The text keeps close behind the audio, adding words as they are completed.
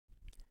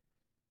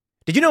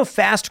Did you know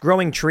Fast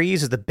Growing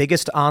Trees is the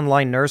biggest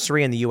online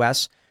nursery in the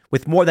US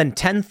with more than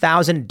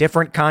 10,000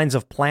 different kinds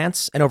of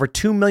plants and over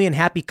 2 million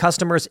happy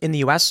customers in the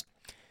US?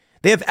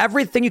 They have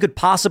everything you could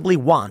possibly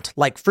want,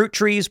 like fruit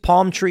trees,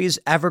 palm trees,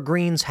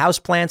 evergreens,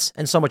 houseplants,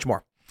 and so much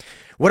more.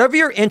 Whatever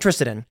you're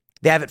interested in,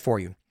 they have it for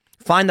you.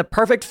 Find the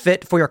perfect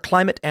fit for your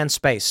climate and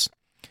space.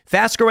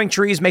 Fast Growing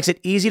Trees makes it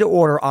easy to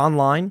order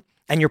online,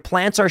 and your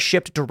plants are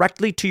shipped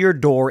directly to your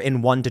door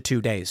in 1 to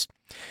 2 days.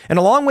 And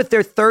along with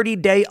their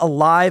 30-day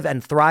Alive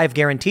and Thrive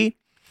guarantee,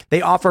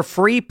 they offer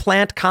free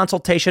plant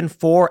consultation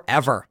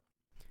forever.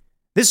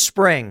 This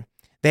spring,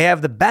 they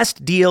have the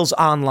best deals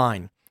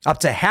online, up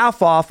to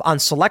half off on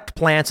select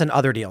plants and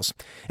other deals.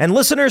 And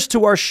listeners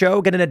to our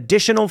show get an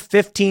additional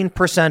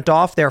 15%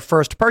 off their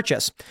first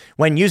purchase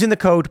when using the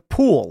code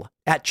POOL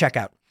at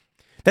checkout.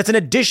 That's an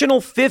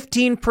additional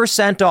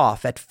 15%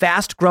 off at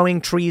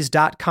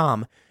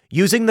fastgrowingtrees.com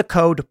using the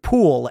code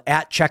POOL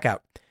at checkout.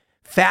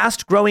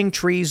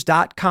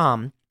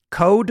 fastgrowingtrees.com,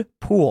 code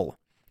POOL.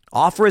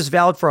 Offer is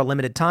valid for a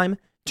limited time.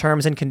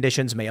 Terms and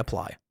conditions may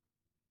apply.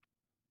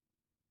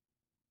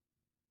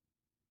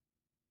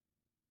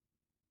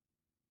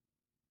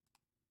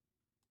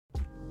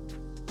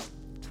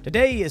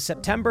 Today is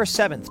September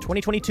 7th,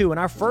 2022, and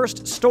our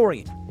first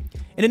story.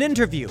 In an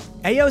interview,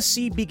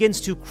 AOC begins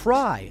to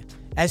cry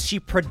as she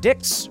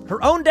predicts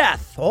her own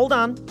death. Hold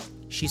on.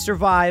 She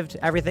survived.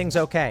 Everything's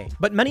okay.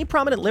 But many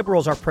prominent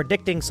liberals are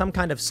predicting some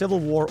kind of civil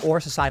war or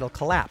societal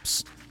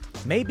collapse.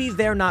 Maybe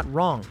they're not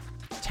wrong.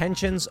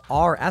 Tensions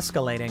are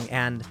escalating,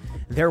 and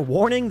they're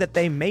warning that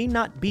they may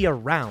not be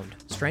around,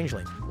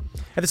 strangely.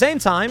 At the same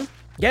time,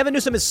 Gavin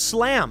Newsom is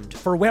slammed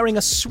for wearing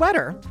a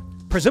sweater,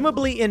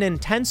 presumably in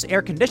intense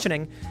air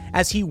conditioning,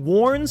 as he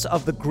warns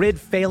of the grid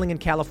failing in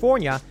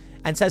California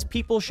and says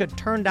people should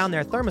turn down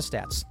their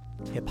thermostats.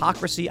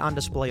 Hypocrisy on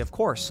display, of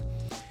course.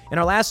 In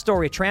our last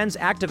story, trans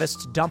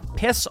activists dump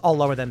piss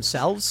all over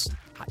themselves.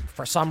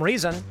 For some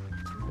reason,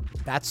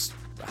 that's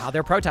how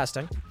they're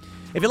protesting.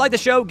 If you like the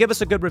show, give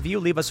us a good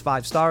review, leave us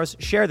 5 stars,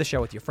 share the show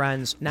with your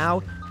friends.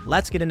 Now,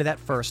 let's get into that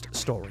first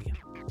story.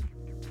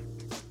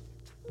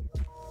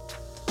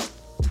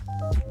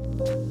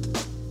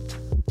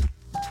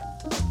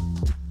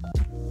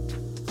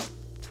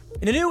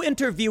 In a new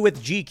interview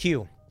with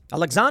GQ,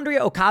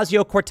 Alexandria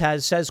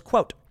Ocasio-Cortez says,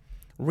 quote,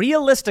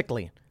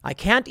 "Realistically, I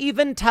can't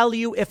even tell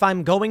you if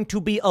I'm going to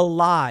be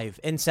alive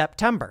in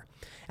September,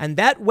 and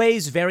that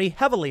weighs very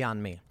heavily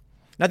on me."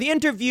 Now, the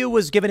interview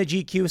was given to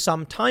GQ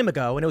some time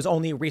ago, and it was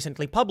only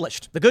recently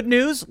published. The good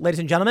news, ladies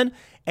and gentlemen,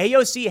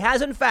 AOC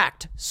has in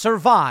fact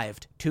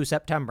survived to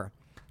September.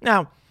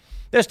 Now,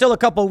 there's still a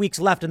couple weeks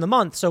left in the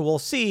month, so we'll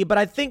see, but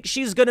I think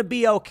she's going to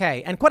be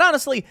okay. And quite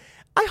honestly,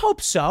 I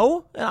hope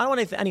so. I don't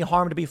want any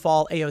harm to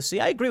befall AOC.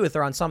 I agree with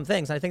her on some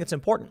things, and I think it's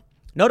important.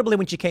 Notably,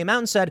 when she came out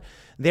and said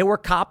there were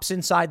cops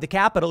inside the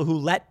Capitol who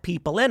let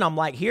people in, I'm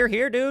like,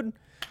 here, dude.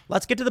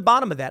 Let's get to the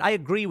bottom of that. I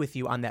agree with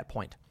you on that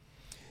point.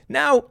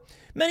 Now,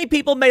 many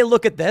people may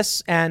look at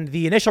this, and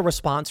the initial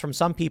response from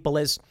some people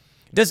is,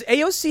 does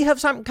AOC have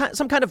some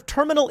kind of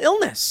terminal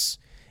illness?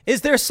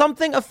 Is there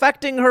something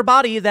affecting her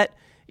body that,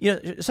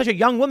 such a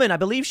young woman, I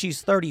believe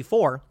she's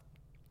 34.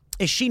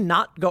 Is she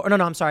not go? No,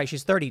 I'm sorry.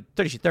 She's 30.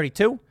 She's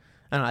 32.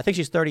 I don't know. I think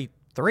she's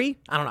 33.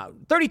 I don't know.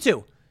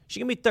 32. She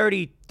can be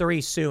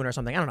 33 soon or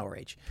something. I don't know her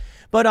age.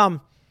 But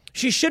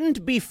she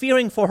shouldn't be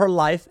fearing for her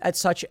life at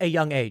such a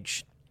young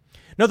age.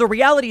 No, the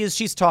reality is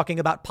she's talking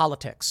about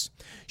politics.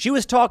 She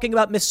was talking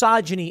about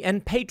misogyny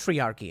and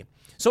patriarchy.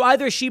 So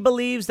either she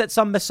believes that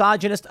some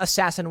misogynist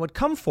assassin would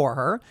come for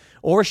her,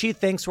 or she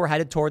thinks we're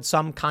headed towards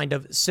some kind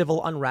of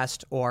civil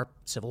unrest or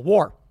civil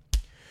war.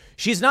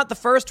 She's not the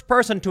first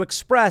person to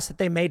express that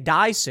they may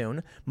die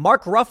soon.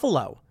 Mark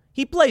Ruffalo,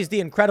 he plays the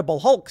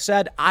Incredible Hulk,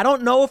 said, "I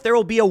don't know if there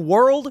will be a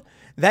world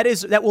that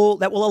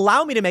will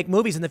allow me to make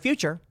movies in the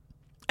future,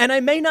 and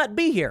I may not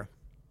be here."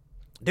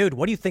 Dude,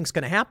 what do you think's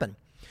going to happen?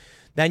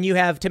 Then you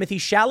have Timothée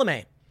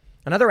Chalamet,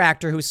 another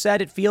actor who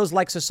said it feels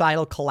like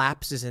societal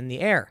collapse is in the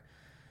air.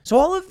 So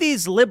all of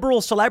these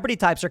liberal celebrity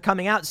types are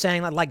coming out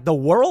saying that like the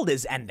world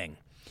is ending.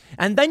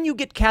 And then you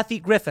get Kathy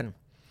Griffin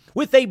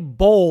with a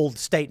bold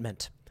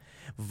statement.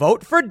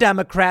 Vote for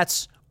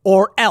Democrats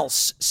or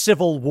else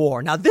civil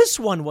war. Now, this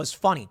one was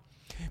funny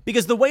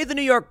because the way the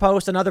New York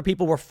Post and other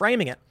people were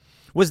framing it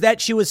was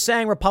that she was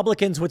saying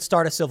Republicans would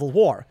start a civil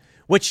war,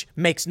 which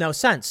makes no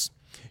sense.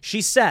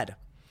 She said,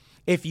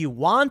 if you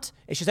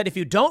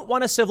don't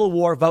want a civil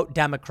war, vote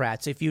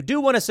Democrats. If you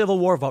do want a civil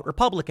war, vote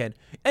Republican.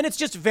 And it's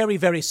just very,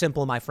 very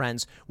simple, my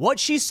friends. What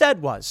she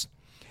said was,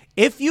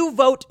 if you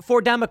vote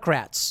for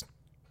Democrats,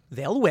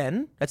 they'll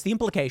win. That's the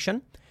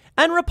implication.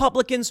 And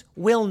Republicans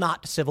will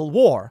not civil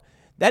war.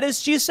 That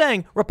is, she's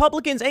saying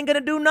Republicans ain't going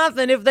to do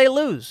nothing if they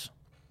lose.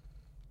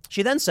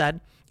 She then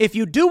said, if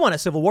you do want a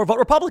civil war, vote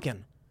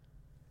Republican.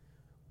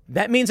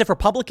 That means if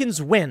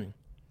Republicans win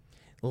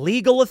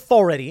legal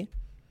authority,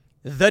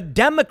 the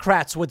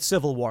Democrats would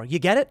civil war. You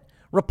get it?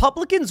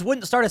 Republicans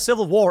wouldn't start a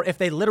civil war if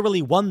they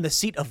literally won the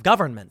seat of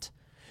government.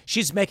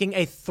 She's making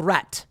a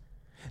threat.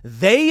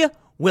 They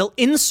will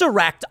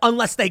insurrect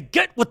unless they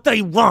get what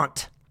they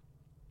want.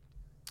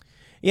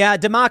 Yeah,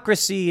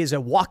 democracy is a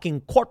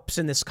walking corpse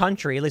in this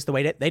country, at least the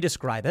way they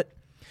describe it.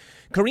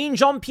 Karine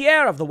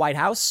Jean-Pierre of the White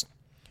House,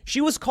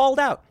 she was called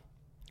out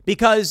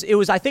because it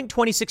was, I think,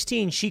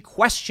 2016, she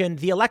questioned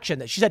the election.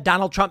 That she said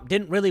Donald Trump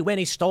didn't really win,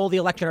 he stole the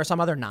election or some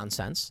other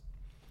nonsense.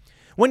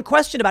 When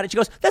questioned about it, she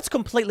goes, that's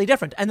completely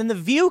different. And then The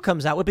View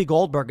comes out, Whoopi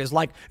Goldberg is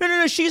like,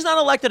 no, she's not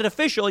elected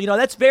official.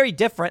 That's very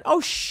different. Oh,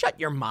 shut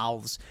your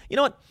mouths. You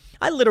know what?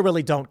 I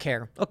literally don't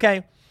care,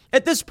 okay?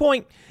 At this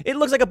point, it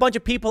looks like a bunch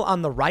of people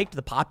on the right,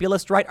 the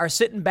populist right, are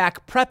sitting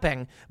back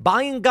prepping,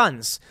 buying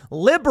guns.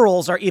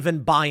 Liberals are even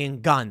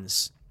buying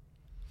guns.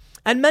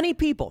 And many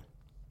people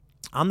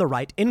on the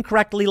right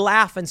incorrectly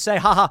laugh and say,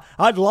 haha,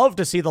 I'd love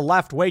to see the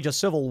left wage a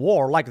civil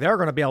war like they're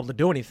going to be able to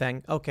do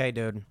anything. Okay,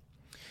 dude.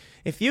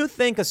 If you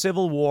think a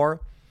civil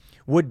war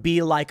would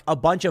be like a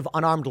bunch of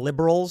unarmed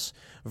liberals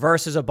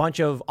versus a bunch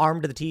of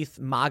armed to the teeth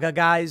MAGA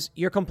guys,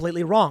 you're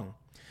completely wrong.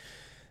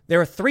 There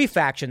are three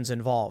factions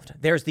involved.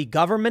 There's the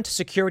government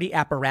security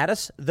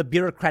apparatus, the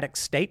bureaucratic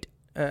state,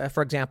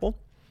 for example,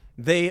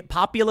 the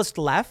populist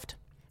left,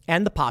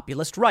 and the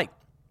populist right.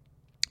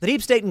 The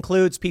deep state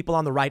includes people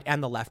on the right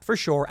and the left, for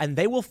sure, and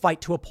they will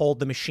fight to uphold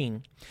the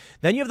machine.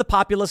 Then you have the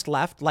populist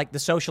left, like the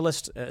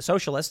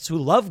socialists who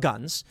love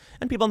guns,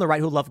 and people on the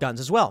right who love guns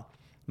as well.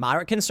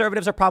 Moderate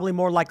conservatives are probably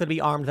more likely to be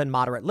armed than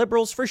moderate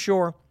liberals, for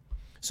sure.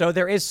 So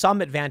there is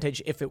some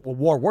advantage if a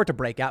war were to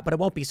break out, but it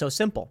won't be so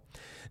simple.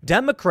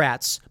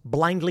 Democrats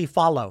blindly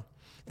follow.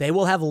 They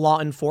will have law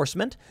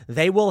enforcement.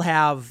 They will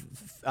have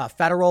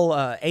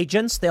federal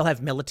agents. They'll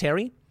have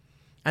military.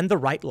 And the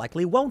right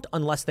likely won't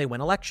unless they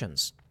win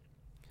elections.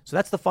 So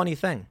that's the funny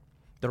thing.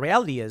 The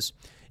reality is,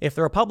 if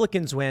the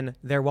Republicans win,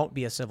 there won't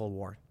be a civil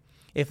war.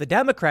 If the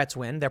Democrats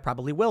win, there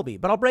probably will be.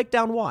 But I'll break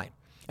down why.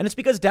 And it's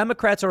because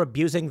Democrats are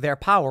abusing their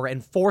power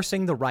and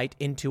forcing the right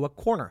into a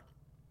corner,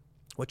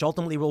 which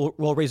ultimately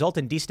will result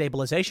in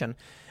destabilization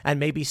and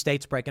maybe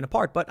states breaking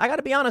apart. But I got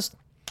to be honest,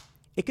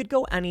 it could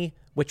go any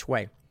which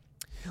way.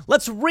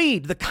 Let's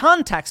read the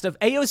context of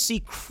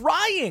AOC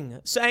crying,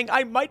 saying,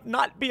 I might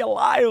not be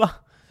alive.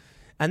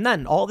 And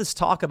then all this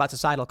talk about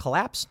societal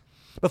collapse.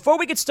 Before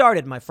we get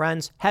started, my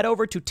friends, head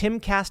over to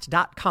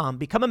timcast.com,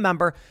 become a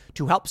member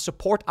to help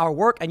support our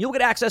work, and you'll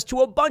get access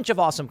to a bunch of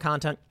awesome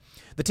content.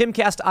 The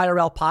Timcast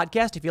IRL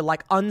podcast, if you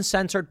like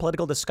uncensored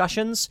political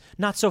discussions,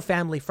 not so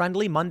family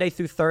friendly, Monday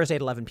through Thursday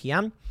at 11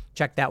 p.m.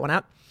 Check that one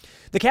out.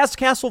 The Cast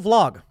Castle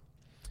vlog.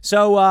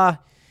 So,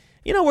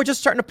 we're just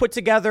starting to put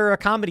together a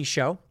comedy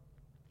show,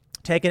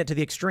 taking it to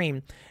the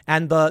extreme.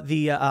 And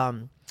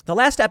the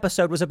last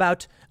episode was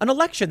about an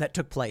election that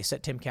took place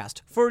at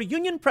Timcast for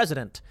union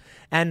president.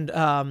 And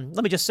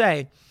let me just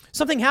say,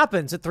 something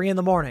happens at 3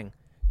 a.m.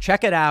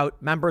 Check it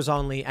out, members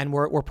only. And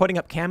we're putting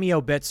up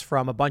cameo bits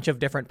from a bunch of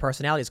different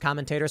personalities,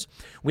 commentators.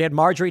 We had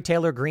Marjorie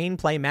Taylor Greene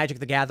play Magic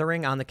the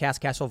Gathering on the Cast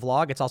Castle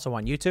vlog. It's also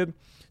on YouTube.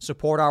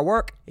 Support our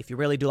work if you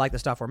really do like the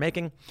stuff we're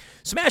making.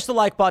 Smash the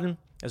like button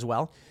as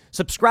well.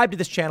 Subscribe to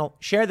this channel.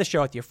 Share the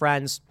show with your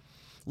friends.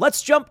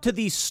 Let's jump to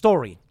the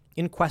story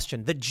in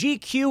question, the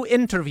GQ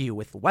interview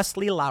with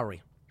Wesley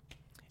Lowery.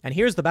 And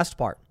here's the best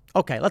part.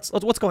 Okay,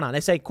 what's going on? They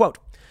say, quote,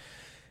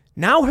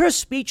 now her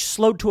speech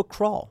slowed to a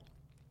crawl.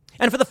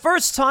 And for the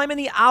first time in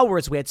the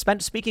hours we had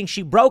spent speaking,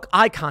 she broke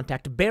eye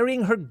contact,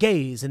 burying her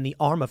gaze in the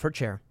arm of her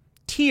chair.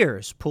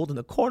 Tears pooled in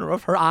the corner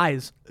of her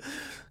eyes,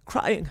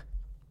 crying.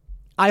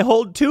 I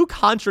hold two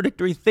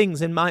contradictory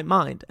things in my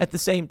mind at the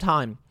same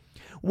time.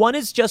 One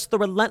is just the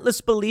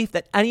relentless belief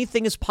that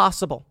anything is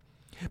possible.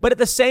 But at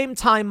the same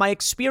time, my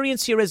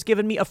experience here has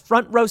given me a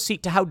front row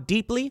seat to how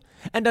deeply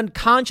and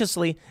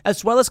unconsciously,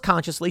 as well as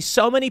consciously,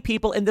 so many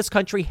people in this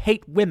country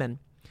hate women.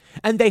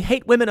 And they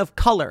hate women of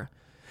color.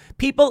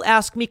 People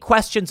ask me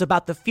questions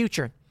about the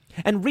future.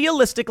 And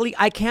realistically,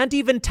 I can't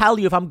even tell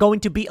you if I'm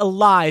going to be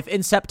alive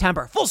in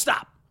September. Full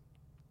stop.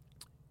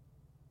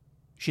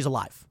 She's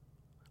alive.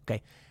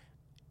 Okay.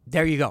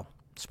 There you go.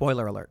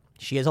 Spoiler alert.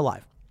 She is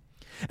alive.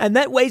 And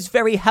that weighs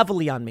very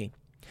heavily on me.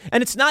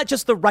 And it's not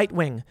just the right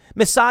wing.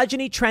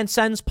 Misogyny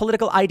transcends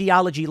political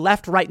ideology,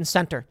 left, right, and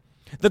center.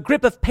 The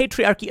grip of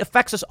patriarchy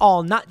affects us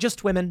all, not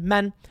just women,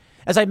 men,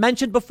 as I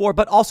mentioned before,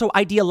 but also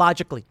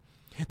ideologically.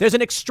 There's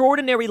an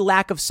extraordinary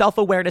lack of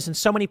self-awareness in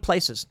so many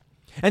places.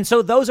 And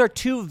so those are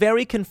two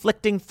very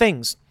conflicting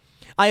things.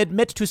 I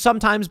admit to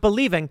sometimes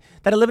believing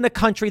that I live in a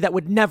country that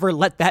would never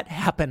let that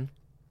happen.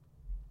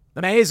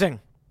 Amazing.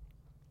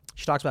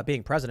 She talks about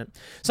being president.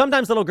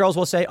 Sometimes little girls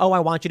will say, oh, I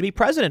want you to be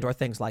president, or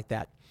things like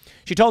that.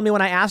 She told me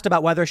when I asked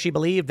about whether she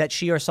believed that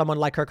she or someone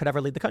like her could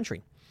ever lead the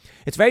country.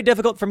 It's very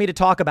difficult for me to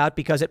talk about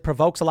because it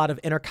provokes a lot of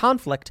inner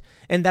conflict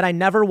in that I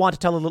never want to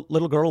tell a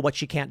little girl what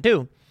she can't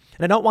do.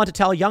 And I don't want to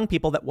tell young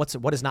people that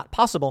what is not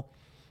possible.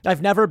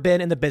 I've never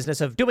been in the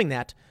business of doing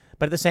that.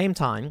 But at the same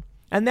time,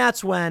 and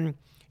that's when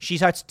she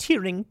starts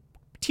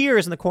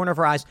tears in the corner of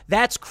her eyes.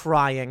 That's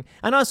crying.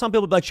 I know some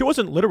people will be like, she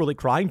wasn't literally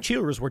crying.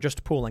 Tears were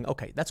just pooling.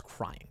 Okay, that's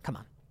crying. Come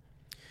on.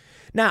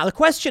 Now, the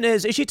question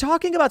is she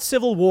talking about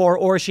civil war,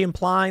 or is she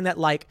implying that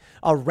like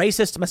a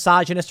racist,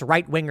 misogynist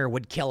right-winger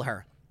would kill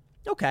her?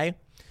 Okay,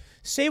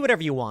 say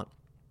whatever you want.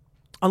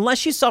 Unless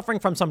she's suffering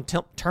from some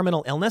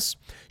terminal illness,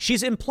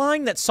 she's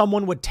implying that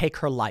someone would take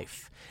her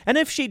life. And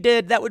if she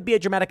did, that would be a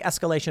dramatic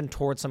escalation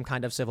towards some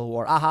kind of civil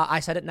war. Aha, I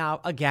said it now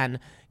again.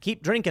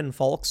 Keep drinking,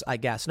 folks, I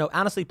guess. No,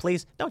 honestly,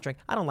 please, don't drink.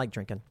 I don't like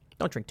drinking.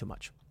 Don't drink too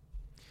much.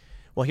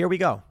 Well, here we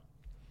go.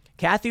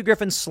 Kathy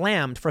Griffin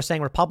slammed for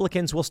saying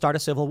Republicans will start a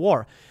civil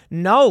war.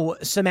 No,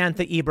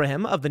 Samantha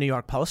Ibrahim of the New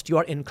York Post, you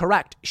are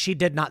incorrect. She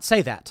did not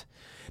say that.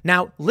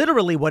 Now,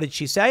 literally, what did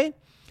she say?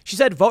 She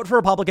said, vote for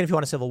Republican if you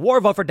want a civil war,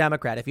 vote for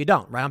Democrat if you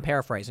don't, right? I'm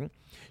paraphrasing.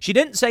 She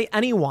didn't say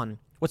anyone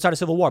would start a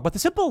civil war, but the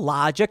simple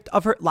logic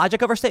of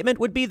her statement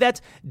would be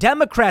that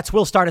Democrats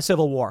will start a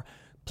civil war.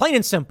 Plain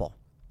and simple.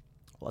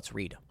 Let's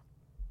read.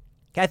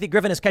 Kathy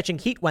Griffin is catching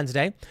heat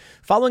Wednesday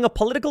following a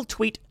political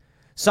tweet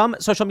some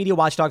social media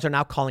watchdogs are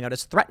now calling out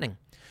as threatening.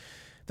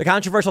 The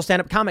controversial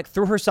stand-up comic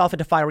threw herself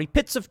into fiery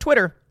pits of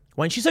Twitter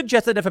when she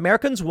suggested if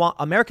Americans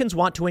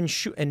want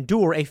to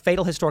endure a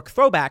fatal historic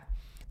throwback,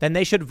 then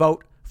they should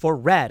vote for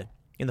red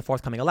in the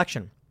forthcoming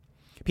election.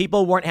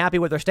 People weren't happy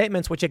with her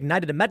statements, which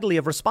ignited a medley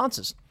of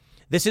responses.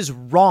 This is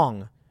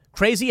wrong.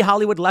 Crazy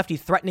Hollywood lefty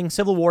threatening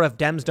civil war if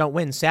Dems don't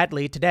win.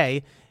 Sadly,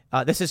 today,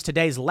 this is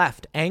today's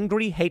left.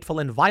 Angry, hateful,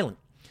 and violent,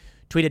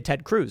 tweeted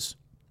Ted Cruz.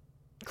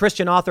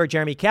 Christian author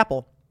Jeremy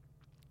Capel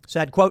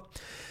said, quote,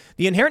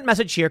 the inherent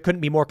message here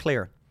couldn't be more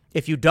clear.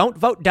 If you don't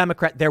vote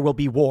Democrat, there will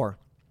be war.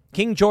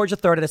 King George III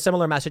had a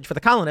similar message for the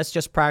colonists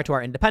just prior to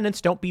our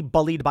independence. Don't be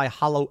bullied by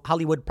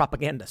Hollywood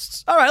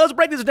propagandists. All right, let's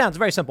break this down. It's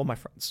very simple, my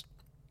friends.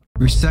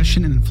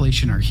 Recession and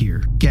inflation are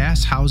here.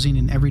 Gas, housing,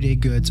 and everyday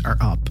goods are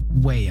up,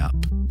 way up.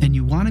 And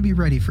you want to be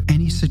ready for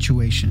any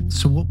situation.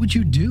 So what would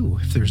you do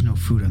if there's no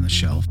food on the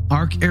shelf?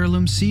 ARC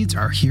Heirloom Seeds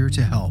are here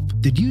to help.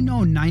 Did you know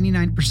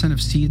 99% of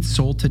seeds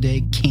sold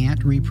today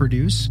can't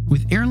reproduce?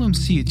 With Heirloom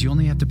Seeds, you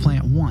only have to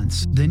plant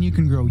once. Then you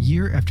can grow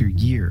year after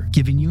year,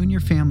 giving you and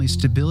your family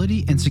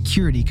stability and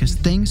security because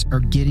things are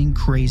getting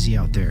crazy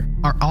out there.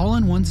 Our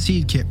all-in-one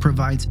seed kit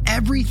provides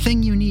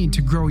everything you need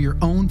to grow your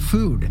own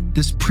food.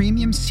 This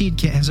premium seed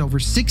kit has over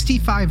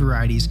 65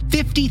 varieties,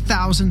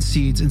 50,000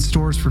 seeds in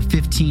stores for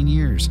 15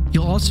 years.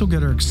 You'll also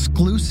get our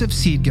exclusive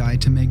seed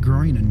guide to make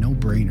growing a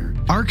no-brainer.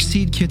 ARC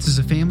Seed Kits is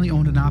a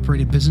family-owned and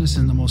operated business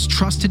and the most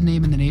trusted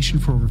name in the nation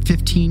for over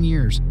 15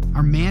 years.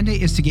 Our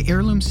mandate is to get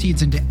heirloom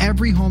seeds into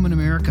every home in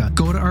America.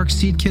 Go to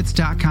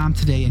arcseedkits.com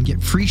today and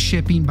get free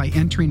shipping by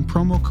entering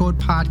promo code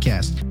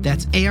podcast.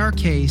 That's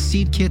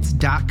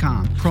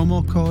ARKseedkits.com,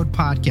 promo code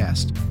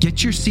podcast.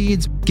 Get your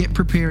seeds, get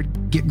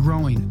prepared, get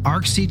growing.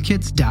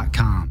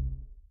 arcseedkits.com.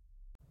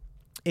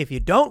 If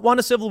you don't want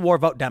a civil war,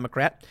 vote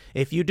Democrat.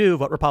 If you do,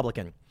 vote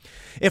Republican.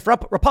 If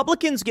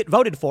Republicans get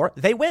voted for,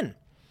 they win.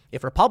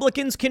 If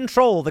Republicans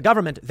control the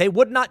government, they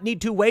would not need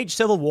to wage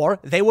civil war.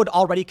 They would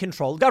already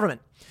control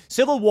government.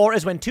 Civil war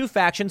is when two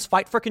factions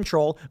fight for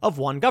control of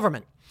one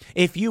government.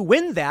 If you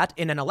win that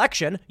in an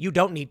election, you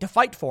don't need to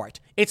fight for it.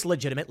 It's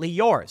legitimately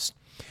yours.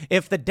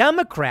 If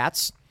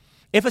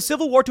a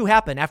civil war to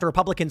happen after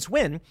Republicans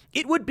win,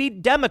 it would be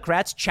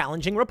Democrats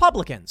challenging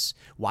Republicans.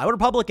 Why would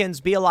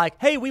Republicans be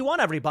like, hey, we won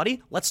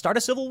everybody, let's start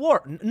a civil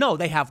war? No,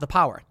 they have the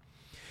power.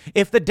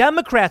 If the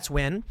Democrats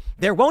win,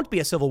 there won't be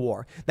a civil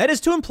war. That is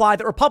to imply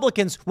that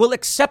Republicans will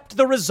accept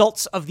the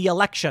results of the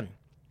election.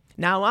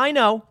 Now, I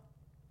know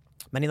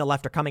many on the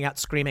left are coming out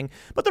screaming,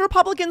 but the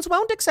Republicans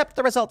won't accept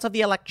the results of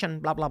the election,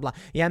 blah, blah, blah.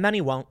 Yeah, many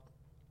won't.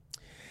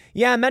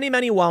 Yeah,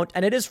 many won't.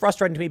 And it is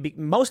frustrating to me,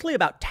 mostly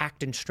about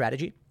tact and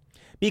strategy.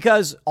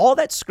 Because all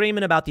that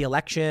screaming about the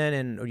election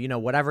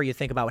and, whatever you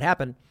think about what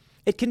happened,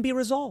 it can be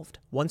resolved.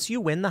 Once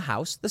you win the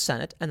House, the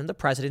Senate, and then the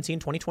presidency in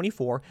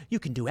 2024, you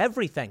can do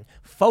everything.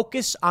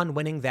 Focus on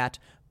winning that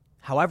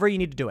however you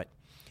need to do it.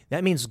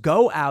 That means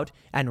go out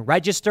and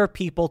register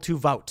people to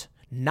vote.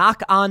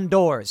 Knock on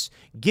doors.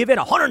 Give it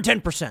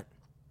 110%.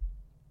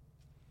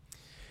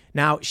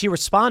 Now, she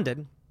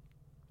responded.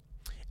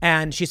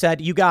 And she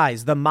said, you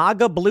guys, the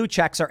MAGA blue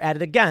checks are at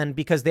it again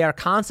because they are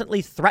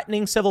constantly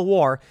threatening civil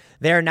war.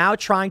 They are now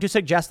trying to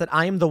suggest that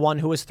I am the one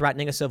who is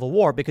threatening a civil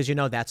war because,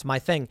 that's my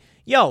thing.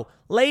 Yo,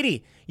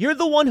 lady, you're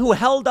the one who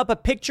held up a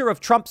picture of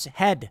Trump's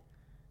head.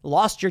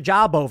 Lost your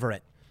job over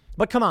it.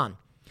 But come on.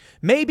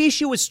 Maybe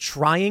she was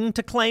trying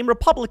to claim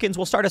Republicans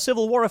will start a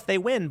civil war if they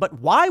win. But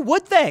why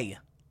would they?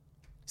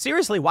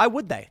 Seriously, why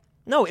would they?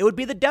 No, it would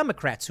be the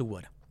Democrats who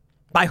would.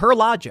 By her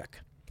logic.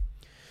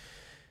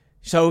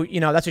 So,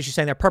 that's what she's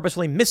saying. They're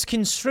purposefully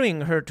misconstruing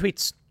her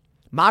tweets.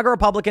 MAGA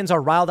Republicans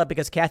are riled up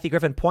because Kathy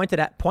Griffin pointed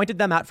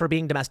them out for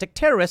being domestic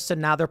terrorists,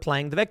 and now they're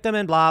playing the victim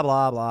and blah,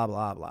 blah, blah,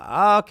 blah,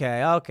 blah.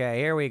 Okay,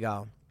 here we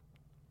go.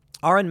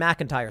 Aaron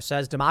McIntyre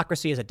says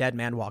democracy is a dead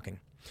man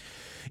walking.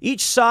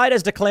 Each side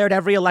has declared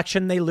every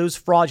election they lose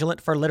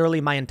fraudulent for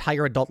literally my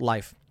entire adult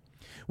life.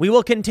 We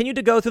will continue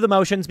to go through the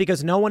motions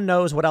because no one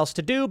knows what else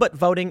to do, but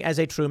voting as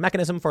a true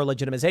mechanism for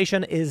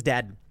legitimization is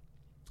dead.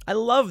 I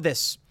love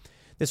this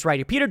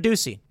writer, Peter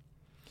Doocy,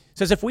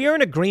 says if we are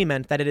in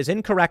agreement that it is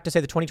incorrect to say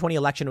the 2020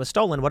 election was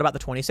stolen, what about the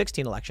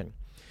 2016 election?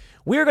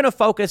 We're going to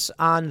focus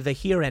on the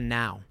here and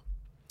now.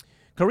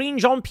 Karine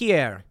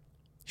Jean-Pierre,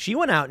 she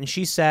went out and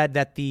she said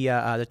that the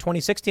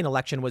 2016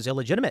 election was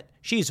illegitimate.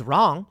 She's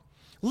wrong.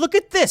 Look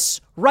at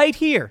this right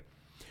here.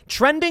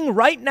 Trending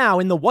right now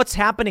in the What's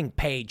Happening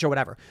page or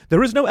whatever.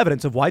 There is no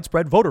evidence of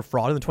widespread voter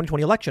fraud in the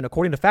 2020 election,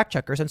 according to fact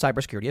checkers and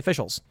cybersecurity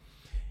officials.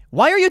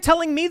 Why are you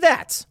telling me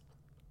that?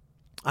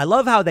 I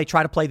love how they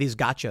try to play these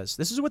gotchas.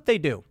 This is what they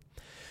do.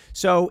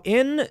 So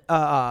in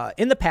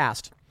the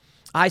past,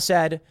 I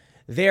said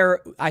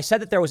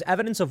that there was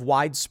evidence of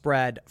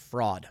widespread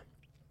fraud.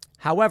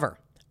 However,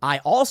 I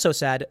also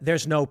said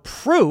there's no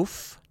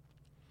proof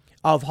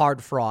of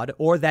hard fraud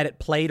or that it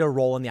played a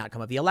role in the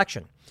outcome of the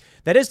election.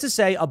 That is to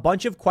say, a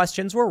bunch of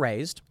questions were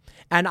raised,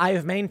 and I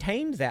have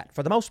maintained that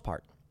for the most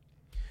part.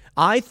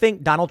 I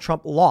think Donald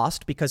Trump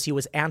lost because he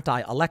was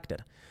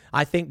anti-elected.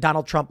 I think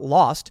Donald Trump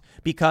lost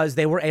because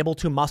they were able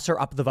to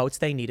muster up the votes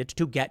they needed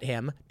to get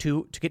him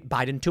to get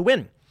Biden to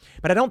win.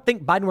 But I don't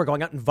think Biden were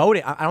going out and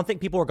voting. I don't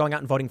think people were going out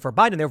and voting for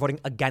Biden. They were voting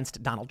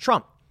against Donald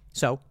Trump.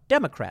 So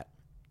Democrat.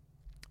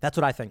 That's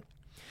what I think.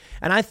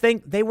 And I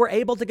think they were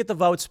able to get the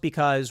votes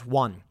because,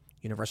 one,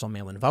 universal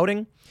mail-in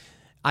voting.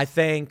 I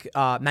think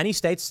many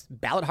states,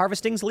 ballot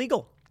harvesting is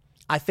legal.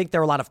 I think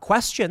there are a lot of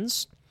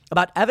questions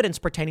about evidence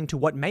pertaining to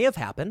what may have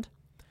happened.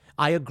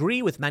 I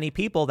agree with many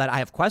people that I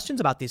have questions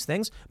about these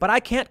things, but I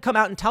can't come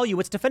out and tell you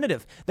it's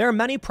definitive. There are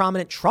many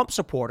prominent Trump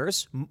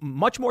supporters,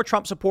 much more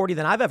Trump supporty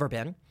than I've ever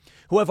been,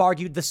 who have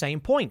argued the same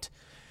point.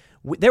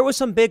 There was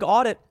some big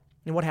audit,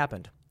 and what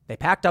happened? They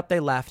packed up, they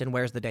left, and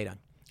where's the data?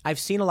 I've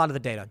seen a lot of the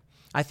data.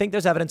 I think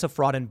there's evidence of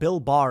fraud, and Bill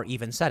Barr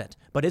even said it.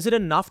 But is it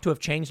enough to have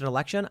changed an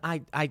election?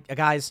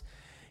 Guys,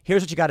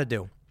 here's what you got to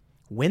do.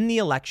 Win the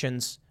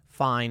elections,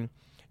 fine.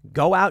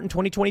 Go out in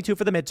 2022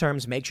 for the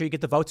midterms. Make sure you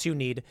get the votes you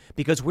need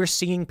because we're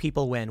seeing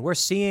people win. We're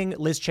seeing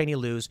Liz Cheney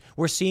lose.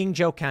 We're seeing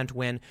Joe Kent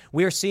win.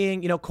 We're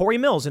seeing, Corey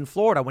Mills in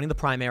Florida winning the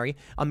primary.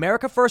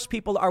 America First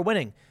people are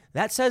winning.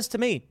 That says to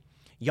me,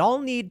 y'all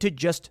need to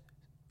just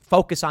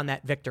focus on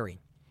that victory.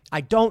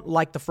 I don't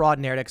like the fraud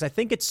narrative because I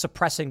think it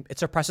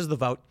suppresses the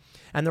vote.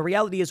 And the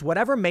reality is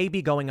whatever may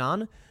be going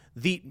on,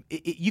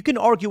 you can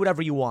argue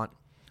whatever you want.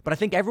 But I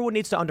think everyone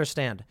needs to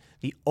understand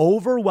the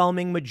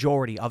overwhelming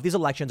majority of these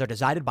elections are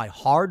decided by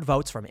hard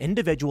votes from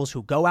individuals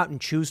who go out and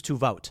choose to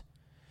vote.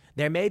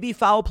 There may be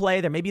foul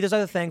play. There's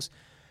other things.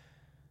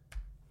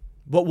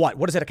 But what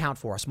does it account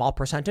for? A small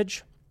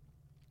percentage?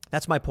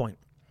 That's my point.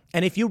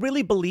 And if you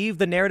really believe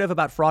the narrative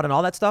about fraud and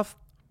all that stuff,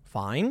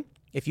 fine.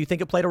 If you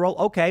think it played a role,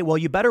 okay, well,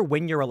 you better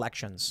win your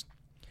elections.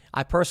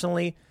 I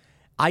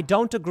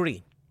don't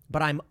agree,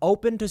 but I'm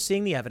open to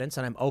seeing the evidence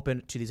and I'm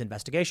open to these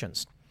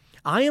investigations.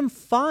 I am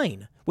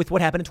fine with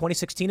what happened in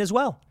 2016 as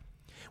well.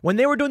 When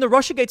they were doing the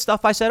Russiagate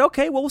stuff, I said,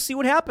 okay, well, we'll see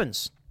what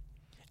happens.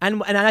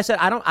 And I said,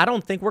 I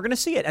don't think we're going to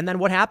see it. And then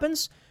what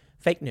happens?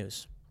 Fake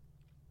news.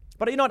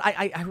 But you know what?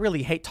 I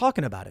really hate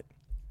talking about it.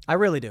 I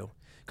really do.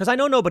 Because I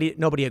know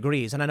nobody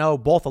agrees. And I know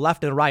both the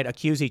left and the right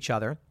accuse each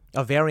other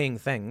of varying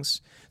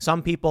things.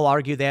 Some people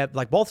argue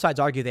both sides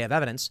argue they have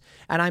evidence.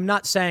 And I'm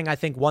not saying I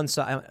think one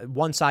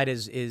side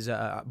is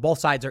both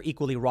sides are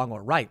equally wrong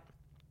or right.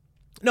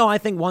 No, I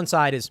think one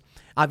side is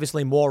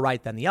obviously more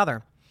right than the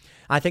other.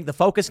 I think the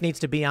focus needs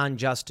to be on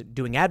just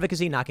doing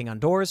advocacy, knocking on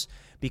doors,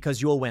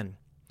 because you'll win.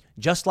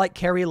 Just like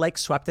Kari Lake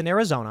swept in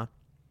Arizona.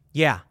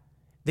 Yeah,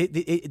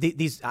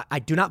 I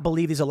do not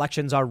believe these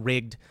elections are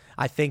rigged.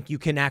 I think you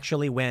can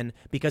actually win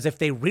because if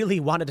they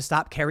really wanted to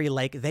stop Kari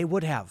Lake, they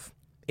would have.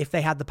 If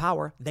they had the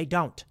power, they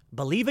don't.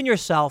 Believe in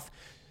yourself.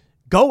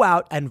 Go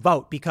out and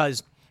vote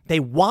because they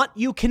want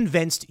you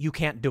convinced you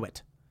can't do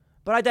it.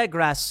 But I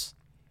digress.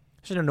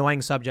 It's an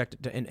annoying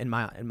subject in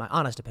my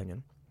honest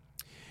opinion.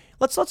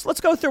 Let's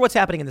go through what's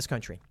happening in this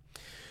country.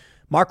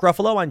 Mark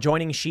Ruffalo on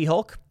joining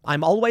She-Hulk.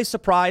 I'm always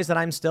surprised that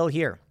I'm still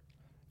here.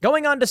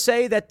 Going on to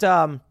say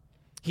that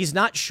he's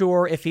not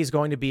sure if he's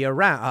going to be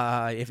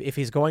around. If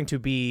he's going to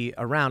be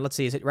around. Let's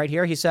see. Is it right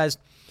here? He says,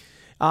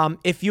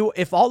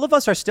 if all of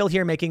us are still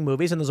here making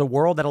movies and there's a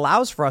world that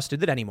allows for us to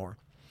do that anymore,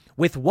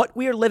 with what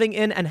we are living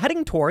in and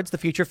heading towards, the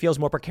future feels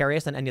more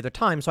precarious than any other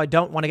time. So I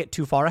don't want to get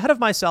too far ahead of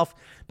myself,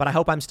 but I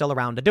hope I'm still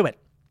around to do it.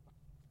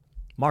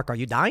 Mark, are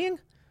you dying?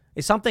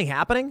 Is something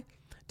happening?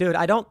 Dude,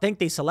 I don't think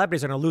these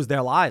celebrities are going to lose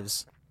their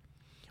lives.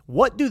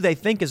 What do they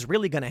think is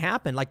really going to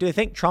happen? Like, do they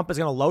think Trump is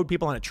going to load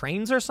people onto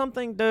trains or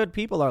something? Dude,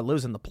 people are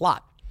losing the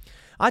plot.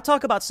 I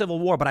talk about civil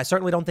war, but I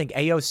certainly don't think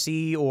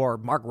AOC or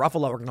Mark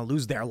Ruffalo are going to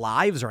lose their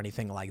lives or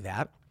anything like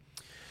that.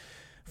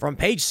 From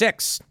page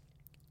 6,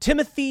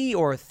 Timothy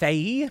or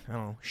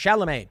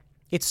Chalamet.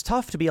 It's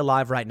tough to be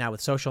alive right now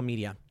with social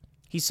media.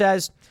 He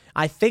says,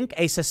 I think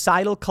a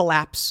societal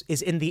collapse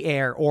is in the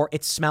air or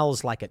it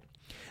smells like it.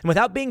 And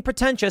without being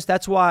pretentious,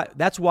 that's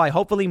why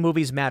hopefully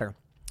movies matter,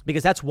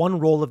 because that's one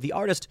role of the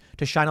artist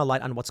to shine a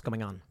light on what's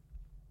going on.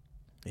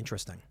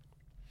 Interesting.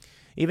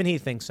 Even he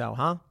thinks so,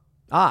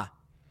 huh?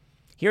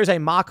 Here's a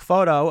mock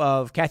photo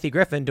of Kathy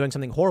Griffin doing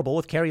something horrible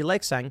with Kari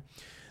Lake saying,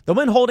 the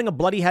woman holding a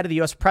bloody head of the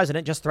U.S.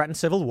 president just threatened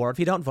civil war if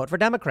you don't vote for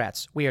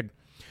Democrats. Weird.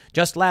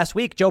 Just last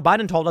week, Joe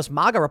Biden told us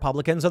MAGA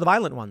Republicans are the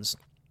violent ones.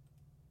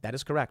 That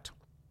is correct.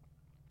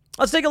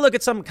 Let's take a look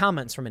at some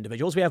comments from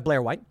individuals. We have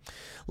Blair White.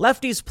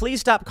 Lefties, please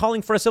stop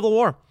calling for a civil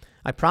war.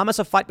 I promise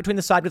a fight between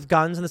the side with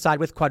guns and the side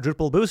with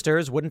quadruple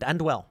boosters wouldn't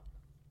end well.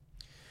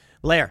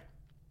 Blair,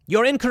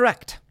 you're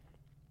incorrect.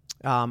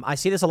 I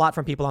see this a lot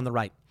from people on the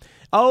right.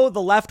 Oh,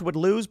 the left would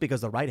lose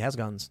because the right has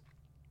guns.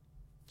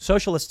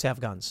 Socialists have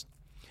guns.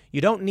 You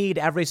don't need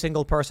every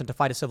single person to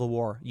fight a civil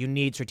war. You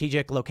need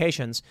strategic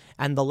locations,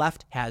 and the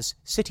left has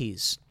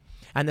cities.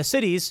 And the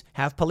cities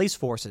have police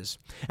forces.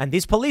 And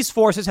these police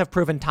forces have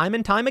proven time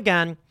and time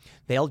again,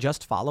 they'll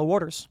just follow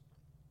orders.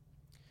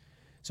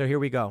 So here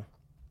we go.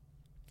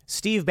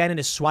 Steve Bannon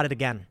is swatted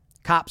again.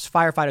 Cops,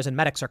 firefighters, and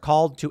medics are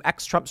called to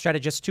ex-Trump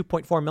strategist's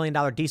 $2.4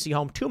 million D.C.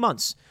 home 2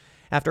 months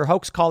after a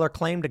hoax caller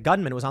claimed a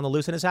gunman was on the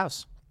loose in his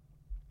house.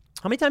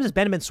 How many times has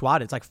Bannon been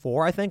swatted? It's like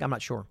 4, I think. I'm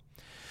not sure.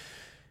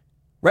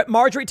 Rep.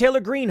 Marjorie Taylor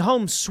Greene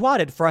home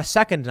swatted for a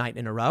second night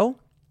in a row.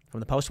 From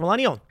the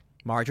Post-Millennial,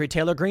 Marjorie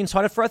Taylor Greene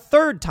swatted for a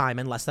third time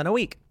in less than a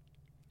week.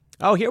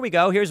 Oh, here we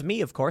go. Here's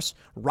me, of course.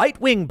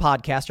 Right-wing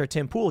podcaster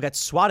Tim Pool gets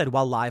swatted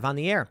while live on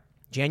the air.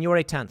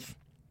 January 10th.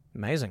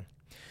 Amazing.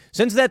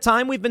 Since that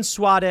time, we've been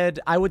swatted.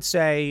 I would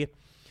say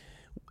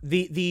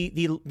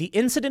the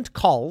incident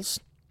calls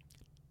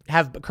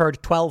have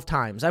occurred 12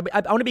 times. I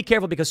want to be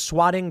careful because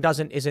swatting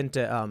isn't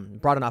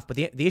broad enough. But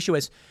the issue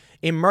is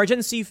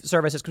emergency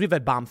services, because we've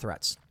had bomb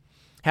threats,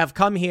 have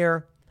come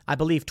here, I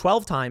believe,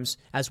 12 times,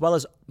 as well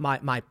as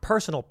my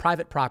personal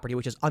private property,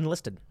 which is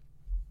unlisted.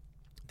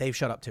 They've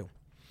showed up too.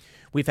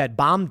 We've had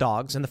bomb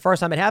dogs, and the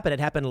first time it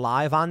happened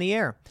live on the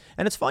air.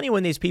 And it's funny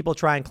when these people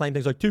try and claim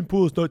things like Tim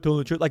Pool's not telling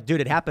the truth. Like,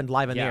 dude, it happened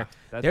live on the air.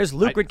 There's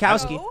Luke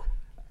Rudkowski.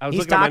 I was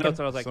He's looking at my talking. notes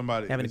and I was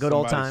like, having a good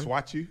old time.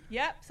 Swat you?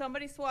 Yep,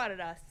 somebody swatted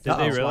us. Did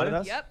they really? Swatted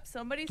us? Yep,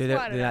 somebody Did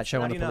swatted us. that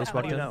show when the police How do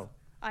walked you in? know?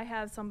 I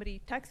have somebody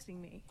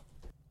texting me.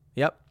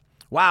 Yep.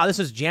 Wow, this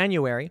is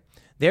January.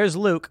 There's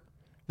Luke.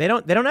 They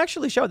don't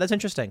actually show it. That's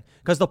interesting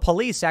because the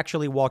police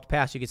actually walked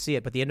past. You could see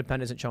it, but the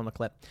Independent isn't showing the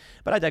clip.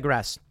 But I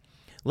digress.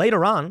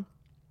 Later on,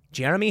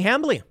 Jeremy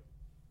Hambly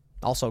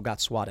also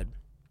got swatted.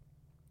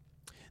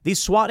 These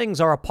swattings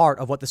are a part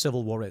of what the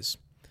Civil War is.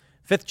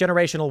 Fifth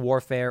generational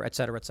warfare, et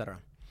cetera, et cetera.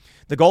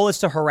 The goal is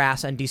to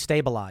harass and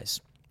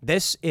destabilize.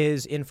 This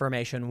is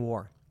information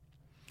war.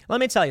 Let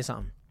me tell you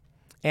something.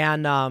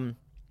 And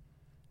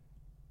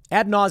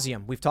ad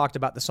nauseum, we've talked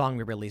about the song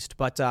we released,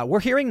 but we're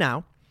hearing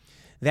now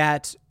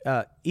that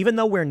even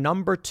though we're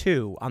number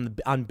 2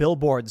 on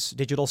Billboard's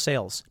digital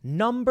sales,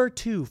 number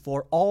 2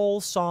 for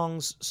all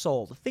songs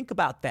sold. Think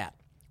about that.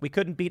 We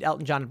couldn't beat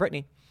Elton John and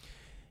Britney.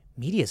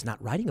 Media's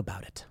not writing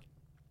about it.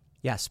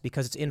 Yes,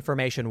 because it's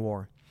information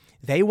war.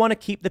 They want to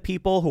keep the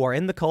people who are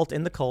in the cult,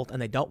 and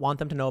they don't want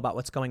them to know about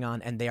what's going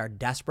on, and they are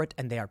desperate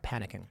and they are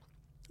panicking.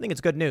 I think it's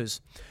good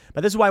news.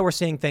 But this is why we're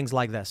seeing things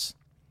like this.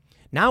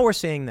 Now we're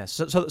seeing this.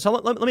 So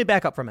let me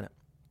back up for a minute.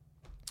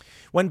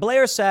 When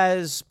Blair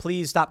says,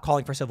 please stop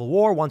calling for civil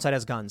war, one side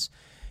has guns.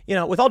 You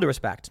know, with all due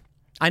respect,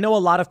 I know a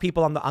lot of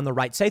people on the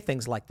right say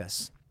things like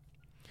this.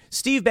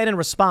 Steve Bannon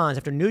responds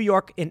after New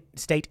York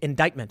state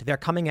indictment. They're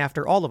coming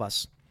after all of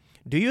us.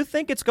 Do you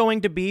think it's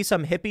going to be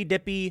some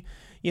hippy-dippy,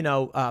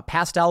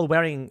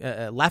 pastel-wearing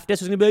leftist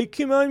who's going to be like,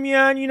 come on,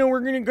 man, we're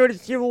going to go to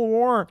civil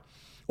war?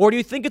 Or do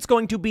you think it's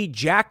going to be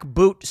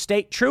jackboot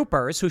state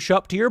troopers who show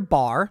up to your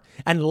bar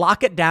and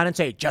lock it down and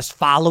say, just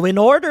following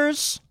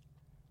orders?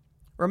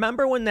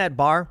 Remember when that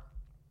bar,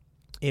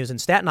 it was in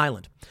Staten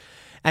Island,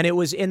 and it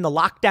was in the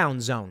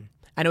lockdown zone,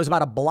 and it was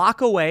about a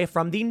block away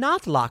from the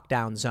not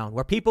lockdown zone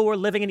where people were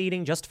living and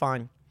eating just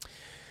fine.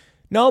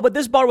 No, but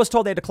this bar was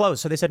told they had to close,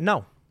 so they said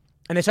no.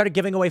 And they started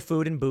giving away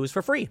food and booze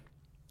for free.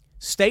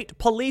 State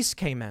police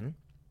came in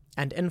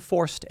and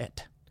enforced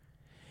it.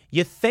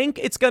 You think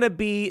it's going to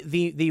be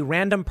the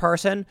random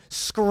person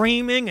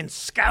screaming and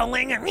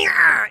scowling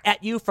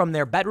at you from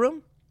their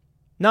bedroom?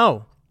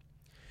 No.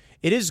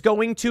 It is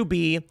going to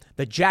be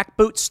the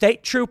jackboot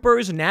state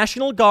troopers,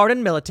 National Guard,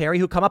 and military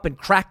who come up and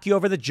crack you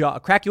in the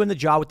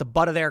jaw with the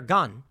butt of their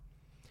gun.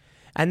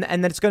 And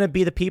then it's going to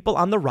be the people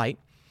on the right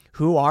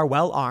who are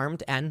well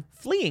armed and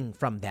fleeing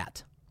from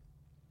that.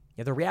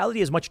 Yeah, the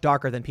reality is much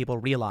darker than people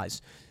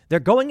realize. They're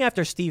going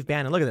after Steve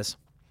Bannon. Look at this.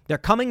 They're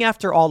coming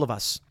after all of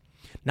us.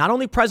 Not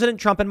only President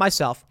Trump and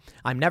myself.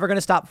 I'm never going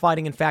to stop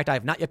fighting. In fact, I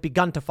have not yet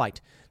begun to fight.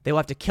 They will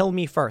have to kill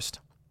me first.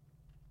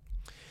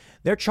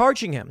 They're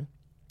charging him,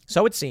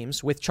 so it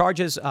seems, with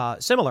charges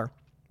similar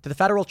to the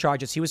federal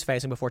charges he was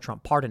facing before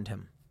Trump pardoned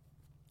him.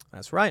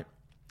 That's right.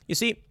 You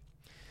see,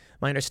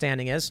 my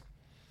understanding is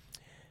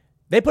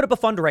they put up a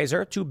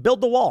fundraiser to build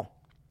the wall.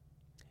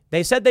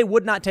 They said they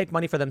would not take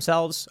money for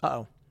themselves.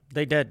 Uh-oh.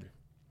 They did.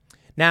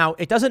 Now,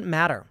 it doesn't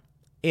matter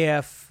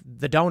if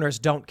the donors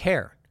don't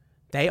care.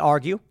 They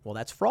argue, well,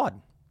 that's fraud.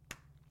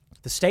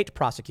 The state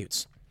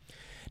prosecutes.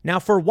 Now,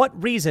 for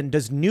what reason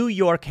does New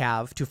York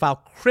have to file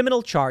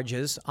criminal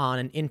charges on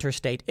an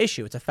interstate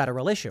issue? It's a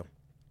federal issue.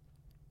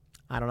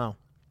 I don't know.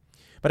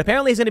 But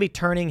apparently he's going to be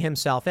turning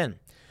himself in.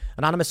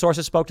 Anonymous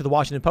sources spoke to the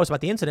Washington Post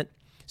about the incident,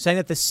 saying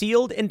that the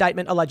sealed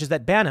indictment alleges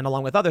that Bannon,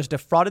 along with others,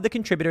 defrauded the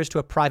contributors to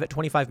a private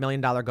 $25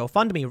 million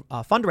GoFundMe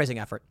fundraising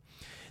effort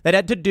that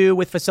had to do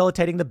with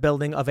facilitating the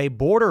building of a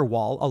border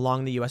wall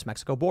along the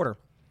U.S.-Mexico border.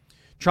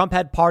 Trump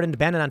had pardoned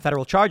Bannon on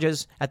federal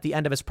charges at the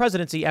end of his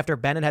presidency after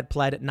Bannon had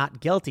pled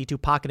not guilty to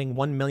pocketing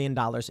 $1 million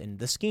in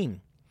the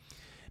scheme.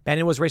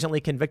 Bannon was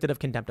recently convicted of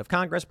contempt of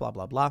Congress, blah,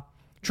 blah, blah.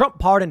 Trump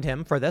pardoned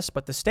him for this,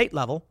 but the state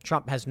level,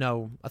 Trump has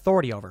no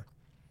authority over.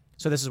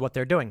 So this is what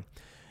they're doing.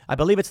 I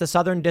believe it's the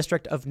Southern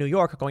District of New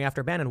York going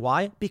after Bannon.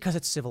 Why? Because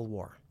it's civil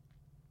war.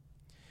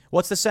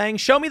 What's the saying?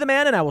 Show me the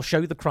man and I will show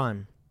you the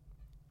crime.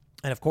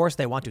 And of course,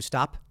 they want to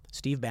stop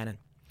Steve Bannon.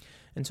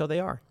 And so they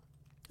are.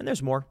 And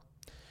there's more.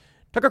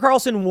 Tucker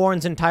Carlson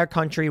warns entire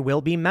country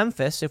will be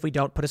Memphis if we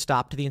don't put a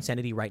stop to the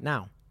insanity right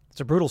now.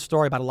 It's a brutal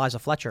story about Eliza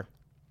Fletcher.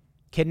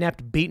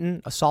 Kidnapped,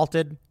 beaten,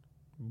 assaulted,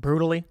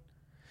 brutally,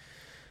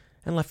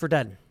 and left for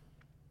dead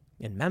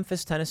in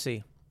Memphis,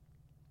 Tennessee.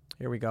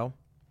 Here we go.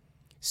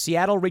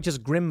 Seattle reaches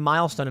grim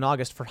milestone in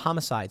August for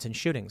homicides and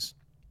shootings.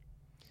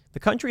 The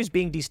country is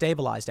being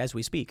destabilized as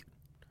we speak.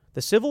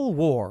 The Civil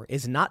War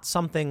is not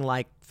something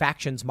like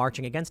factions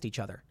marching against each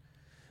other.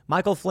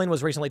 Michael Flynn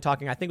was recently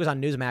talking, I think it was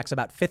on Newsmax,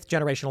 about fifth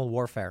generational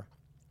warfare.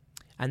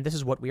 And this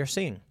is what we are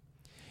seeing.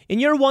 In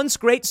your once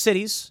great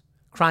cities,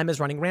 crime is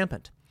running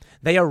rampant.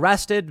 They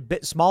arrested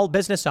small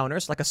business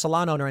owners, like a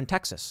salon owner in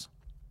Texas.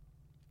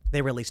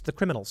 They released the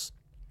criminals.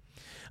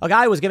 A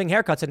guy was giving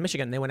haircuts in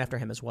Michigan. They went after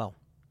him as well.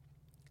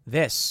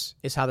 This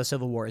is how the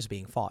Civil War is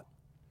being fought.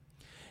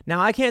 Now,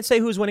 I can't say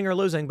who's winning or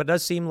losing, but it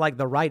does seem like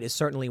the right is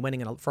certainly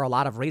winning for a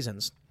lot of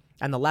reasons.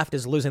 And the left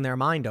is losing their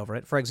mind over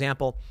it. For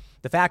example,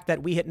 the fact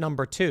that we hit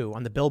number 2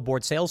 on the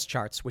Billboard sales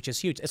charts, which is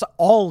huge. It's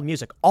all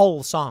music,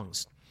 all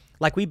songs.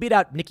 Like we beat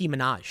out Nicki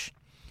Minaj.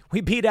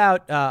 We beat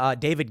out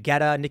David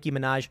Guetta, Nicki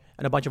Minaj,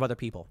 and a bunch of other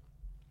people.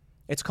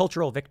 It's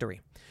cultural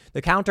victory.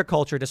 The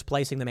counterculture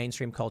displacing the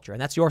mainstream culture.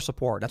 And that's your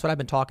support. That's what I've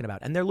been talking about.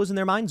 And they're losing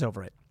their minds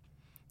over it.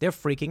 They're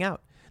freaking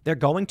out. They're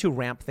going to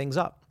ramp things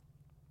up.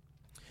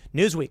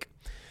 Newsweek.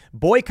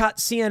 Boycott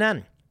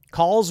CNN.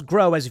 Calls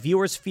grow as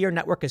viewers fear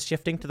network is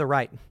shifting to the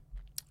right.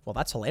 Well,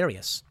 that's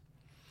hilarious.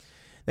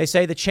 They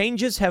say the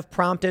changes have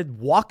prompted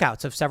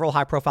walkouts of several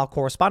high-profile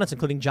correspondents,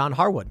 including John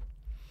Harwood.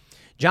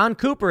 John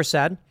Cooper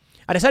said,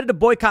 I decided to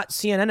boycott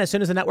CNN as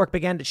soon as the network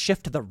began to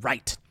shift to the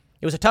right.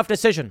 It was a tough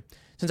decision,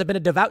 since I've been a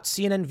devout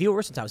CNN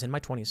viewer since I was in my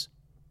 20s.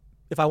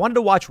 If I wanted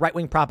to watch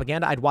right-wing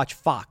propaganda, I'd watch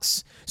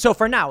Fox. So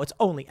for now, it's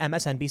only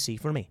MSNBC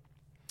for me.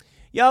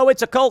 Yo,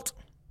 it's a cult.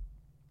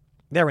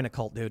 They're in a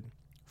cult, dude.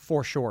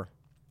 For sure.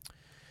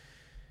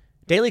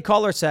 Daily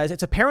Caller says,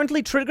 it's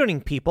apparently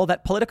triggering people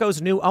that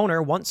Politico's new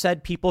owner once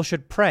said people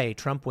should pray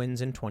Trump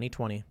wins in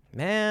 2020.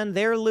 Man,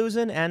 they're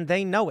losing and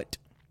they know it.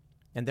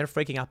 And they're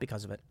freaking out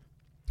because of it.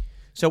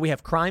 So we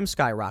have crime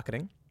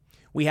skyrocketing.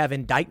 We have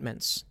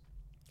indictments.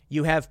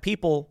 You have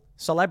people,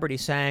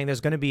 celebrities saying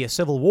there's going to be a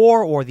civil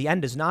war or the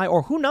end is nigh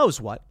or who knows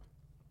what.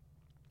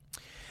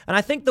 And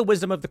I think the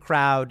wisdom of the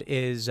crowd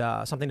is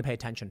something to pay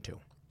attention to.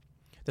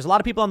 There's a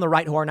lot of people on the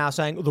right who are now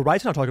saying, the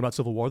right's not talking about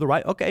civil war. The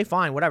right, okay,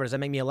 fine, whatever. Does that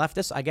make me a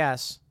leftist? I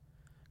guess.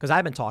 Because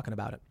I've been talking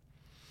about it.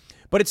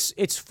 But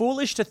it's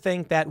foolish to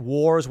think that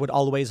wars would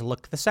always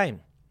look the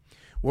same.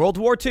 World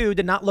War II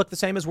did not look the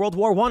same as World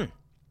War I.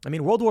 I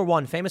mean, World War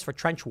I, famous for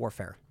trench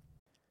warfare.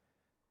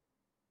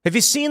 Have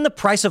you seen the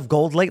price of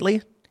gold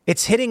lately?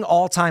 It's hitting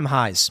all-time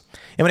highs.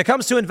 And when it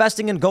comes to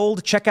investing in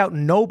gold, check out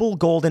Noble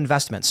Gold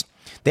Investments.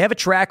 They have a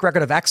track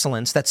record of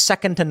excellence that's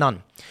second to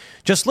none.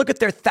 Just look at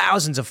their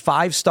thousands of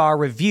 5-star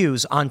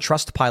reviews on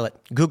Trustpilot,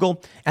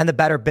 Google, and the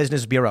Better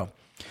Business Bureau.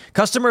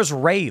 Customers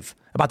rave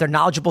about their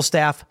knowledgeable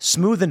staff,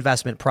 smooth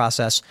investment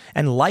process,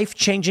 and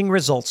life-changing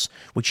results,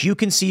 which you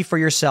can see for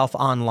yourself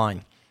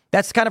online.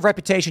 That's the kind of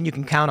reputation you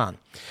can count on.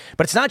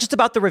 But it's not just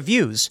about the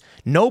reviews.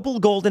 Noble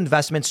Gold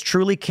Investments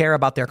truly care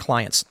about their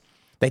clients.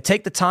 They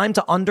take the time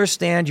to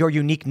understand your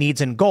unique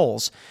needs and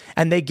goals,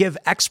 and they give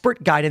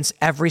expert guidance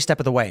every step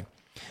of the way.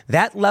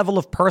 That level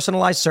of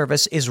personalized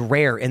service is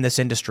rare in this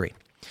industry.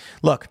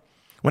 Look,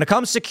 when it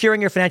comes to securing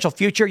your financial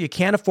future, you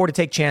can't afford to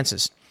take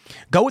chances.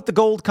 Go with the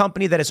gold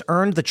company that has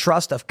earned the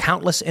trust of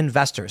countless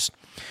investors.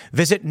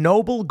 Visit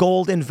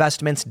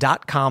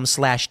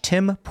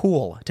noblegoldinvestments.com/Tim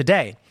Pool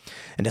today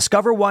and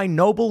discover why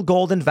Noble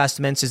Gold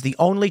Investments is the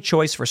only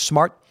choice for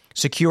smart,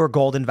 secure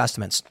gold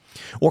investments.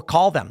 Or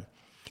call them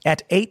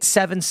at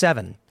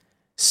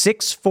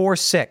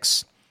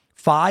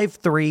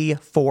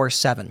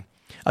 877-646-5347.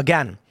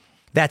 Again,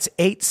 that's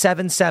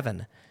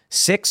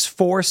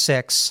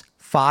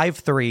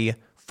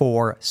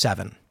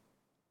 877-646-5347.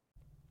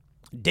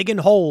 Digging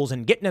holes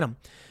and getting in them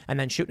and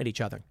then shooting at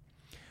each other.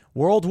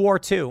 World War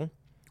II,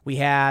 we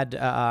had,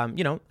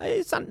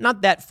 it's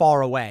not that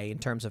far away in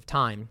terms of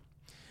time,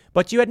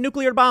 but you had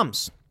nuclear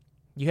bombs.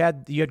 You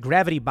had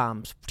gravity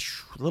bombs.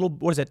 Little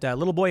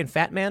Boy and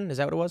Fat Man? Is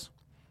that what it was?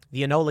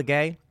 The Enola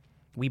Gay.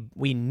 We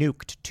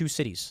nuked 2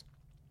 cities.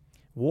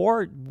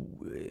 War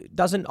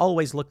doesn't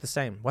always look the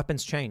same.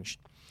 Weapons change.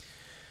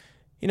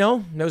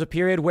 There was a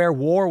period where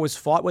war was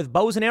fought with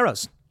bows and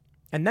arrows.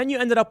 And then you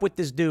ended up with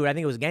this dude, I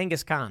think it was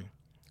Genghis Khan,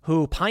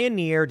 who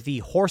pioneered the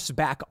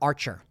horseback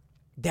archer.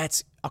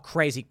 That's a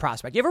crazy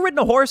prospect. You ever ridden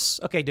a horse?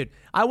 Okay, dude,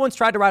 I once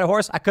tried to ride a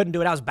horse. I couldn't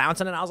do it. I was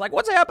bouncing and I was like,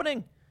 what's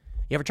happening?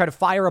 You ever try to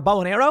fire a bow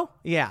and arrow?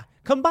 Yeah.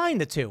 Combine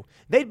the two.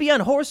 They'd be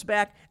on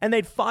horseback and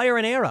they'd fire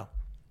an arrow.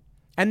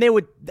 And they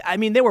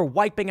were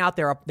wiping out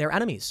their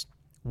enemies.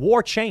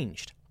 War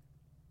changed.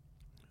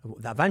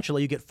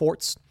 Eventually you get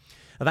forts.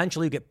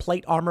 Eventually you get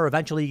plate armor.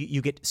 Eventually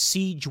you get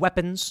siege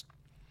weapons.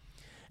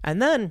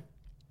 And then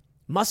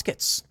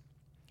muskets.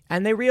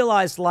 And they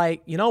realized,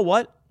 like, you know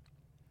what?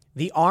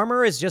 The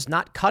armor is just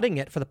not cutting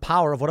it for the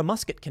power of what a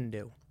musket can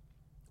do.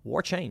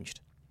 War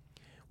changed.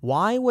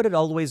 Why would it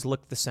always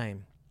look the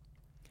same?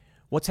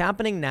 What's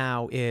happening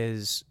now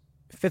is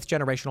fifth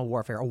generational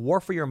warfare, a war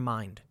for your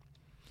mind.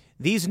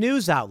 These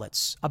news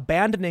outlets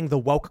abandoning the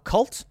woke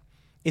cult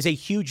is a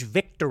huge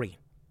victory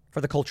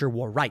for the culture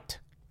war right.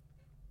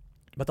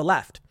 But the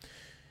left,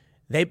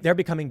 they're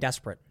becoming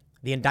desperate.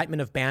 The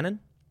indictment of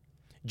Bannon,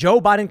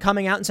 Joe Biden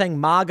coming out and saying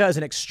MAGA is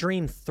an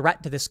extreme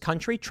threat to this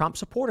country. Trump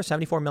supporters,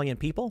 74 million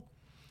people.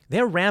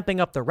 They're ramping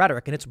up the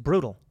rhetoric, and it's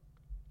brutal.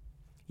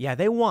 Yeah,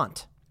 they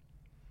want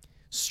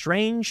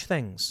strange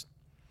things.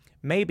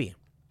 Maybe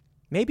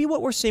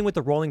what we're seeing with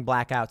the rolling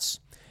blackouts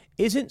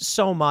isn't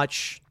so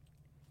much.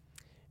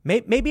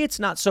 Maybe it's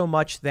not so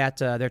much that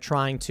they're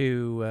trying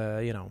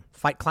to,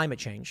 fight climate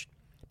change,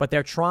 but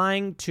they're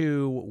trying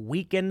to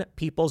weaken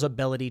people's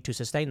ability to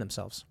sustain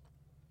themselves.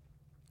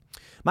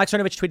 Mike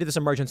Cernovich tweeted this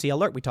emergency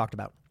alert we talked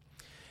about.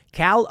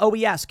 Cal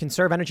OES,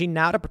 conserve energy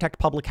now to protect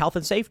public health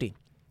and safety.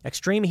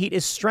 Extreme heat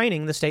is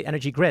straining the state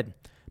energy grid.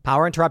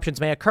 Power interruptions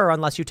may occur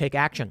unless you take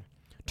action.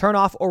 Turn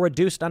off or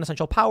reduce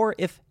non-essential power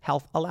if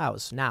health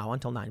allows, now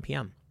until 9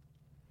 p.m.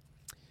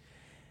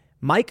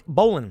 Mike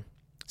Bolin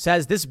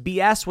says this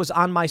BS was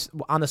on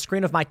the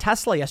screen of my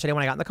Tesla yesterday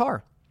when I got in the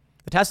car.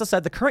 The Tesla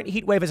said the current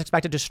heat wave is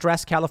expected to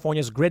stress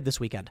California's grid this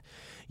weekend.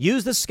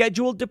 Use the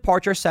scheduled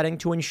departure setting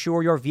to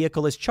ensure your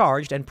vehicle is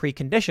charged and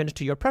preconditioned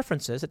to your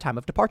preferences at time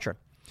of departure,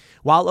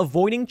 while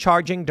avoiding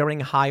charging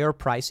during higher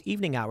price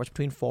evening hours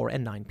between 4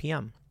 and 9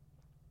 p.m.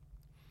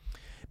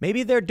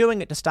 Maybe they're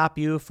doing it to stop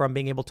you from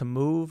being able to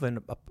move and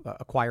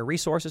acquire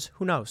resources.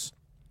 Who knows?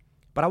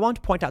 But I want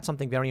to point out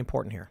something very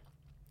important here.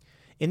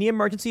 In the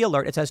emergency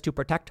alert, it says to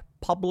protect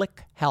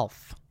public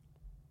health.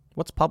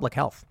 What's public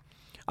health?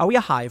 Are we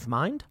a hive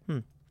mind?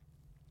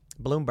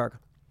 Bloomberg.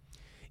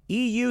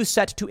 EU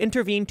set to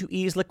intervene to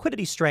ease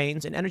liquidity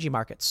strains in energy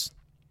markets.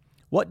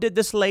 What did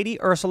this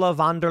lady, Ursula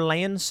von der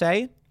Leyen,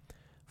 say?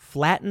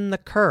 Flatten the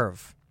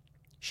curve.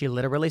 She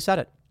literally said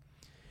it.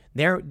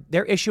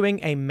 They're issuing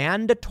a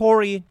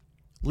mandatory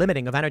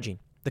limiting of energy.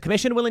 The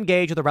Commission will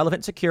engage with the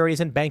relevant securities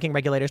and banking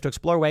regulators to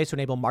explore ways to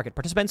enable market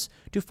participants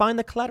to find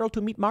the collateral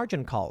to meet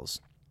margin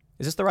calls.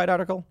 Is this the right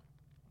article?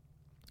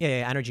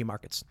 Yeah, energy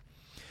markets.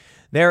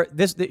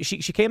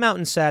 She came out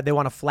and said they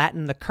want to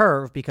flatten the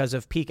curve because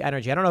of peak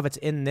energy. I don't know if it's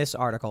in this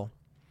article.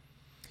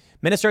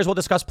 Ministers will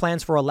discuss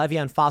plans for a levy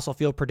on fossil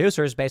fuel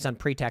producers based on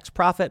pre-tax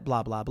profit,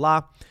 blah, blah,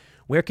 blah.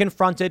 We're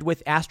confronted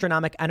with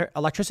astronomical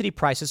electricity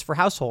prices for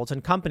households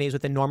and companies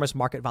with enormous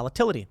market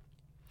volatility.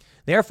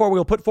 Therefore, we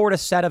will put forward a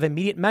set of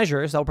immediate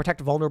measures that will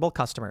protect vulnerable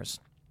customers.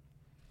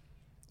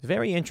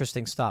 Very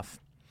interesting stuff.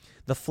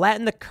 The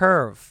flatten the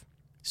curve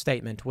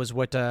statement was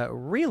what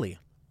really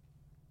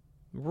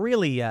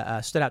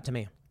stood out to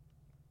me.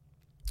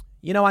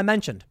 You know, I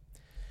mentioned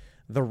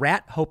the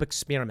Rat Hope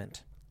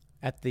experiment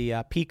at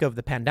the peak of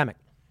the pandemic.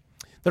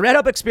 The Rat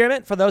Hope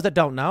experiment, for those that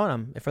don't know,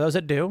 and for those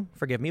that do,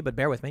 forgive me, but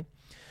bear with me.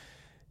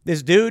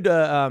 This dude,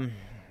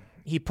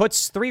 he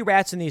puts 3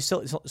 rats in these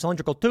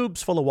cylindrical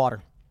tubes full of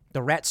water.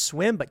 The rats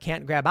swim but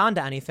can't grab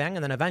onto anything,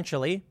 and then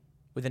eventually,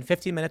 within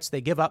 15 minutes,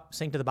 they give up,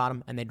 sink to the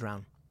bottom, and they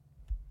drown.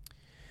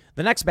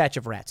 The next batch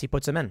of rats, he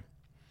puts them in.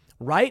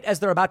 Right as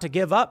they're about to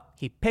give up,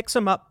 he picks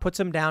them up, puts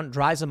them down,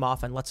 dries them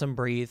off, and lets them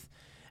breathe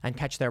and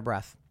catch their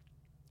breath.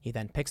 He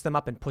then picks them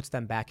up and puts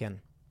them back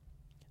in.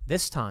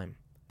 This time,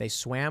 they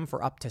swam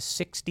for up to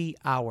 60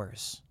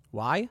 hours.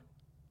 Why?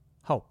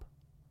 Hope.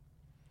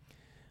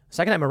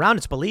 Second time around,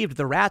 it's believed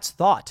the rats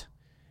thought,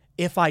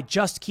 if I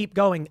just keep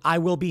going, I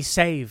will be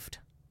saved.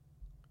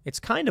 It's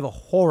kind of a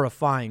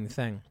horrifying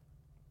thing.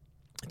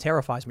 It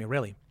terrifies me,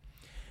 really.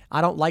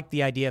 I don't like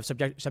the idea of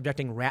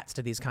subjecting rats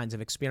to these kinds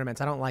of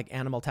experiments. I don't like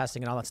animal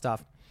testing and all that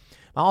stuff.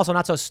 I'm also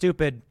not so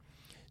stupid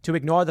to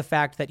ignore the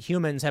fact that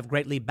humans have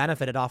greatly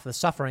benefited off the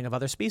suffering of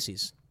other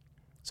species.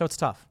 So it's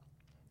tough.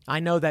 I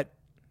know that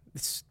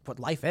it's what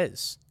life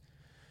is.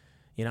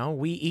 You know,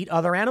 we eat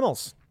other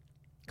animals.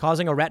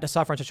 Causing a rat to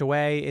suffer in such a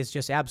way is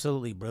just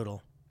absolutely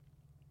brutal.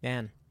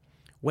 Man,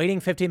 waiting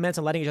 15 minutes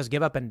and letting it just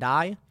give up and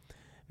die?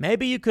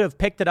 Maybe you could have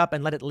picked it up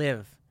and let it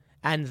live.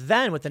 And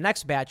then with the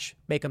next batch,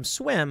 make them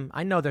swim.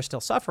 I know they're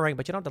still suffering,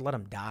 but you don't have to let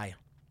them die.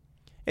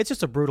 It's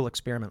just a brutal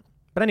experiment.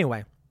 But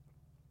anyway,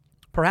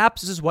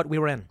 perhaps this is what we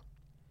were in.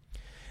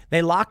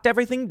 They locked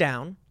everything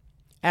down.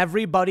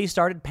 Everybody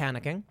started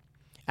panicking.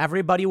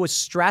 Everybody was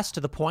stressed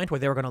to the point where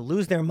they were going to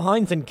lose their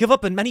minds and give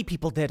up, and many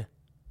people did.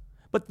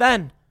 But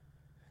then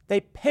they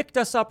picked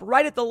us up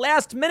right at the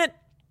last minute.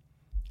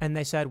 And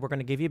they said, we're going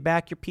to give you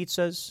back your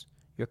pizzas,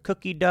 your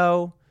cookie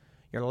dough,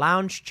 your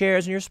lounge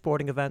chairs, and your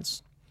sporting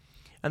events.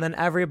 And then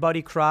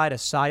everybody cried a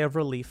sigh of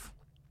relief.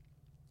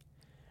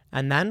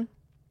 And then,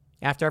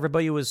 after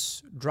everybody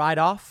was dried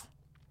off,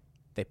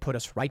 they put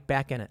us right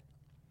back in it.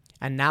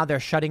 And now they're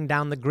shutting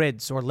down the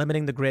grids or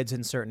limiting the grids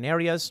in certain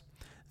areas.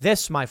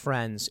 This, my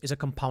friends, is a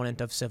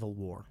component of civil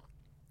war.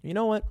 You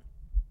know what?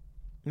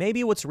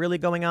 maybe what's really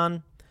going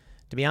on,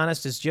 to be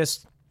honest, is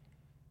just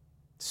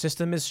the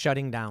system is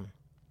shutting down.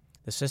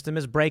 The system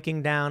is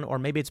breaking down, or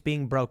maybe it's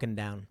being broken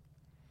down.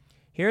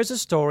 Here's a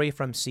story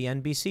from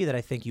CNBC that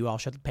I think you all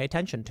should pay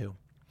attention to.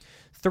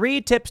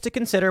 3 tips to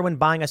consider when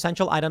buying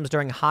essential items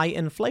during high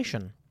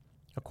inflation,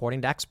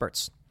 according to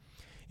experts.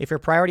 If your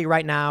priority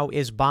right now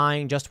is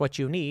buying just what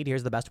you need,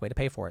 here's the best way to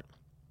pay for it.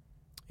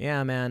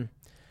 Yeah, man.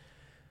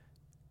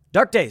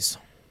 Dark days.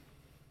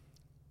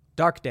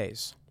 Dark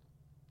days.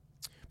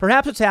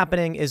 Perhaps what's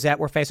happening is that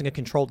we're facing a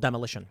controlled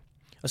demolition,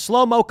 a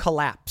slow-mo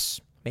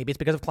collapse. Maybe it's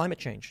because of climate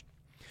change.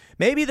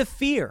 Maybe the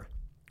fear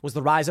was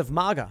the rise of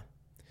MAGA.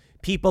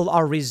 People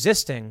are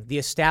resisting the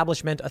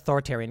establishment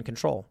authoritarian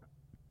control.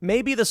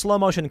 Maybe the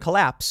slow-motion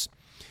collapse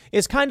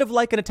is kind of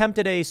like an attempt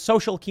at a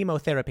social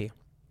chemotherapy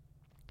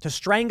to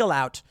strangle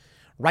out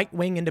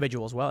right-wing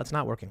individuals. Well, it's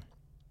not working.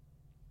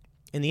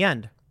 In the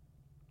end,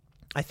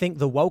 I think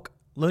the woke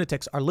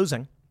lunatics are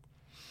losing,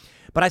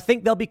 but I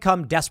think they'll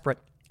become desperate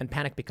and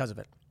panic because of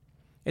it.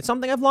 It's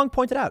something I've long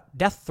pointed out.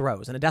 Death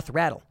throes and a death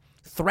rattle,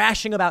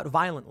 thrashing about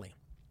violently.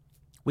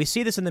 We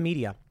see this in the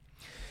media.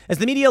 As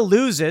the media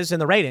loses in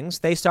the ratings,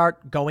 they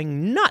start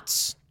going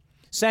nuts,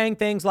 saying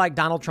things like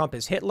Donald Trump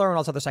is Hitler and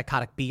all this other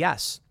psychotic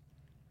BS.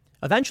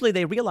 Eventually,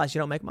 they realize you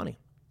don't make money.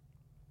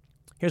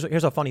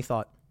 Here's a funny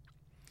thought.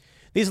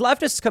 These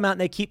leftists come out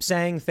and they keep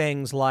saying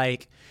things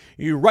like,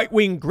 you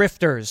right-wing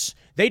grifters,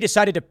 they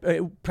decided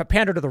to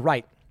pander to the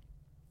right.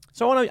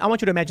 So I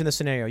want you to imagine this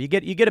scenario. You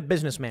get a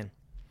businessman,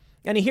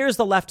 and he hears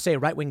the left say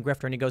right-wing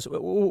grifter, and he goes,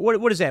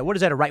 what is that? What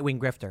is that, a right-wing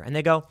grifter? And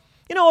they go,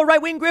 a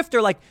right-wing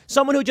grifter, like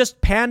someone who just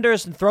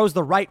panders and throws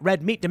the right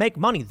red meat to make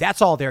money.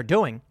 That's all they're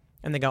doing.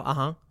 And they go,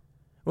 uh-huh.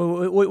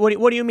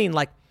 What do you mean?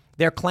 Like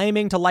they're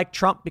claiming to like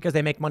Trump because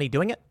they make money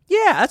doing it?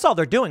 Yeah, that's all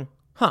they're doing.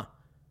 Huh.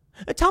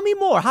 Tell me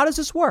more. How does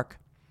this work?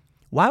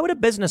 Why would a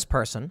business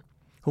person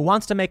who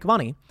wants to make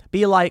money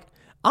be like,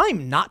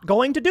 I'm not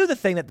going to do the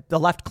thing that the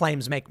left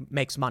claims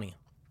makes money?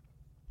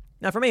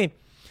 Now, for me,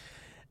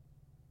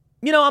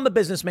 I'm a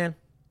businessman,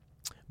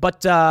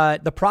 but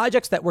the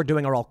projects that we're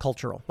doing are all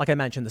cultural. Like I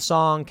mentioned, the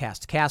song,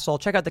 Cast Castle.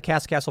 Check out the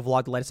Cast Castle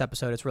vlog, the latest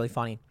episode. It's really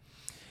funny.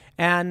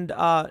 And,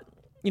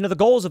 the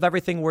goals of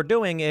everything we're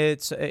doing,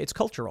 it's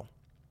cultural,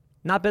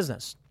 not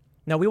business.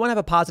 Now, we want to have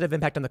a positive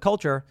impact on the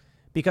culture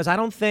because I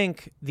don't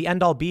think the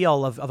end all be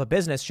all of a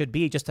business should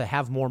be just to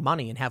have more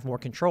money and have more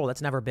control.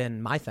 That's never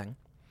been my thing.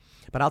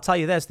 But I'll tell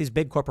you this, these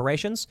big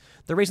corporations,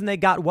 the reason they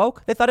got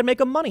woke, they thought it'd make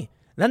them money.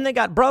 Then they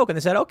got broke and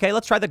they said, okay,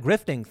 let's try the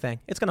grifting thing.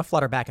 It's going to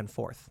flutter back and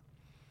forth.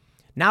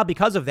 Now,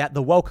 because of that,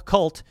 the woke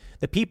cult,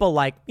 the people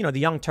like, the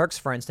Young Turks,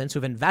 for instance,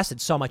 who've invested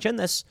so much in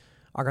this,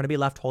 are going to be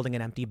left holding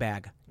an empty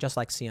bag, just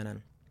like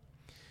CNN.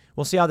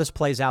 We'll see how this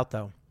plays out,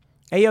 though.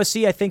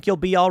 AOC, I think you'll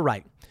be all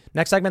right.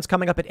 Next segment's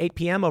coming up at 8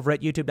 p.m. over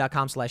at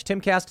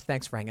youtube.com/Timcast.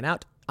 Thanks for hanging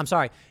out. I'm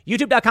sorry,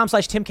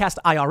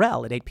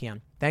 youtube.com/TimcastIRL at 8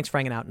 p.m. Thanks for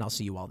hanging out, and I'll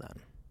see you all then.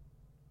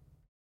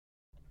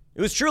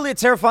 It was truly a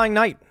terrifying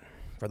night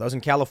for those in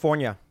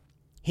California.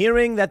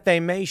 Hearing that they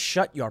may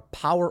shut your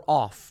power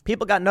off.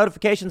 People got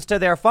notifications to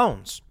their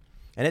phones,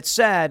 and it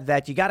said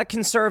that you got to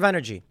conserve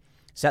energy.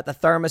 Set the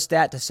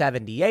thermostat to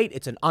 78.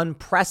 It's an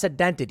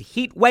unprecedented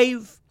heat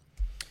wave.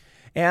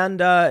 And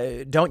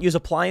don't use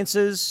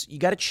appliances. You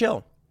got to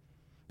chill.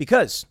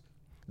 Because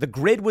the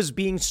grid was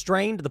being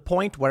strained to the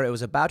point where it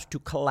was about to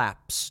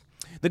collapse.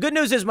 The good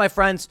news is, my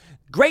friends,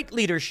 great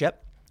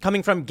leadership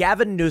coming from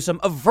Gavin Newsom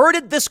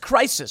averted this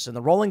crisis, and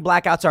the rolling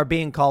blackouts are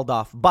being called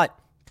off. But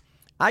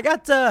I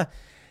got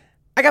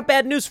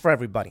bad news for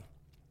everybody.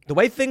 The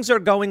way things are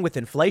going with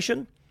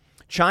inflation,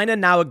 China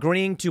now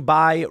agreeing to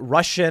buy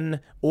Russian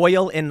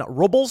oil in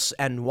rubles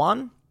and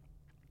yuan,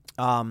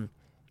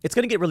 it's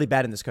going to get really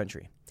bad in this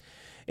country.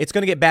 It's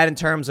going to get bad in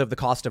terms of the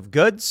cost of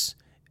goods,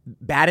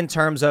 bad in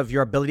terms of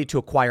your ability to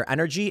acquire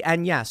energy.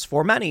 And yes,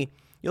 for many,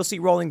 you'll see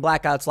rolling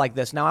blackouts like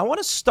this. Now, I want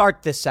to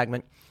start this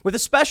segment with a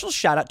special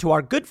shout out to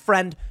our good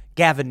friend,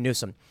 Gavin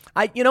Newsom.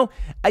 I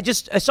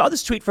saw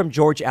this tweet from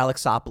George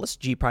Alexopoulos,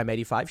 G Prime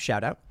 85,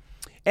 shout out.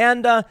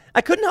 And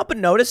I couldn't help but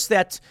notice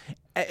that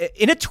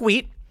in a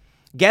tweet,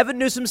 Gavin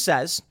Newsom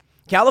says,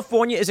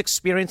 California is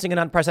experiencing an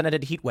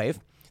unprecedented heat wave.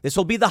 This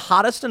will be the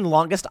hottest and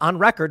longest on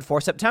record for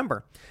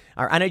September.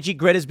 Our energy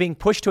grid is being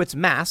pushed to its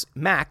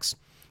max.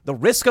 The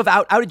risk of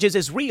outages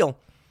is real.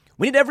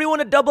 We need everyone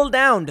to double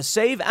down to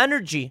save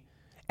energy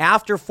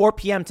after 4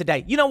 p.m.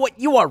 today. You know what?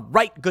 You are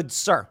right, good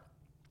sir.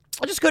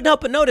 I just couldn't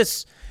help but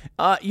notice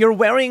you're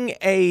wearing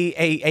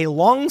a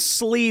long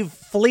sleeve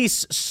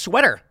fleece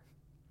sweater.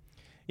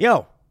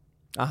 Yo.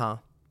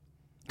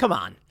 Come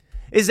on.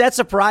 Is that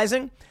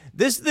surprising?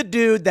 This is the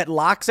dude that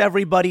locks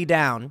everybody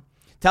down,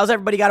 tells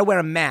everybody got to wear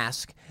a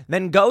mask,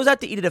 then goes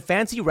out to eat at a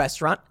fancy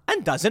restaurant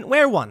and doesn't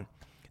wear one.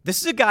 This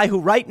is a guy who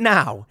right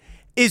now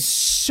is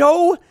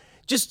so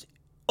just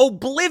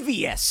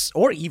oblivious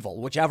or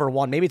evil, whichever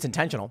one, maybe it's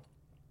intentional,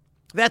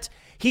 that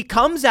he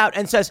comes out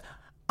and says,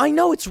 I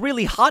know it's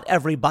really hot,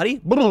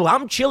 everybody.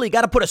 I'm chilly,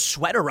 got to put a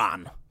sweater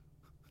on.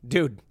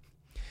 Dude,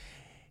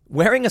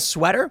 wearing a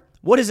sweater?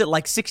 What is it,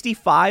 like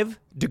 65,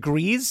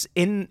 degrees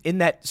in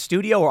that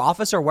studio or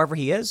office or wherever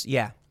he is,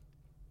 yeah,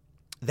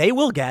 they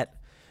will get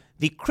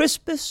the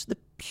crispest, the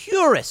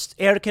purest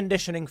air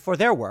conditioning for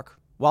their work,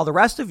 while the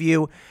rest of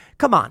you,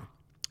 come on,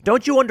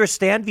 don't you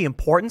understand the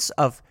importance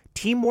of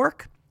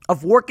teamwork,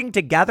 of working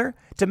together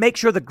to make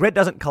sure the grid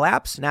doesn't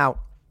collapse? Now,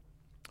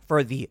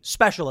 for the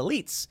special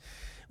elites,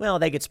 well,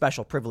 they get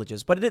special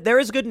privileges, but there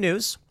is good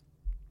news.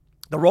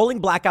 The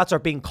rolling blackouts are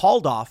being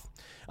called off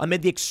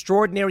amid the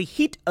extraordinary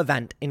heat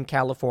event in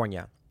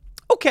California.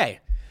 Okay,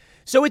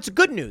 so it's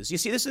good news. You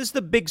see, this is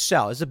the big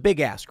sell. It's a big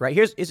ask, right?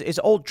 Here's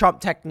is old Trump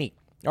technique.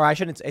 Or I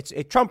shouldn't.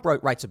 Trump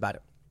writes about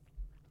it.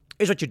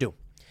 Here's what you do: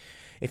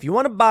 if you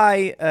want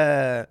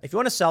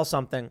to sell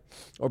something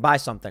or buy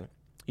something,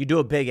 you do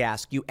a big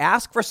ask. You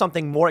ask for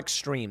something more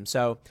extreme.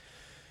 So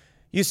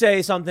you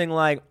say something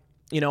like,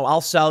 I'll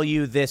sell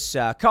you this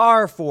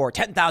car for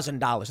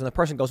 $10,000, and the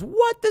person goes,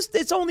 "What?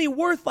 It's only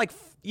worth like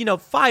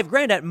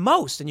 $5,000 at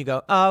most." And you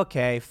go,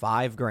 "Okay,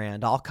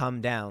 $5,000. I'll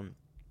come down."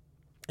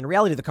 In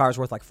reality, the car is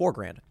worth like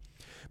 $4,000,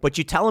 but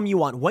you tell them you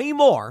want way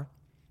more.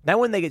 Then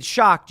when they get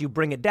shocked, you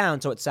bring it down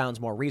so it sounds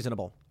more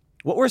reasonable.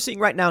 What we're seeing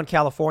right now in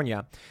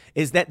California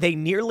is that they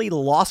nearly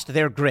lost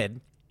their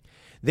grid.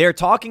 They're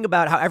talking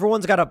about how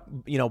everyone's got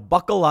to,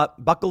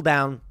 buckle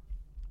down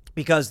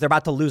because they're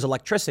about to lose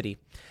electricity.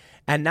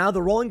 And now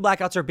the rolling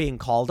blackouts are being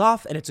called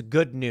off, and it's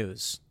good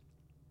news.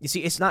 You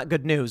see, it's not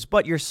good news,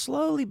 but you're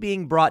slowly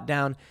being brought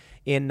down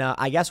in,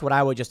 I guess, what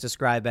I would just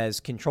describe as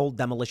controlled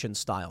demolition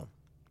style.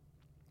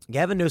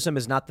 Gavin Newsom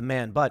is not the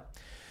man, but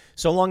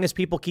so long as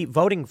people keep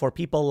voting for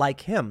people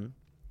like him,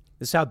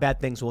 this is how bad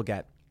things will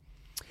get.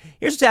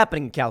 Here's what's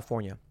happening in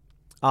California.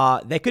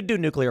 They could do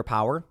nuclear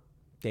power.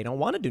 They don't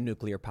want to do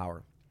nuclear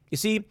power. You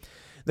see,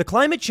 the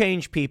climate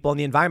change people and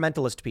the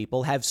environmentalist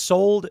people have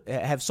sold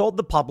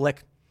the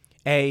public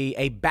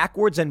a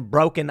backwards and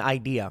broken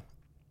idea.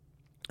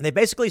 They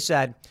basically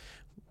said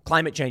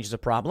climate change is a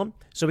problem,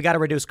 so we got to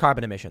reduce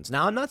carbon emissions.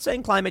 Now, I'm not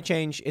saying climate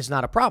change is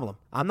not a problem.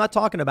 I'm not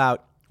talking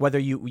about whether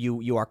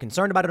you are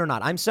concerned about it or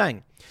not. I'm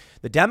saying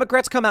the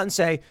Democrats come out and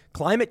say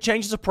climate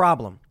change is a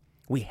problem.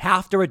 We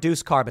have to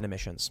reduce carbon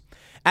emissions.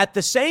 At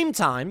the same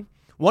time,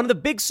 one of the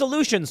big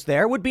solutions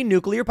there would be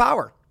nuclear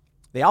power.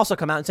 They also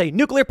come out and say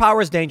nuclear power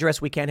is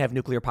dangerous. We can't have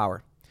nuclear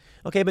power.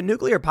 Okay, but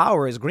nuclear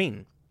power is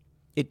green.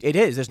 It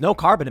is. There's no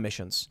carbon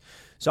emissions.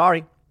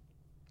 Sorry.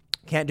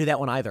 Can't do that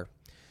one either.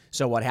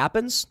 So what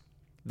happens?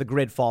 The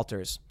grid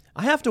falters.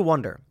 I have to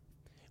wonder,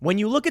 when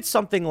you look at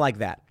something like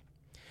that,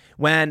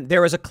 when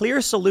there is a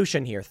clear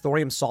solution here,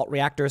 thorium salt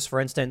reactors, for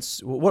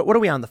instance, what are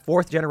we on, the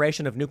fourth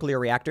generation of nuclear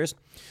reactors?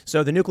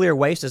 So the nuclear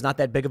waste is not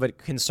that big of a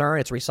concern.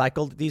 It's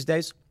recycled these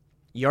days.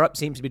 Europe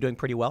seems to be doing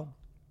pretty well.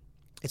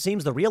 It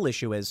seems the real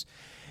issue is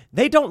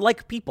they don't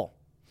like people.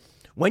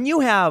 When you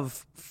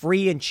have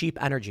free and cheap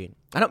energy,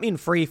 I don't mean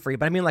free,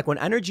 but I mean like when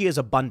energy is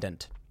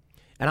abundant,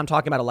 and I'm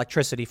talking about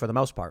electricity for the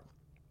most part,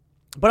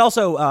 but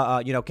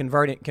also,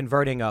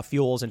 converting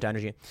fuels into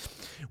energy.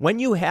 When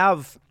you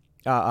have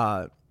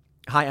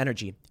high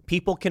energy,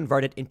 people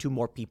convert it into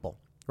more people,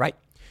 right?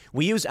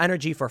 We use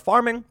energy for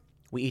farming.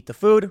 We eat the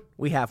food.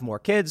 We have more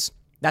kids.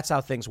 That's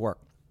how things work.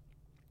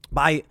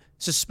 By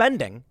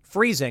suspending,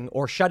 freezing,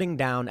 or shutting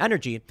down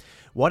energy,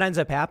 what ends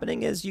up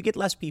happening is you get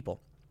less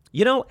people.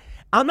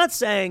 I'm not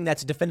saying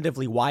that's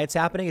definitively why it's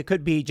happening. It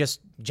could be just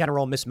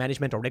general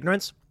mismanagement or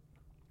ignorance.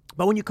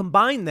 But when you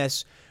combine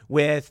this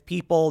with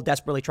people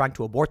desperately trying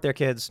to abort their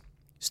kids,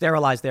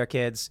 sterilize their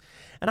kids,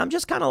 and I'm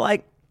just kind of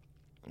like,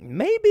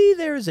 maybe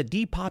there's a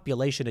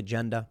depopulation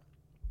agenda.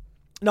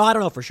 No, I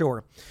don't know for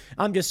sure.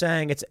 I'm just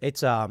saying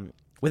it's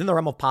within the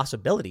realm of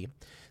possibility,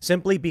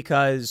 simply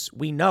because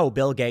we know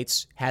Bill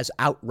Gates has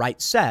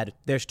outright said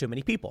there's too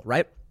many people,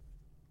 right?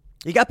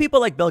 You got people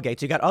like Bill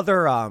Gates. You got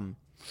other,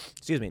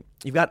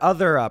 you've got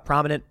other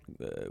prominent,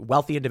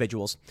 wealthy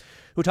individuals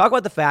who talk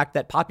about the fact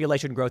that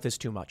population growth is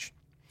too much.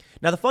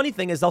 Now, the funny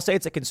thing is they'll say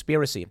it's a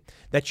conspiracy,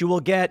 that you will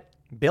get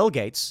Bill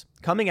Gates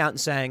coming out and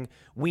saying,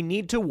 we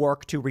need to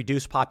work to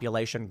reduce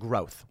population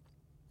growth.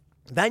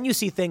 Then you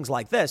see things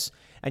like this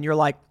and you're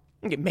like,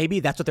 okay,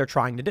 maybe that's what they're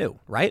trying to do,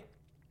 right?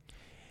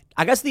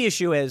 I guess the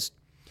issue is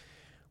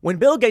when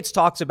Bill Gates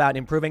talks about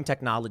improving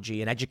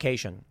technology and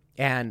education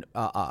and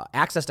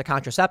access to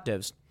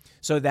contraceptives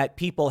so that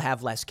people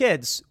have less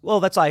kids,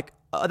 well, that's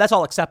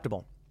all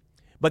acceptable.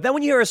 But then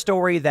when you hear a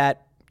story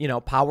that,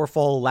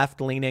 powerful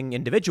left-leaning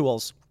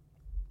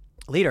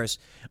leaders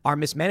are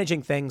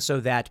mismanaging things so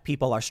that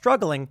people are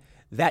struggling,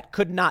 that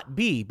could not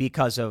be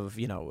because of,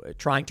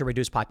 trying to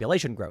reduce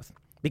population growth,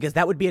 because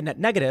that would be a net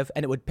negative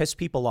and it would piss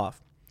people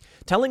off.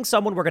 Telling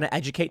someone we're going to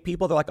educate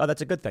people, they're like, oh,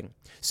 that's a good thing.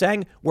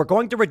 Saying we're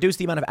going to reduce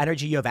the amount of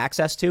energy you have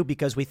access to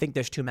because we think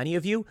there's too many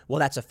of you, well,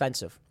 that's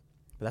offensive.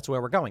 But that's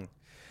where we're going.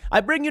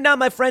 I bring you now,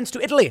 my friends,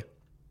 to Italy.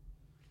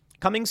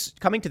 Coming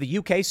to the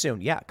UK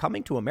soon. Yeah,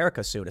 coming to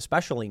America soon,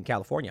 especially in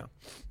California.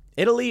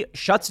 Italy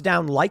shuts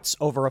down lights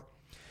over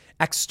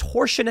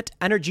extortionate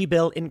energy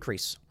bill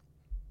increase.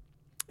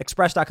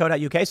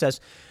 Express.co.uk says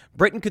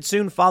Britain could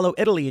soon follow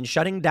Italy in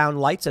shutting down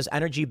lights as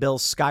energy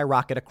bills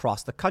skyrocket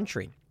across the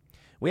country.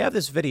 We have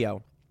this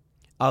video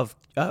of,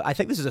 I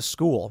think this is a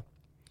school.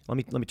 Let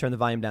me turn the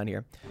volume down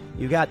here.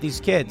 You got these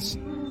kids,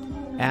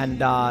 and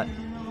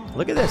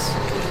look at this.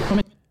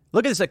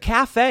 Look at this, a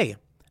cafe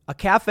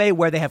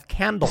where they have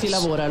candles.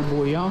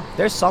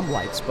 There's some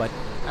lights, but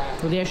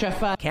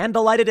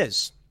candlelight it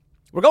is.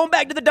 We're going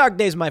back to the dark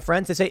days, my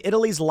friends. They say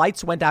Italy's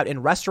lights went out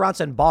in restaurants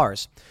and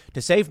bars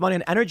to save money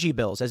on energy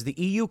bills as the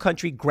EU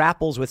country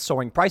grapples with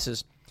soaring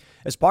prices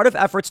as part of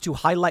efforts to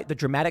highlight the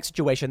dramatic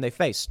situation they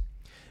face.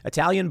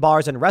 Italian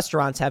bars and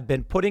restaurants have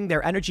been putting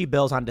their energy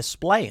bills on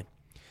display.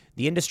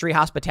 The industry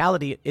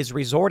hospitality is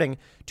resorting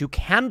to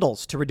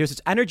candles to reduce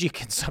its energy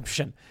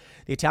consumption.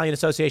 The Italian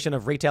Association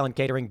of Retail and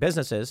Catering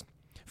Businesses,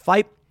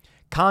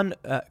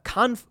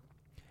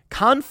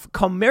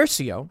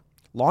 Confcommercio,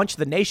 launched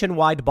the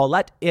nationwide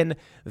Bollette in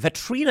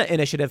Vetrina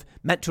initiative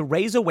meant to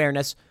raise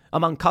awareness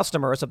among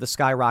customers of the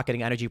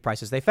skyrocketing energy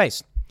prices they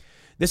face.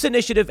 This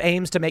initiative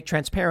aims to make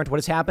transparent what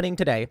is happening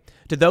today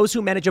to those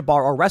who manage a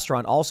bar or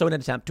restaurant, also in an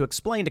attempt to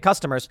explain to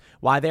customers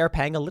why they are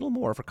paying a little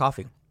more for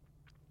coffee,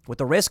 with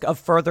the risk of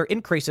further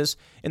increases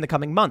in the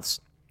coming months.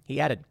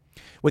 He added,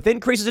 with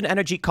increases in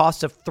energy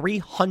costs of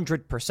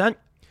 300%,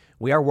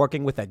 we are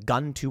working with a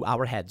gun to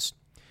our heads.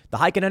 The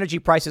hike in energy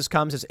prices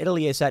comes as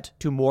Italy is set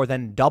to more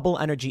than double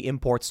energy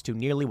imports to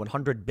nearly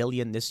 100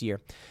 billion this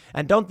year.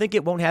 And don't think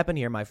it won't happen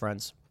here, my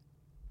friends.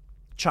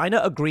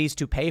 China agrees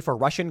to pay for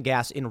Russian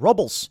gas in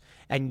rubles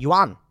and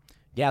yuan.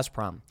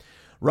 Gazprom.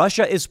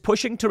 Russia is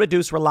pushing to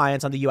reduce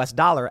reliance on the U.S.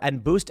 dollar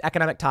and boost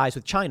economic ties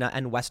with China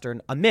and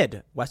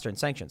amid Western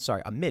sanctions.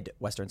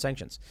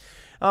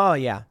 Oh,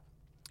 yeah.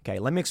 Okay,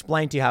 let me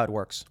explain to you how it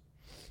works.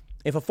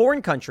 If a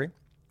foreign country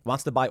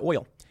wants to buy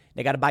oil,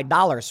 they got to buy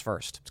dollars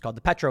first. It's called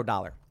the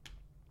petrodollar.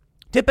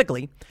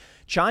 Typically,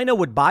 China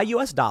would buy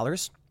U.S.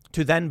 dollars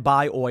to then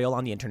buy oil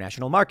on the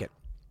international market.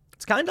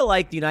 It's kind of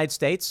like the United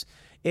States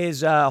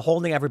is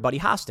holding everybody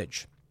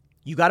hostage.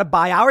 You got to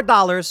buy our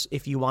dollars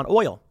if you want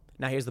oil.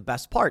 Now, here's the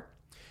best part.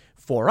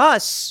 For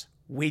us,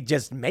 we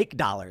just make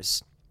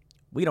dollars.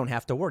 We don't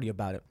have to worry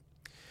about it.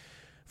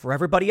 For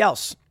everybody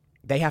else,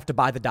 they have to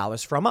buy the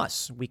dollars from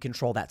us. We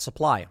control that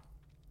supply.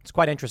 It's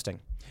quite interesting.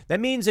 That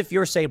means if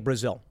you're, say,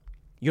 Brazil,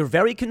 you're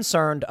very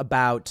concerned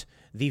about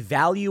the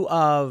value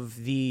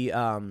of the,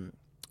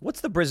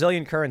 what's the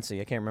Brazilian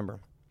currency? I can't remember.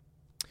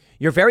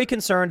 You're very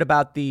concerned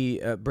about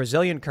the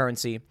Brazilian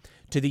currency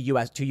to the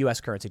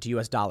U.S. currency, to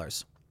U.S.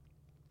 dollars.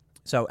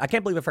 So I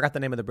can't believe I forgot the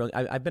name of the Brazil.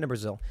 I've been to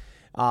Brazil.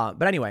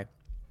 But anyway,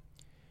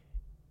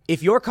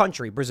 if your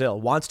country, Brazil,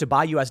 wants to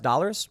buy U.S.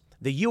 dollars,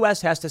 the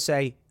U.S. has to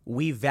say,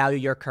 we value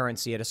your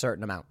currency at a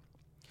certain amount.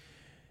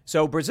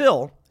 So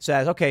Brazil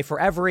says, okay, for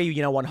every,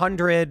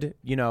 100,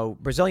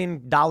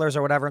 Brazilian dollars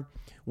or whatever,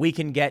 we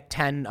can get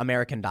 10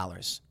 American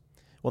dollars.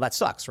 Well, that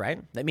sucks,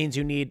 right? That means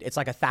it's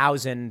like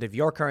 1,000 of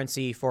your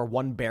currency for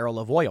 1 barrel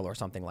of oil or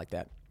something like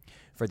that.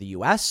 For the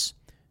U.S.,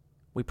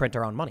 we print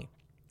our own money.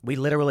 We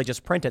literally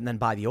just print it and then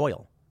buy the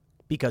oil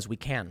because we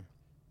can.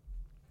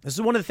 This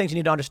is one of the things you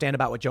need to understand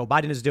about what Joe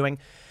Biden is doing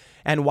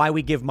and why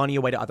we give money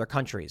away to other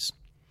countries.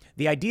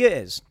 The idea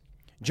is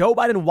Joe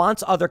Biden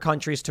wants other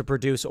countries to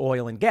produce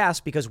oil and gas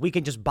because we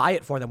can just buy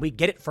it for them. We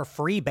get it for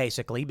free,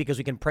 basically, because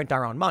we can print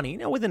our own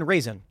money, within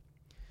reason.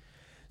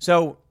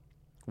 So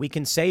we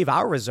can save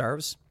our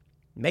reserves,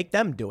 make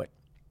them do it,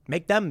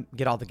 make them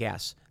get all the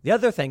gas. The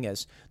other thing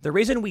is the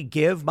reason we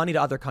give money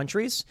to other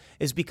countries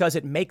is because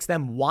it makes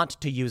them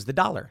want to use the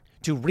dollar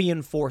to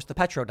reinforce the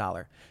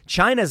petrodollar.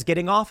 China's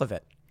getting off of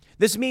it.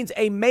 This means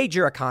a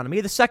major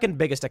economy, the second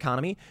biggest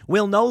economy,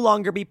 will no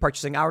longer be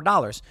purchasing our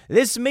dollars.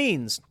 This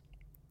means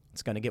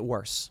it's going to get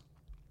worse.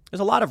 There's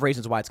a lot of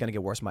reasons why it's going to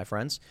get worse, my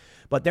friends.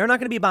 But they're not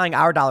going to be buying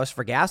our dollars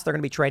for gas. They're going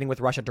to be trading with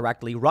Russia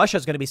directly.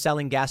 Russia's going to be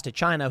selling gas to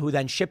China, who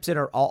then ships it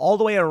all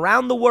the way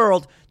around the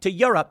world to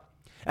Europe.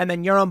 And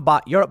then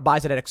Europe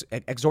buys it at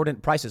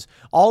exorbitant prices,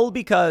 all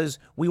because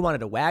we wanted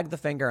to wag the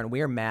finger and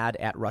we are mad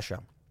at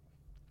Russia.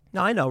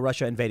 Now, I know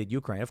Russia invaded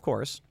Ukraine, of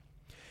course.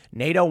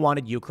 NATO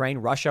wanted Ukraine.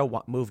 Russia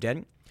moved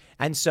in.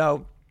 And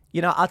so,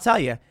 I'll tell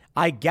you,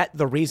 I get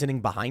the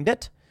reasoning behind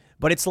it,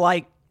 but it's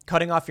like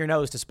cutting off your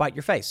nose to spite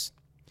your face.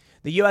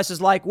 The U.S. is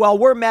like, well,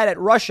 we're mad at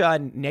Russia,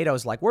 and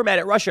NATO's like, we're mad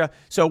at Russia,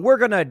 so we're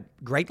going to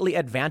greatly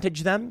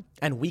advantage them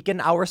and weaken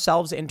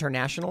ourselves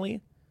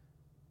internationally.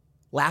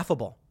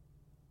 Laughable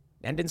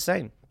and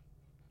insane.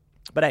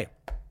 But hey,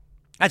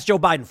 that's Joe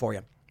Biden for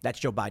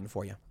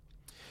you.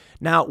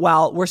 Now,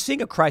 while we're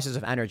seeing a crisis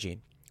of energy,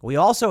 we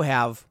also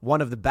have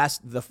one of the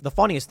best, the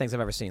funniest things I've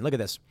ever seen. Look at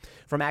this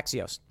from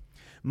Axios.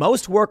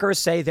 Most workers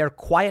say they're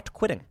quiet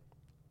quitting.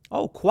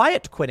 Oh,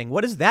 quiet quitting.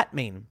 What does that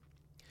mean?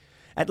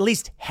 At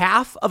least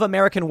half of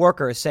American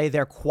workers say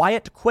they're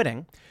quiet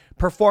quitting,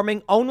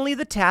 performing only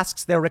the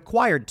tasks they're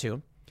required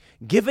to,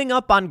 giving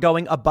up on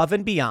going above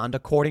and beyond,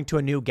 according to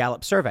a new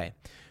Gallup survey.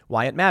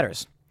 Why it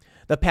matters.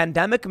 The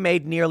pandemic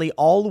made nearly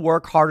all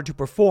work harder to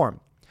perform,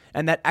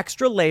 and that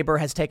extra labor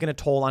has taken a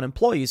toll on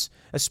employees,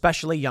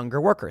 especially younger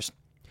workers.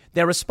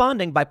 They're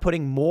responding by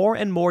putting more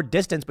and more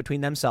distance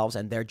between themselves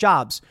and their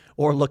jobs,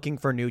 or looking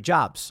for new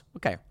jobs.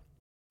 Okay.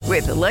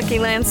 With the Lucky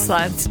Land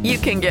Slots, you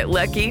can get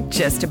lucky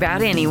just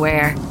about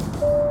anywhere.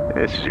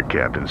 This is your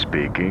captain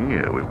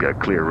speaking. We've got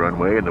clear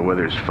runway and the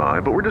weather's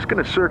fine, but we're just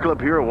going to circle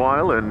up here a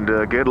while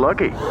and get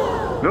lucky.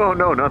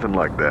 No, nothing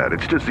like that.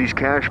 It's just these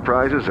cash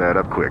prizes add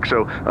up quick.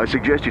 So I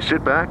suggest you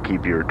sit back,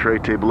 keep your tray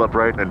table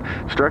upright, and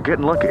start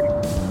getting lucky.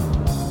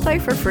 Play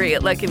for free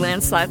at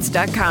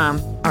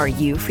LuckyLandSlots.com. Are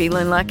you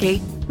feeling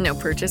lucky? No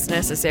purchase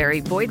necessary.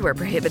 Void where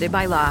prohibited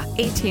by law.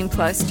 18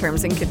 plus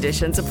terms and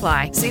conditions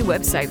apply. See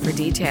website for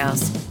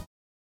details.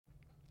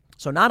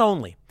 So not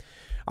only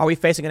are we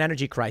facing an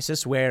energy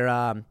crisis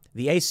where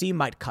the AC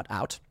might cut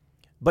out,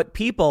 but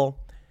people,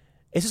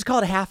 this is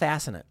called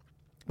half-assing it,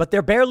 but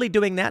they're barely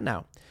doing that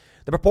now.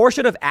 The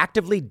proportion of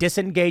actively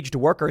disengaged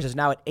workers is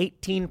now at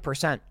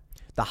 18%,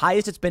 the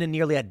highest it's been in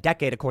nearly a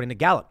decade, according to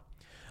Gallup.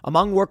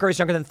 Among workers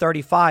younger than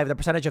 35, the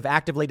percentage of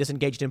actively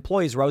disengaged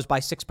employees rose by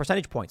 6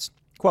 percentage points.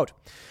 Quote,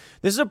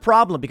 this is a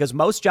problem because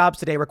most jobs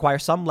today require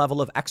some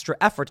level of extra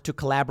effort to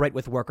collaborate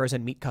with workers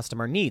and meet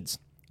customer needs.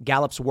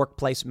 Gallup's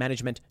workplace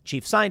management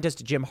chief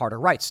scientist Jim Harder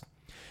writes,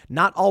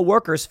 not all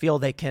workers feel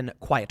they can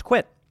quiet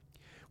quit.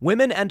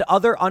 Women and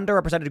other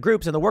underrepresented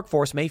groups in the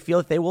workforce may feel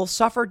that they will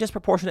suffer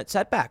disproportionate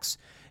setbacks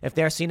if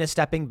they are seen as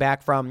stepping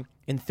back from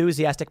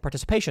enthusiastic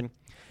participation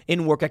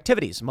in work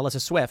activities. Melissa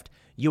Swift,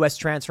 U.S.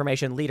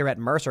 transformation leader at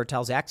Mercer,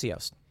 tells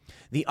Axios.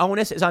 The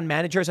onus is on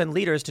managers and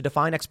leaders to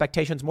define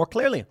expectations more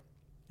clearly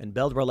and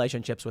build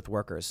relationships with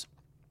workers.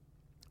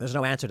 There's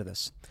no answer to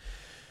this.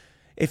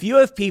 If you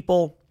have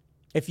people,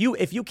 if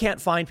you can't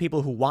find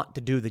people who want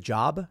to do the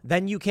job,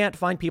 then you can't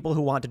find people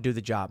who want to do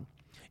the job.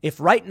 If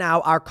right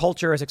now our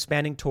culture is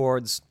expanding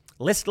towards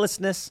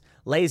listlessness,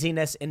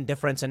 laziness,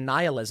 indifference, and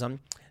nihilism,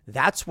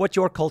 that's what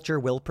your culture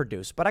will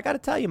produce. But I got to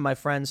tell you, my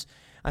friends,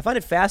 I find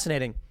it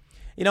fascinating.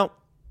 You know,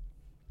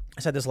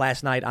 I said this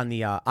last night on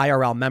the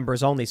IRL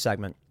members only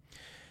segment.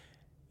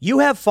 You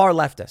have far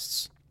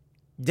leftists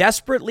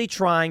desperately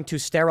trying to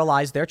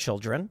sterilize their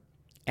children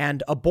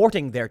and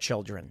aborting their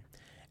children.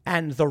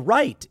 And the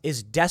right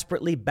is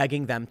desperately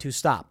begging them to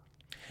stop.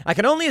 I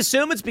can only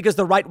assume it's because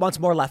the right wants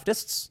more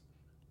leftists.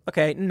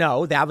 Okay,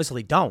 no, they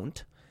obviously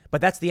don't.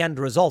 But that's the end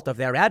result of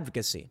their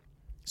advocacy.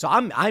 So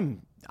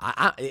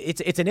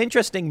it's an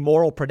interesting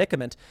moral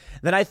predicament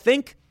that I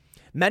think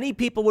many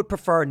people would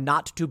prefer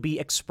not to be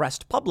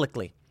expressed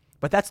publicly.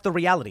 But that's the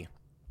reality.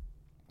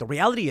 The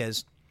reality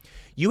is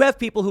you have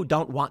people who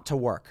don't want to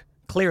work,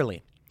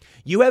 clearly.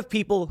 You have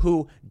people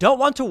who don't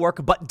want to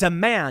work but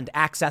demand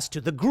access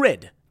to the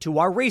grid, to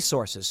our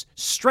resources,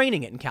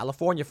 straining it in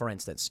California, for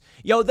instance.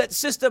 That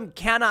system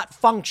cannot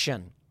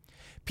function.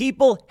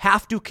 People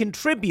have to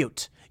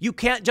contribute. You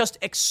can't just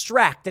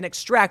extract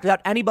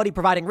without anybody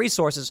providing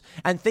resources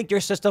and think your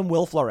system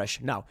will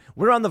flourish. No,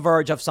 we're on the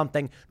verge of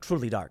something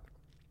truly dark.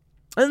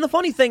 And the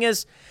funny thing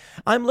is,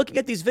 I'm looking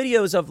at these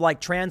videos of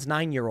like trans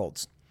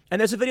 9-year-olds. And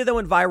there's a video that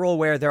went viral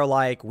where they're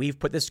like, we've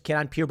put this kid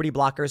on puberty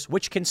blockers,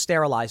 which can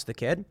sterilize the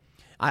kid.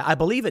 I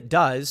believe it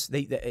does.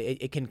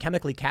 It can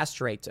chemically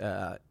castrate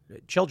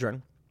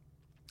children.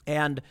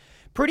 And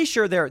pretty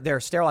sure they're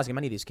sterilizing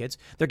many of these kids.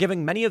 They're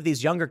giving many of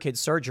these younger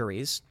kids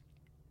surgeries.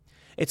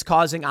 It's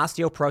causing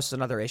osteoporosis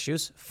and other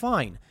issues.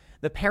 Fine.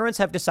 The parents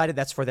have decided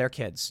that's for their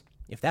kids,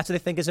 if that's what they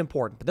think is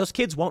important. But those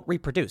kids won't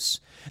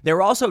reproduce.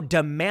 They're also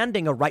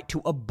demanding a right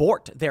to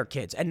abort their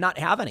kids and not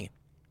have any.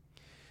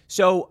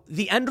 So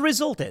the end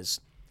result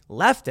is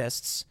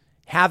leftists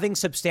having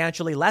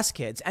substantially less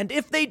kids, and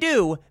if they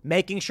do,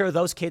 making sure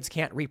those kids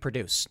can't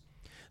reproduce.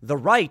 The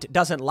right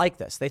doesn't like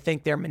this. They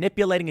think they're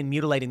manipulating and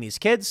mutilating these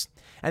kids,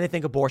 and they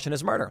think abortion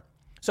is murder.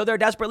 So they're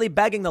desperately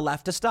begging the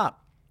left to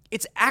stop.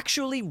 It's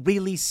actually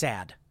really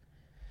sad.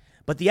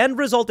 But the end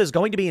result is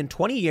going to be in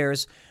 20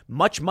 years,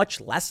 much,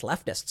 much less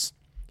leftists.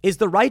 Is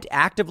the right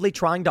actively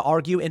trying to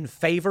argue in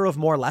favor of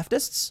more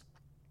leftists?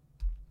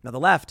 Now, the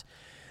left,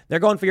 they're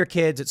going for your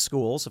kids at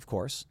schools, of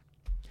course.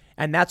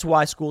 And that's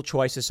why school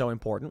choice is so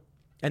important.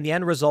 And the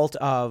end result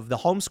of the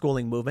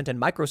homeschooling movement and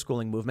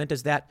microschooling movement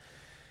is that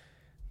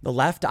the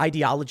left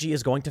ideology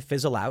is going to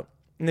fizzle out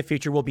and the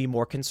future will be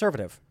more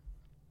conservative.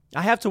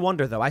 I have to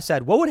wonder, though, I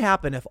said, what would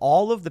happen if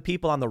all of the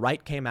people on the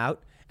right came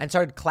out and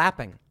started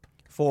clapping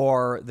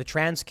for the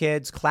trans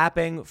kids,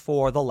 clapping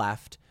for the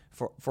left,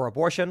 for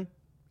abortion?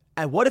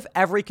 And what if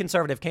every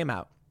conservative came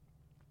out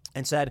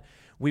and said,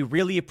 we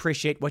really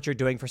appreciate what you're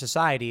doing for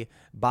society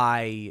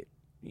by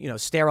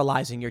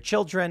sterilizing your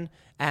children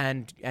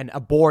and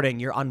aborting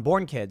your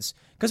unborn kids,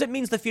 because it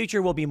means the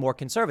future will be more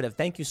conservative.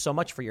 Thank you so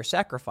much for your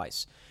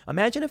sacrifice.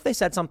 Imagine if they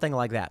said something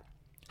like that.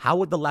 How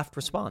would the left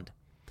respond?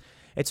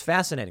 It's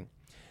fascinating.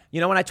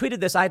 When I tweeted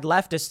this, I had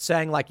leftists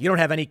saying like, you don't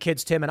have any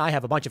kids, Tim, and I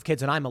have a bunch of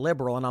kids and I'm a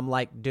liberal. And I'm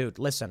like, dude,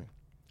 listen,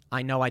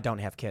 I know I don't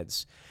have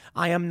kids.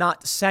 I am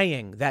not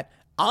saying that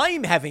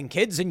I'm having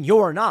kids and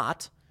you're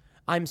not.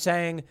 I'm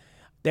saying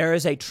there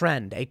is a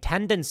trend, a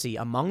tendency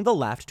among the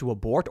left to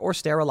abort or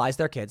sterilize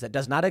their kids that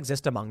does not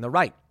exist among the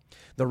right.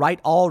 The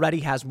right already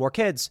has more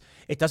kids.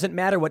 It doesn't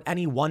matter what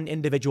any one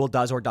individual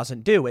does or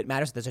doesn't do. It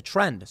matters there's a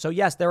trend. So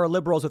yes, there are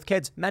liberals with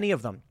kids, many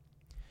of them.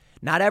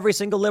 Not every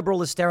single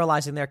liberal is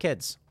sterilizing their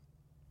kids.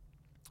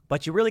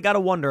 But you really got to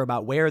wonder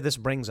about where this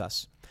brings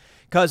us.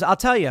 Because I'll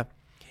tell you,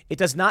 It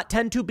does not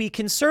tend to be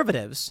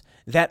conservatives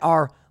that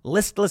are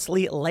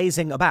listlessly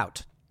lazing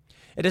about.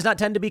 It does not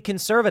tend to be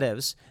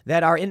conservatives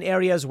that are in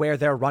areas where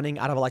they're running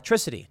out of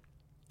electricity.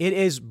 It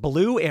is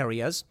blue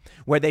areas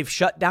where they've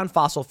shut down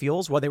fossil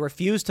fuels, where they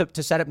refuse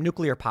to set up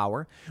nuclear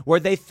power, where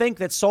they think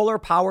that solar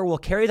power will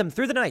carry them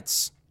through the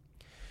nights.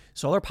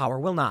 Solar power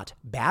will not.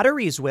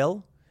 Batteries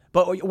will,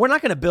 but we're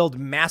not going to build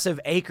massive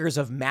acres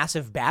of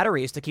massive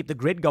batteries to keep the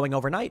grid going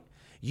overnight.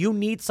 You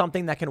need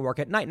something that can work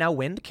at night. Now,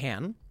 wind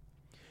can,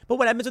 but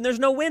what happens when there's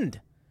no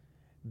wind?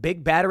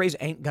 Big batteries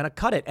ain't going to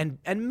cut it.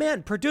 And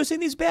man, producing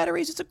these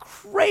batteries, it's a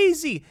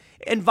crazy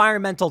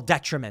environmental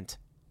detriment.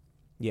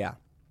 Yeah.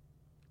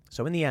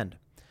 So in the end,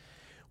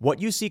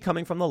 what you see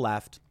coming from the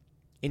left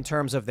in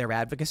terms of their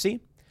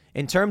advocacy,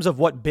 in terms of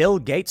what Bill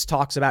Gates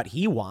talks about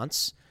he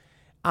wants,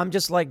 I'm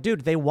just like,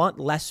 dude, they want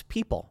less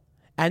people.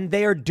 And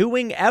they are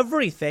doing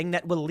everything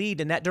that will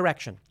lead in that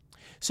direction.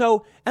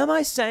 So am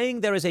I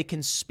saying there is a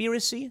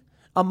conspiracy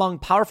among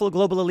powerful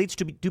global elites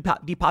to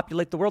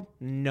depopulate the world?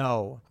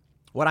 No.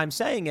 What I'm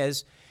saying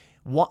is,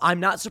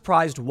 I'm not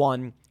surprised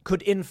one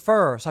could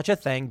infer such a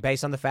thing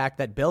based on the fact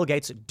that Bill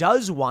Gates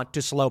does want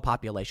to slow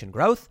population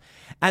growth.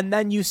 And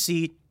then you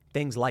see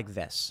things like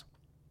this.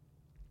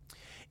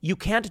 You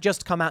can't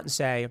just come out and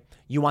say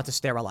you want to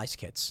sterilize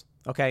kids.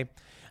 OK,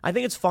 I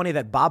think it's funny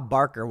that Bob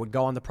Barker would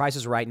go on The Price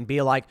is Right and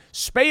be like,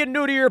 spay and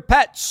neuter your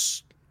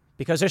pets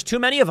because there's too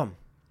many of them.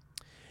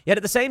 Yet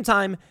at the same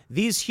time,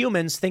 these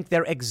humans think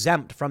they're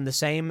exempt from the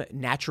same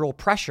natural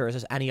pressures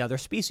as any other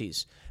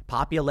species.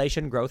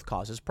 Population growth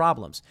causes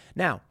problems.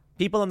 Now,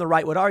 people on the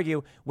right would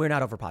argue we're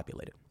not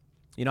overpopulated.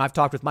 You know, I've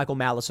talked with Michael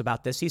Malice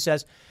about this. He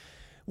says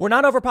we're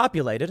not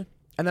overpopulated.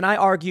 And then I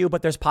argue,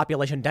 but there's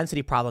population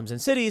density problems in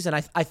cities. And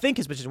I think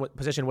his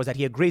position was that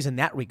he agrees in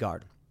that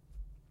regard.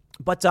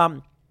 But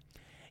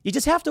you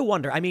just have to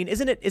wonder. I mean,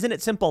 isn't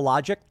it simple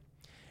logic?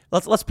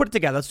 Let's put it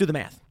together. Let's do the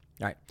math.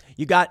 All right.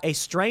 You got a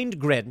strained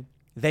grid.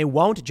 They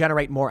won't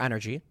generate more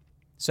energy.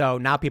 So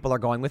now people are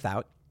going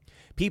without.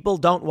 People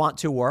don't want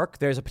to work.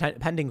 There's a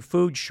pending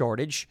food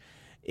shortage.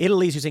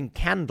 Italy's using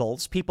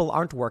candles. People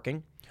aren't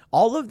working.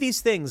 All of these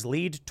things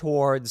lead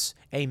towards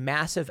a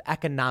massive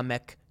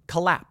economic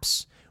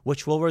collapse,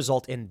 which will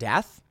result in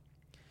death,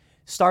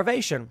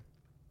 starvation.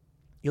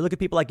 You look at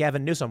people like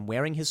Gavin Newsom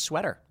wearing his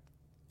sweater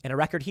in a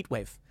record heat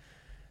wave.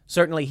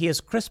 Certainly, he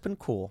is crisp and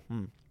cool.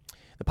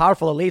 The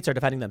powerful elites are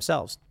defending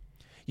themselves.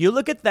 You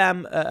look at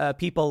them,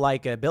 people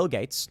like Bill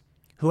Gates,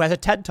 who has a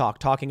TED Talk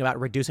talking about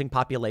reducing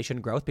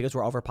population growth because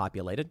we're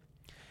overpopulated.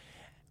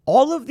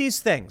 All of these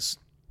things,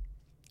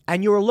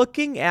 and you're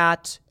looking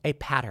at a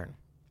pattern.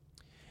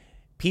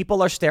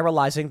 People are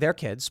sterilizing their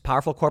kids.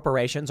 Powerful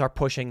corporations are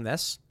pushing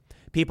this.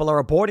 People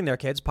are aborting their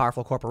kids.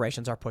 Powerful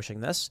corporations are pushing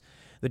this.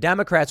 The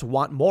Democrats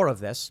want more of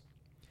this.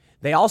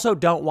 They also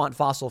don't want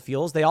fossil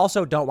fuels. They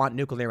also don't want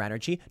nuclear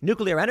energy.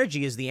 Nuclear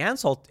energy is the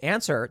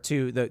answer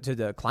to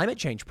the climate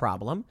change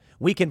problem.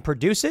 We can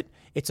produce it.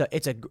 It's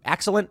an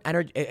excellent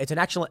energy. It's an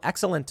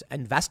excellent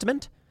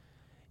investment.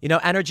 You know,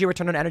 energy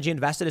return on energy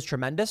invested is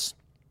tremendous.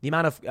 The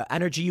amount of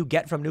energy you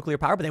get from nuclear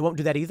power, but they won't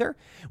do that either.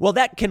 Well,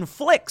 that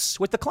conflicts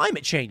with the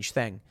climate change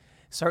thing.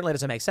 Certainly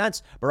doesn't make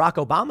sense. Barack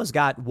Obama's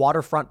got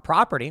waterfront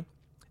property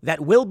that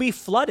will be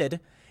flooded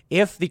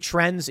if the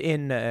trends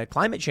in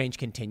climate change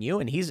continue.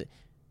 And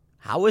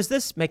how is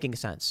this making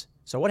sense?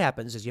 So what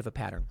happens is you have a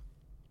pattern.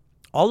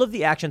 All of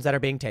the actions that are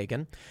being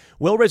taken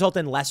will result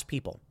in less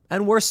people.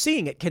 And we're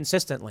seeing it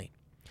consistently.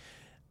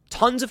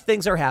 Tons of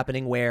things are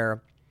happening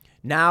where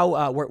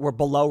now we're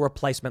below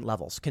replacement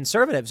levels.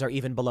 Conservatives are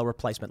even below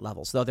replacement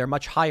levels, though they're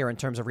much higher in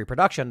terms of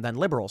reproduction than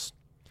liberals.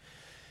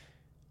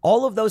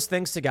 All of those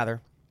things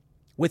together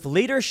with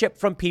leadership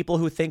from people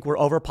who think we're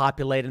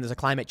overpopulated and there's a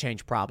climate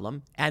change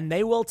problem. And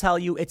they will tell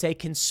you it's a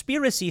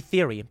conspiracy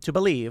theory to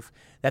believe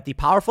that the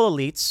powerful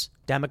elites,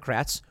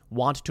 Democrats,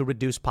 want to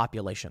reduce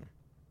population.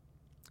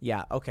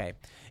 Yeah, okay.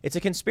 It's a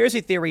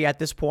conspiracy theory at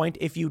this point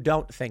if you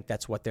don't think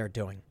that's what they're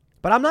doing.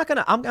 But I'm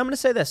going to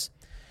say this.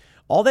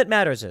 All that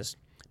matters is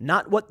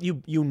not what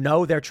you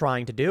know they're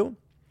trying to do.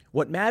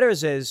 What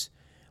matters is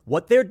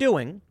what they're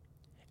doing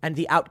and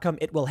the outcome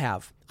it will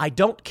have. I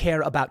don't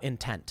care about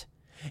intent.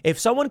 If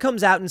someone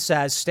comes out and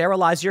says,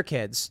 sterilize your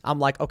kids, I'm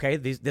like, okay,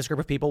 this group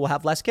of people will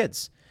have less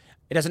kids.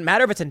 It doesn't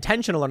matter if it's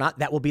intentional or not.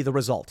 That will be the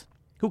result.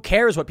 Who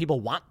cares what people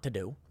want to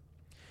do?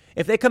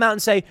 If they come out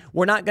and say,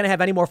 we're not going to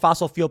have any more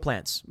fossil fuel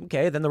plants,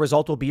 okay, then the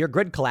result will be your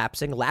grid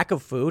collapsing, lack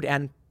of food,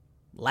 and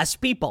less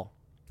people,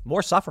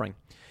 more suffering.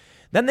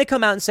 Then they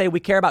come out and say, we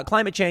care about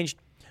climate change,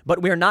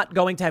 but we're not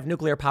going to have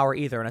nuclear power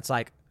either. And it's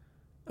like,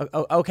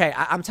 okay,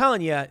 I'm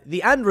telling you,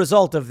 the end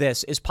result of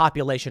this is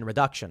population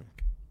reduction.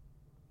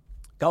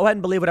 Go ahead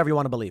and believe whatever you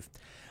want to believe.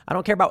 I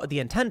don't care about what the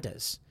intent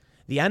is.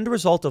 The end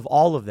result of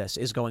all of this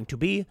is going to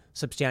be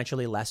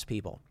substantially less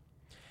people.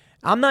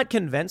 I'm not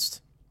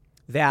convinced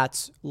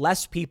that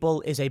less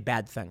people is a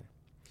bad thing.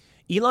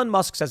 Elon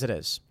Musk says it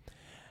is.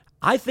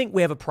 I think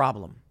we have a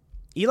problem.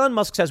 Elon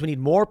Musk says we need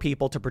more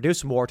people to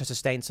produce more to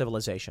sustain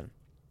civilization.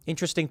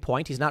 Interesting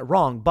point. He's not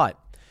wrong, but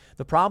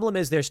the problem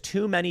is there's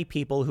too many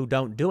people who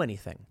don't do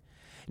anything.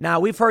 Now,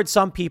 we've heard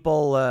some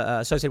people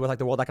associated with like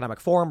the World Economic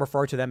Forum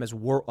refer to them as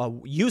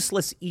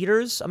useless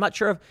eaters. I'm not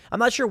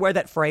sure where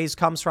that phrase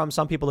comes from.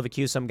 Some people have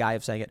accused some guy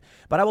of saying it.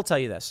 But I will tell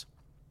you this.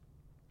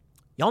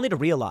 Y'all need to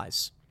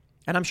realize,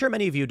 and I'm sure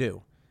many of you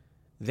do,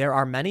 there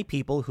are many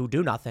people who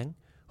do nothing,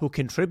 who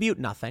contribute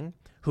nothing,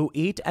 who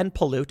eat and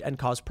pollute and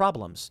cause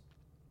problems.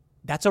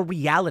 That's a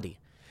reality.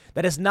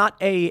 That is not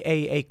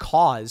a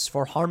cause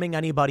for harming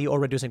anybody or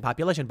reducing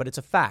population, but it's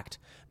a fact.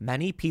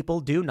 Many people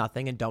do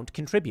nothing and don't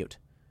contribute.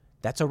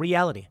 That's a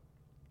reality.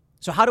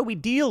 So how do we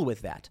deal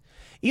with that?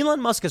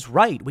 Elon Musk is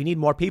right. We need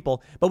more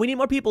people, but we need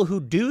more people who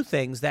do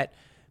things that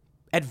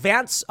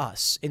advance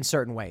us in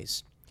certain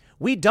ways.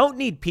 We don't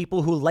need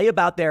people who lay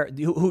about there,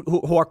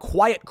 who are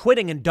quiet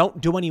quitting and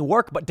don't do any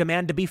work, but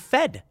demand to be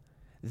fed.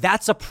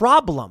 That's a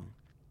problem.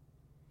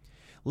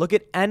 Look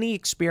at any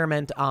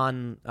experiment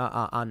on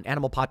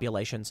animal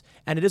populations,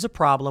 and it is a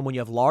problem when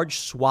you have large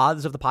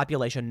swaths of the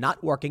population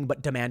not working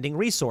but demanding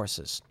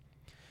resources.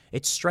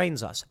 It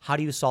strains us. How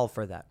do you solve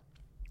for that?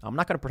 I'm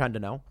not going to pretend to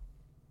know,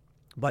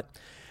 but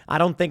I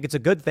don't think it's a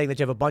good thing that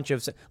you have a bunch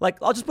of, like,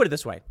 I'll just put it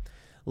this way.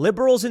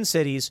 Liberals in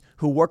cities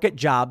who work at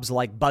jobs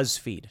like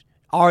BuzzFeed,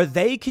 are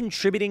they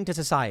contributing to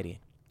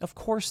society? Of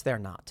course they're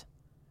not.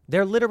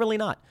 They're literally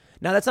not.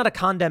 Now, that's not a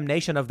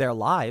condemnation of their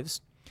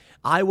lives.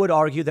 I would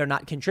argue they're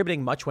not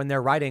contributing much when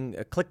they're writing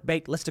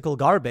clickbait listicle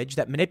garbage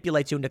that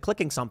manipulates you into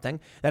clicking something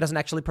that doesn't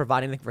actually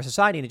provide anything for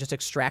society and it just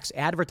extracts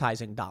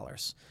advertising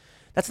dollars.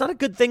 That's not a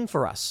good thing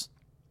for us.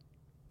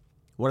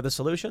 What are the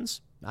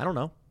solutions? I don't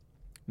know.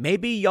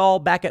 Maybe y'all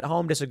back at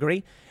home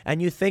disagree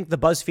and you think the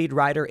BuzzFeed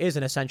writer is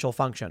an essential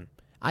function.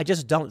 I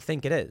just don't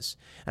think it is.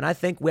 And I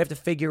think we have to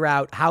figure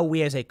out how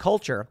we as a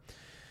culture,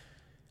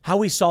 how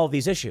we solve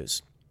these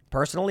issues.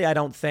 Personally, I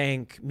don't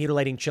think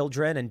mutilating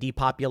children and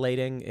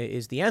depopulating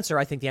is the answer.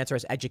 I think the answer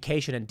is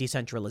education and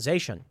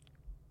decentralization,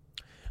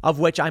 of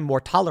which I'm more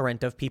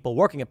tolerant of people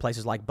working at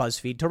places like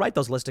BuzzFeed to write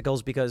those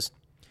listicles because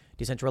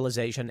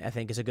decentralization, I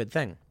think, is a good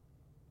thing.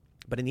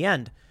 But in the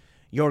end,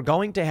 you're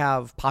going to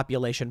have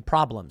population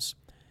problems,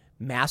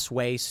 mass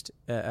waste,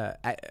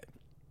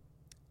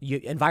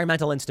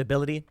 environmental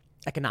instability,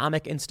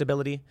 economic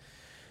instability.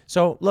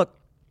 So, look,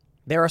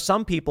 there are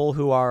some people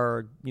who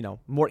are,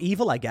 more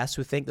evil, I guess,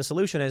 who think the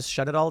solution is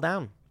shut it all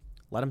down.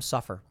 Let them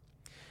suffer.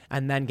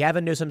 And then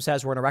Gavin Newsom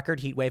says we're in a record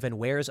heat wave and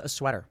wears a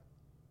sweater.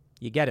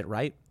 You get it,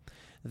 right?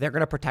 They're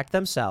going to protect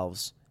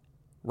themselves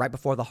right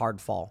before the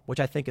hard fall, which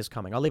I think is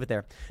coming. I'll leave it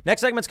there.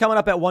 Next segment's coming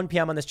up at 1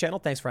 p.m. on this channel.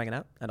 Thanks for hanging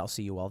out, and I'll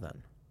see you all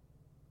then.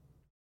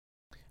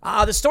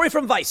 The story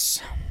from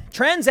Vice.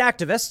 Trans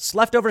activists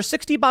left over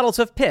 60 bottles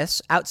of piss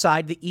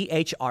outside the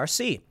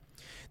EHRC.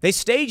 They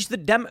staged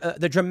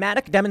the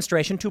dramatic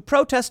demonstration to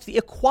protest the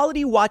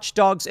equality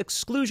watchdog's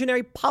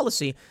exclusionary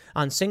policy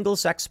on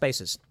single-sex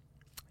spaces.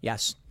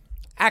 Yes,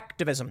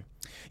 activism.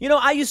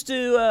 I used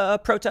to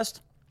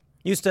protest.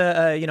 Used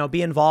to,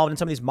 be involved in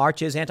some of these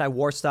marches,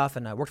 anti-war stuff,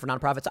 and I worked for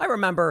nonprofits. I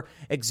remember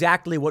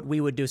exactly what we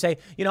would do. Say,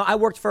 I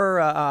worked for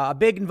a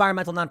big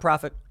environmental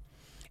nonprofit,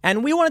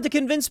 and we wanted to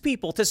convince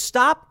people to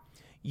stop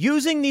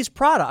using these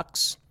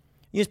products,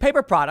 these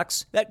paper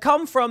products that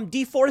come from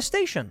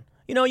deforestation.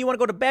 You want to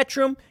go to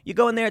Bathroom, you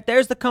go in there,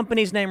 there's the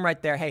company's name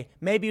right there. Hey,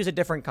 maybe use a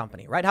different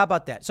company, right? How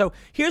about that? So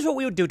here's what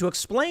we would do to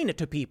explain it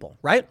to people,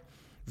 right?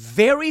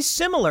 Very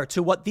similar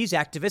to what these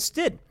activists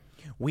did.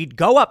 We'd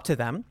go up to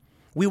them,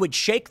 we would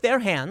shake their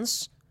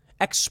hands,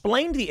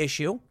 explain the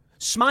issue,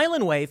 smile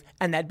and wave,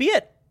 and that'd be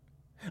it.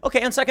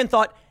 Okay, on second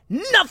thought,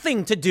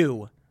 nothing to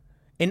do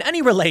in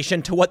any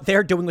relation to what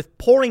they're doing with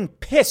pouring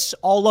piss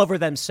all over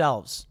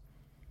themselves.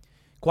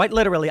 Quite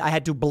literally, I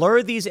had to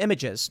blur these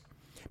images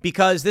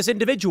because this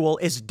individual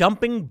is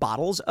dumping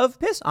bottles of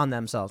piss on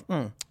themselves.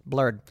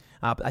 Blurred.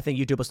 I think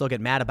YouTube will still get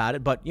mad about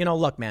it. But,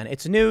 look, man,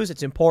 it's news.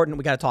 It's important.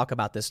 We got to talk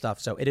about this stuff.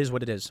 So it is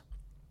what it is.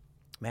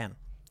 Man.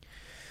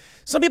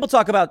 Some people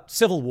talk about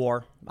civil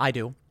war. I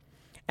do.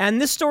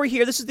 And this story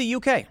here, this is the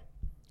UK.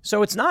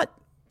 So it's not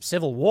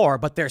civil war,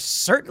 but there's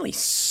certainly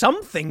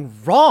something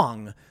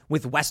wrong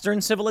with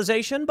Western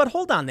civilization. But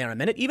hold on there a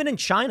minute. Even in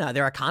China,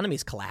 their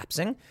economy's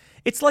collapsing.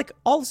 It's like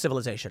all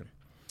civilization.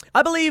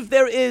 I believe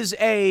there is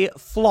a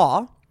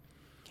flaw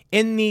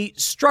in the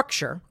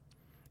structure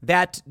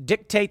that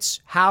dictates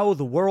how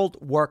the world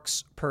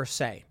works per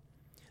se.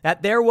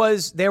 That there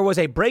was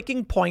a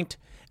breaking point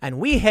and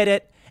we hit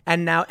it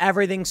and now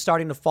everything's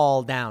starting to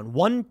fall down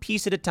one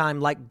piece at a time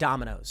like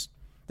dominoes.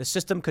 The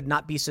system could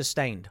not be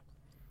sustained.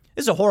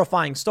 This is a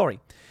horrifying story.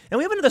 And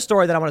we have another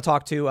story that I want to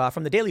talk to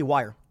from the Daily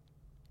Wire.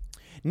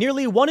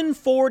 Nearly 1 in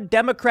 4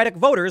 Democratic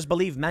voters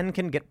believe men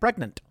can get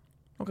pregnant.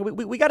 Okay,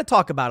 we got to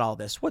talk about all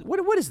this.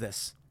 What is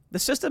this? The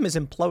system is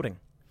imploding.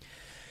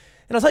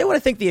 And I'll tell you what I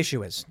think the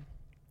issue is.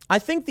 I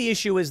think the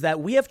issue is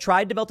that we have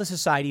tried to build a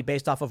society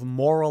based off of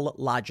moral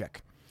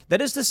logic. That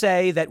is to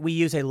say that we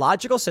use a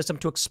logical system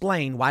to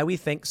explain why we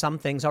think some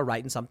things are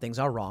right and some things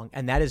are wrong.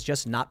 And that is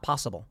just not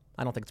possible.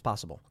 I don't think it's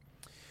possible.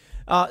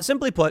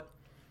 Simply put,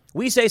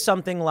 we say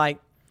something like,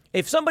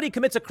 if somebody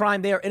commits a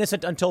crime, they are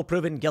innocent until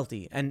proven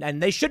guilty.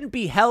 And they shouldn't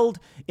be held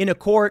in a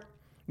court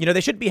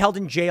They should be held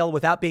in jail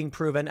without being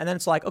proven. And then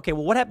it's like, okay,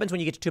 well, what happens when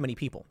you get to too many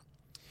people?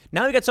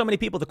 Now you get so many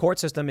people, the court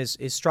system is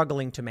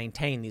struggling to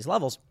maintain these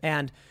levels,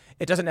 and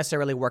it doesn't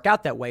necessarily work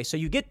out that way. So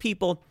you get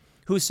people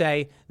who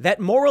say that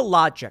moral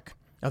logic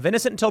of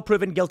innocent until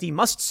proven guilty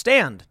must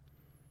stand.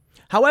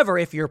 However,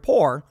 if you're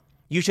poor,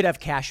 you should have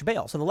cash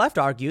bail. So the left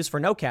argues for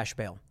no cash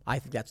bail. I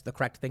think that's the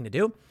correct thing to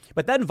do.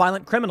 But then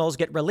violent criminals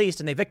get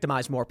released and they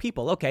victimize more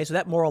people. Okay, so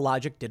that moral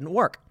logic didn't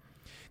work.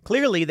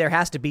 Clearly, there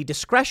has to be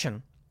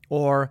discretion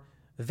or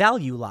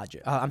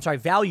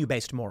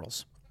value-based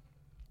morals.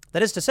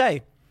 That is to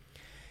say,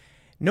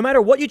 no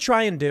matter what you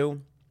try and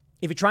do,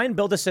 if you try and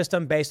build a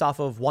system based off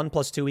of 1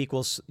 + 2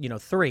 =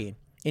 3,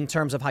 in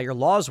terms of how your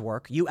laws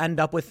work, you end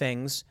up with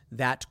things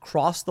that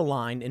cross the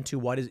line into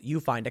what you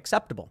find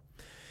acceptable.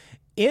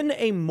 In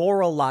a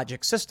moral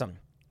logic system,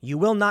 you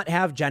will not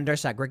have gender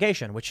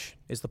segregation, which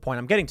is the point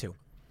I'm getting to.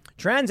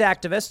 Trans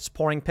activists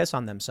pouring piss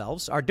on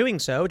themselves are doing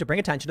so to bring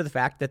attention to the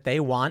fact that they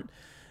want,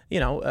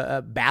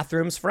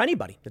 bathrooms for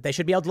anybody, that they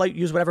should be able to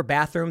use whatever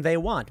bathroom they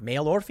want,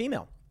 male or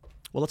female.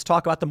 Well, let's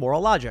talk about the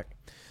moral logic.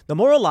 The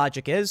moral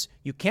logic is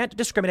you can't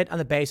discriminate on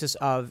the basis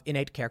of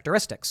innate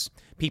characteristics.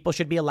 People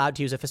should be allowed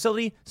to use a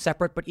facility.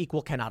 Separate but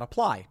equal cannot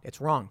apply. It's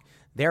wrong.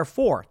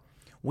 Therefore,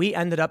 we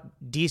ended up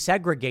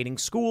desegregating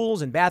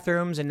schools and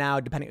bathrooms, and now,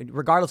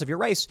 regardless of your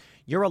race,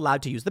 you're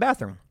allowed to use the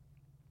bathroom.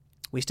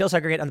 We still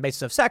segregate on the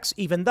basis of sex,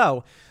 even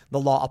though the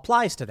law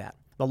applies to that.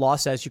 The law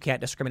says you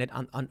can't discriminate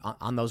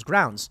on those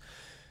grounds.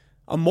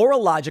 A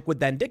moral logic would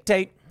then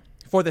dictate,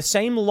 for the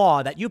same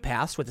law that you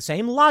pass, with the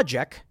same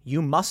logic,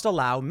 you must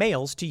allow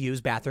males to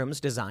use bathrooms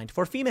designed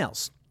for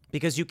females,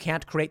 because you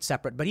can't create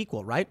separate but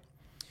equal, right?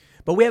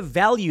 But we have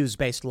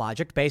values-based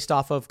logic based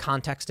off of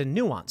context and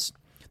nuance.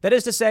 That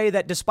is to say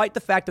that despite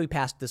the fact that we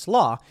passed this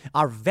law,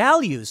 our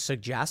values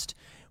suggest,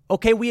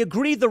 okay, we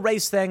agree the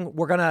race thing,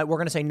 we're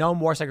gonna say no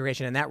more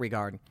segregation in that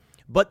regard.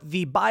 But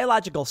the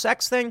biological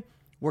sex thing,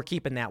 we're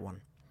keeping that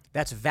one.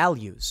 That's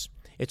values.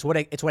 It's what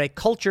a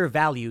culture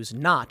values,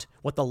 not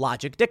what the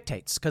logic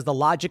dictates, because the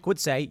logic would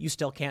say you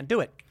still can't do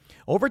it.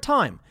 Over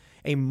time,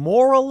 a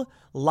moral,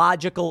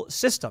 logical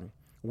system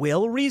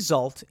will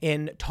result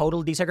in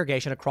total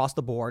desegregation across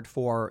the board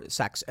for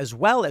sex as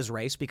well as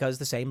race, because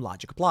the same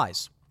logic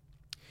applies.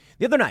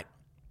 The other night,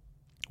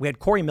 we had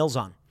Corey Mills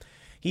on.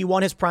 He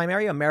won his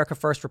primary, America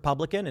First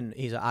Republican, and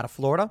he's out of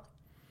Florida.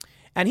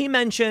 And he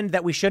mentioned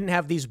that we shouldn't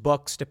have these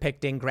books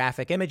depicting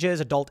graphic images,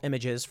 adult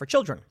images for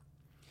children.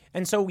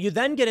 And so you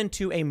then get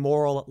into a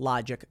moral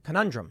logic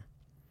conundrum.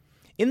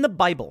 In the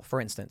Bible, for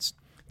instance,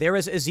 there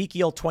is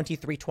Ezekiel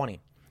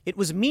 23:20. It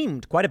was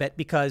memed quite a bit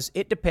because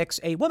it depicts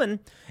a woman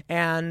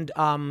and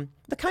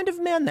the kind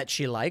of man that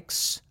she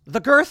likes, the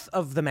girth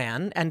of the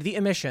man, and the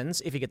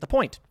emissions, if you get the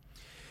point.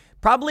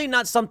 Probably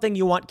not something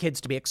you want kids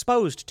to be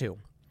exposed to.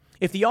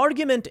 If the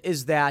argument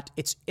is that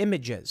it's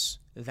images,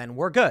 then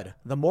we're good.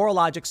 The moral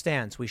logic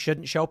stands. We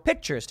shouldn't show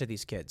pictures to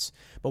these kids.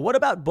 But what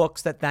about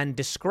books that then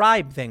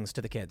describe things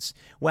to the kids?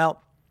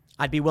 Well,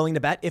 I'd be willing to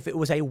bet if it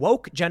was a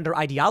woke gender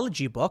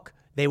ideology book,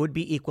 they would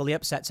be equally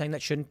upset, saying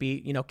that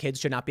kids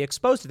should not be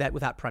exposed to that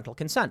without parental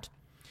consent.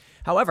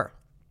 However,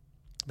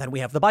 then we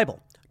have the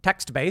Bible,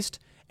 text-based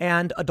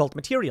and adult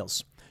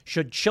materials.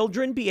 Should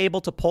children be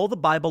able to pull the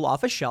Bible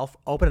off a shelf,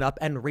 open it up,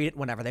 and read it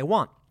whenever they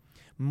want?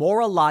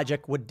 Moral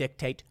logic would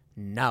dictate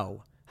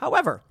no.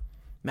 However,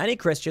 many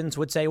Christians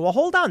would say, well,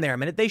 hold on there a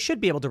minute. They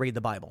should be able to read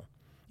the Bible.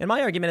 And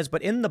my argument is,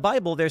 but in the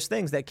Bible, there's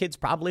things that kids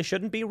probably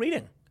shouldn't be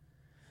reading.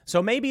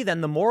 So maybe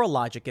then the moral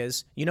logic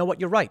is, you know what,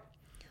 you're right.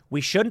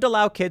 We shouldn't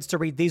allow kids to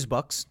read these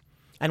books,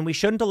 and we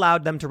shouldn't allow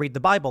them to read the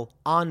Bible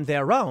on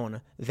their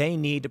own. They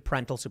need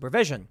parental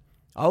supervision.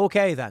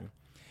 Okay, then.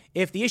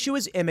 If the issue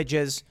is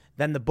images,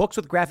 then the books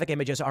with graphic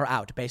images are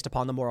out based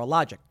upon the moral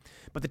logic.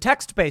 But the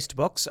text-based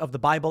books of the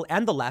Bible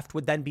and the left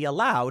would then be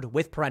allowed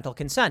with parental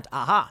consent.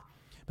 Aha.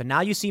 But now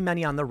you see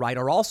many on the right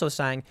are also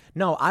saying,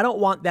 no, I don't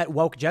want that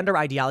woke gender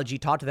ideology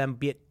taught to them,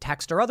 be it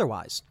text or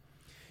otherwise.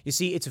 You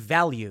see, it's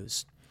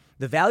values.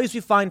 The values we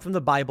find from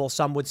the Bible,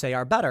 some would say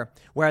are better,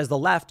 whereas the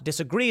left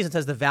disagrees and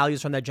says the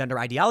values from their gender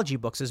ideology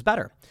books is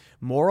better.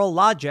 Moral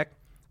logic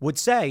would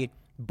say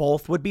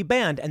both would be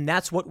banned, and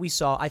that's what we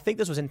saw. I think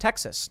this was in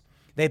Texas.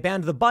 They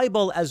banned the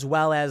Bible as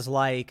well as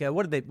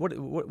what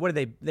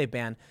did they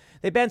ban?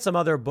 They banned some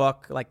other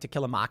book like To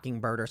Kill a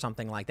Mockingbird or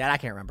something like that. I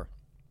can't remember.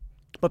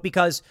 But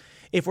because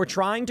if we're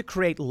trying to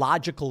create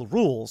logical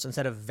rules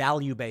instead of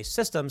value-based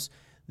systems,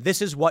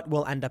 this is what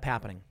will end up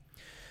happening.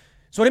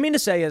 So what I mean to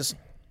say is,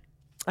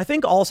 I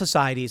think all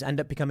societies end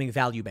up becoming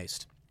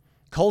value-based.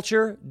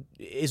 Culture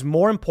is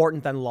more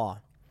important than law.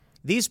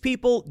 These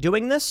people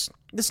doing this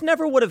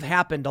never would have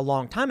happened a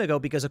long time ago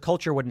because a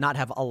culture would not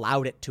have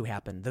allowed it to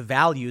happen. The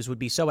values would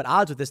be so at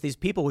odds with this, these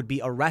people would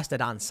be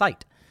arrested on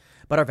sight.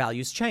 But our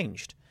values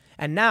changed.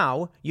 And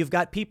now you've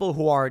got people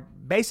who are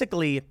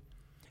basically,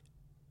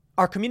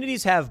 our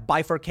communities have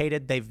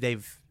bifurcated.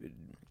 They've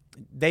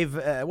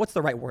what's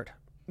the right word?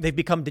 They've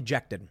become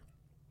dejected.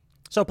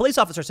 So a police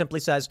officer simply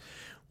says,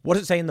 what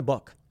does it say in the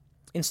book?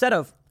 Instead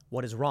of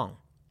what is wrong?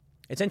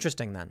 It's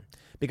interesting then,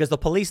 because the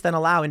police then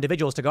allow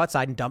individuals to go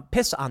outside and dump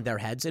piss on their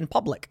heads in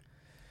public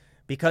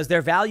because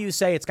their values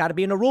say it's got to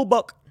be in a rule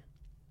book.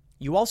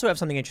 You also have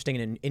something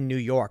interesting in New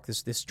York,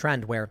 this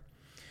trend where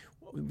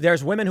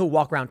there's women who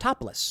walk around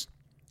topless,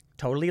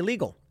 totally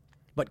illegal.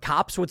 But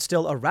cops would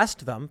still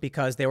arrest them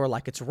because they were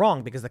like, it's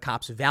wrong because the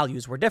cops'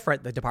 values were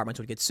different. The departments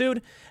would get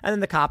sued and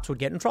then the cops would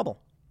get in trouble.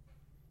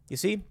 You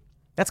see,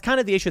 that's kind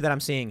of the issue that I'm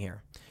seeing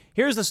here.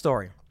 Here's the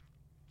story.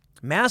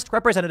 Masked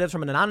representatives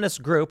from an anonymous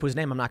group, whose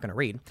name I'm not going to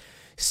read,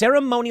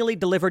 ceremonially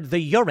delivered the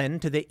urine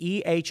to the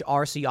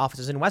EHRC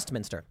offices in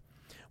Westminster.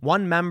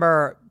 One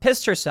member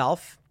pissed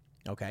herself,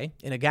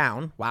 in a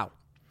gown,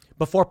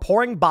 before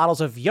pouring bottles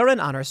of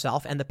urine on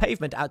herself and the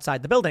pavement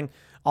outside the building,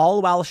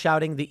 all while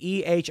shouting the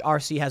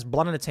EHRC has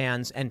blood on its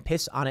hands and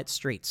piss on its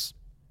streets.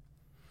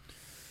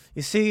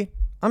 You see,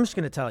 I'm just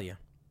going to tell you,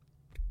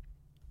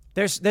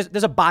 there's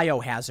a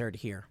biohazard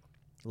here.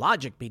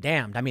 Logic be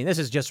damned. I mean, this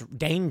is just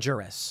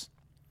dangerous.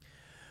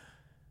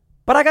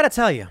 But I got to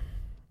tell you,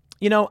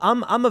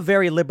 I'm a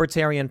very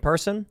libertarian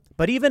person,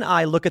 but even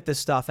I look at this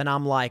stuff and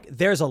I'm like,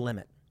 there's a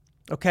limit.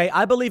 Okay,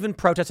 I believe in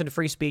protest and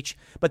free speech,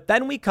 but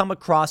then we come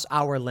across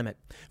our limit.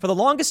 For the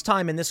longest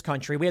time in this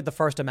country, we had the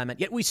First Amendment,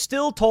 yet we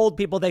still told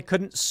people they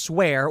couldn't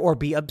swear or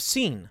be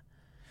obscene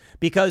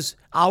because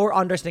our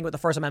understanding of what the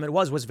First Amendment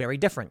was very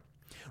different.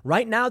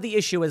 Right now, the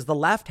issue is the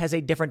left has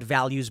a different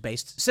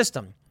values-based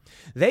system.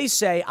 They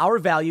say, our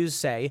values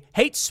say,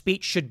 hate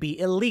speech should be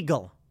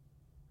illegal.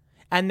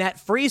 And that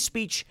free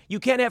speech, you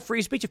can't have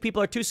free speech if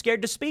people are too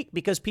scared to speak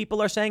because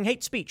people are saying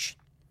hate speech.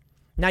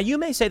 Now, you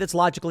may say that's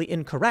logically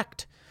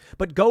incorrect,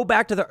 but go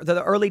back to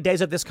the early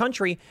days of this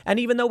country, and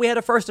even though we had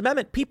a First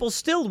Amendment, people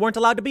still weren't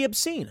allowed to be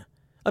obscene.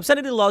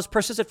 Obscenity laws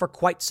persisted for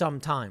quite some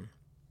time.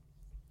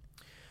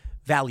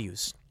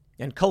 Values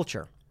and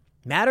culture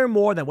matter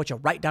more than what you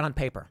write down on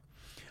paper.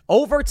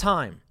 Over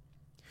time,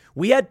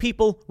 we had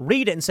people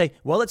read it and say,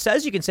 well, it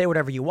says you can say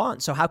whatever you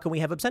want, so how can we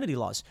have obscenity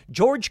laws?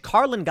 George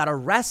Carlin got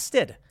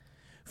arrested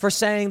for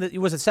saying that it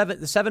was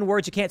the seven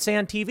words you can't say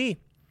on TV.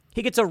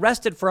 He gets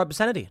arrested for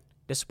obscenity,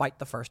 despite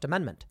the First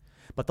Amendment.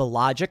 But the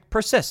logic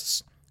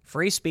persists.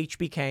 Free speech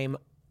became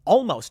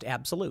almost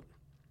absolute.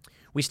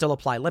 We still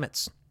apply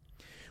limits.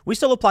 We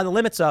still apply the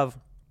limits of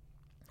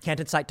can't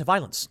incite to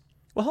violence.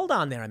 Well, hold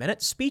on there a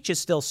minute. Speech is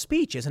still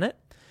speech, isn't it?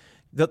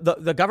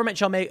 The government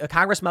shall make,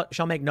 Congress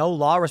shall make no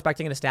law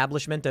respecting an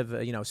establishment of,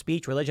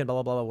 speech, religion,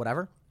 blah, blah, blah,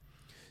 whatever.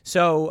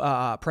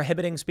 So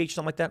prohibiting speech,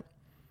 something like that.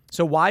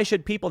 So why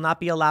should people not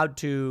be allowed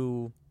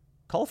to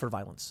call for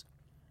violence?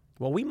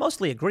 Well, we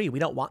mostly agree. We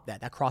don't want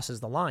that. That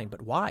crosses the line.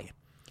 But why?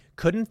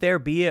 Couldn't there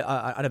be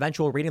an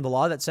eventual reading of the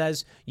law that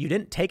says you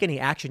didn't take any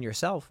action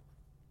yourself?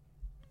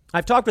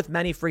 I've talked with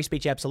many free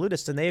speech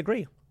absolutists, and they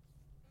agree.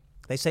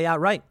 They say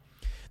outright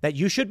that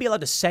you should be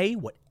allowed to say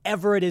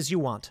whatever it is you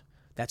want.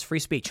 That's free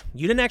speech.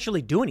 You didn't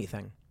actually do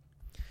anything.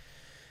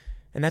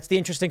 And that's the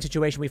interesting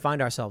situation we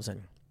find ourselves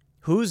in.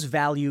 Whose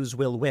values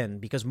will win?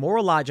 Because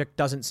moral logic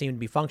doesn't seem to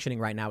be functioning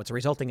right now. It's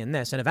resulting in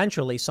this. And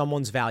eventually,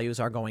 someone's values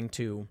are going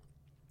to,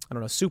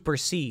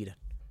 supersede.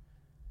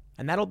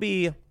 And that'll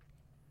be...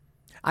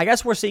 I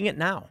guess we're seeing it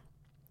now.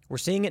 We're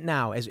seeing it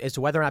now as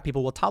to whether or not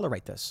people will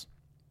tolerate this.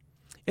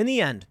 In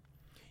the end,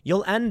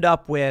 you'll end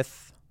up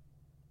with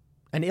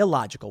an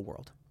illogical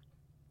world.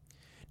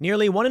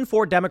 Nearly 1 in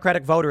 4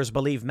 Democratic voters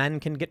believe men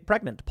can get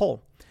pregnant.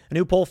 Poll. A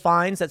new poll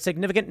finds that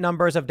significant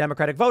numbers of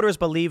Democratic voters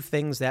believe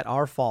things that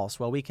are false.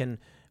 Well, we can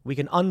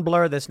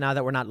unblur this now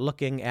that we're not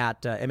looking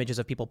at images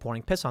of people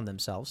pouring piss on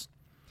themselves.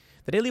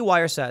 The Daily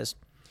Wire says,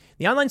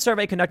 the online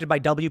survey conducted by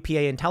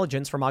WPA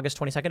Intelligence from August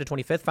 22nd to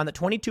 25th found that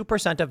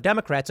 22% of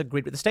Democrats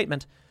agreed with the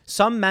statement,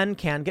 some men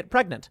can get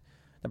pregnant.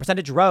 The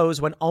percentage rose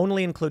when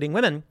only including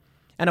women,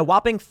 and a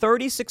whopping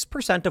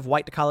 36% of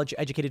white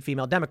college-educated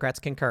female Democrats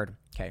concurred.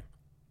 Okay,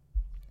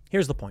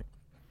 here's the point.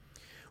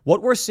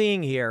 What we're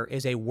seeing here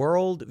is a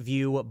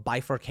worldview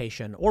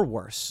bifurcation, or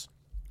worse.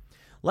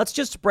 Let's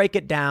just break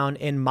it down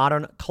in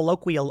modern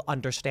colloquial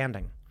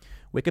understanding.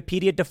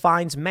 Wikipedia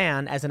defines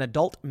man as an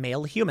adult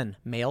male human.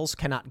 Males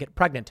cannot get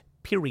pregnant,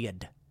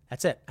 period.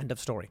 That's it. End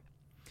of story.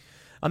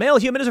 A male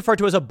human is referred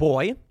to as a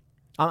boy.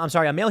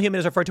 A male human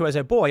is referred to as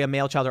a boy, a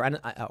male child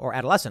or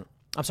adolescent.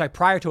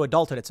 Prior to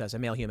adulthood, it says a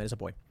male human is a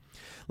boy.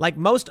 Like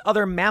most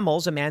other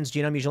mammals, a man's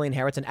genome usually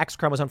inherits an X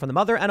chromosome from the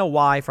mother and a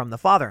Y from the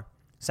father.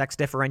 Sex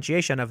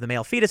differentiation of the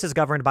male fetus is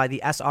governed by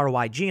the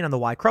SRY gene on the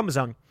Y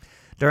chromosome.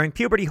 During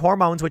puberty,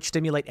 hormones which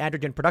stimulate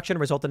androgen production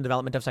result in the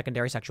development of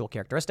secondary sexual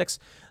characteristics,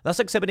 thus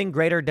exhibiting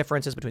greater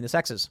differences between the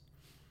sexes.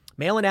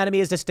 Male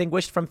anatomy is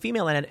distinguished from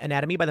female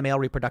anatomy by the male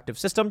reproductive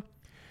system.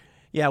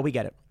 Yeah, we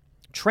get it.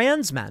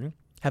 Trans men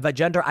have a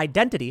gender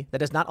identity that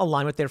does not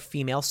align with their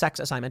female sex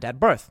assignment at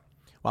birth,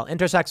 while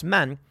intersex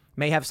men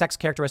may have sex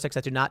characteristics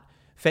that do not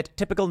fit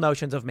typical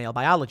notions of male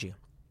biology.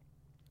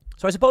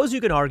 So I suppose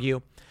you could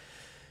argue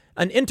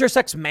an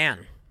intersex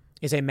man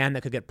is a man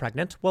that could get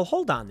pregnant. Well,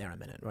 hold on there a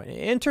minute. Right?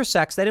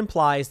 Intersex, that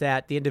implies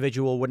that the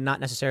individual would not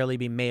necessarily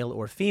be male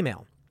or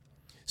female.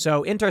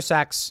 So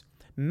intersex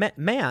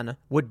man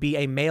would be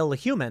a male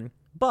human,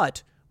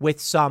 but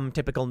with some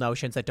typical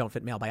notions that don't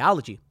fit male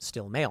biology,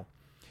 still male.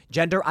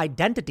 Gender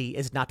identity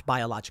is not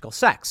biological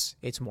sex.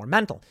 It's more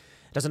mental.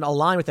 It doesn't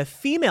align with a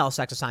female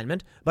sex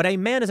assignment, but a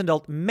man is an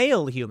adult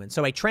male human,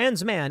 so a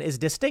trans man is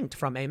distinct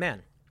from a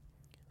man.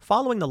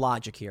 Following the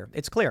logic here,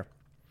 it's clear.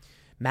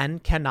 Men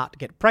cannot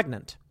get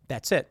pregnant.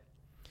 That's it.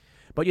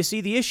 But you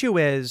see, the issue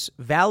is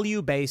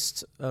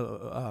value-based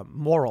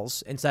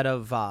morals instead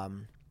of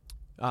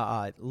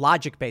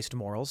logic-based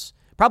morals.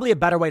 Probably a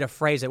better way to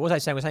phrase it. What was I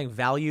saying? Was I saying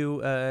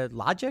value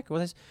logic? What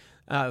was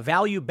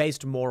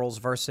value-based morals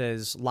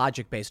versus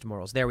logic-based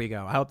morals? There we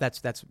go. I hope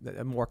that's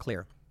more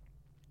clear.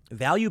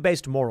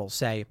 Value-based morals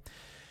say,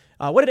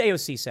 what did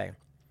AOC say?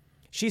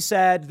 She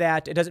said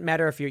that it doesn't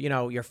matter if you're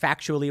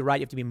factually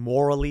right. You have to be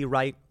morally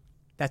right.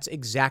 That's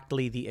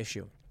exactly the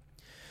issue.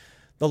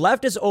 The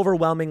left is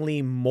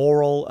overwhelmingly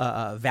moral,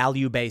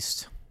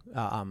 value-based.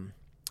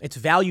 It's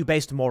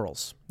value-based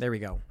morals. There we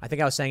go. I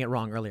think I was saying it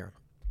wrong earlier.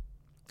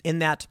 In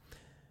that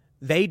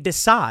they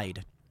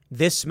decide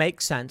this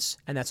makes sense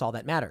and that's all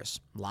that matters.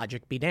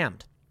 Logic be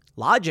damned.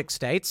 Logic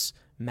states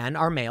men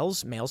are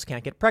males. Males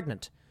can't get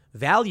pregnant.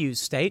 Values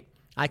state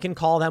I can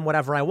call them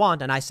whatever I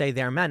want and I say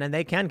they're men and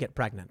they can get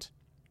pregnant.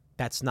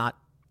 That's not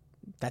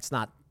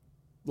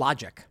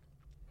logic.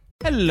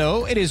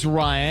 Hello, it is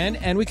Ryan,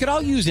 and we could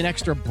all use an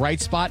extra bright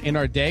spot in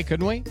our day,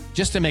 couldn't we?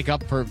 Just to make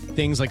up for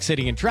things like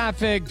sitting in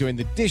traffic, doing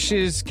the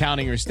dishes,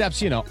 counting your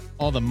steps,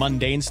 all the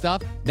mundane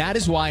stuff. That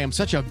is why I'm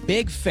such a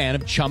big fan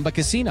of Chumba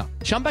Casino.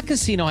 Chumba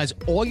Casino has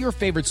all your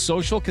favorite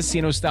social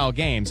casino-style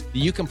games that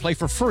you can play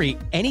for free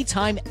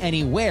anytime,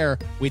 anywhere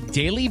with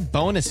daily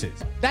bonuses.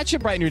 That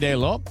should brighten your day a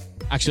little.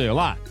 Actually, a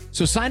lot.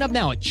 So sign up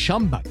now at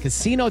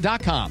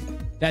ChumbaCasino.com.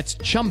 That's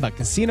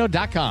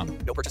ChumbaCasino.com.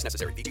 No purchase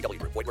necessary. VGW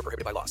Group. Void where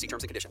prohibited by law. See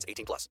terms and conditions.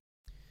 18+.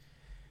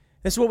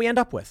 This is what we end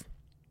up with.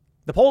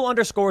 The poll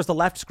underscores the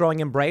left's growing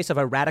embrace of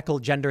a radical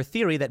gender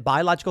theory that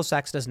biological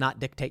sex does not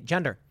dictate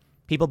gender.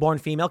 People born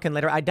female can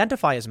later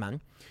identify as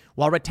men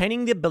while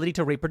retaining the ability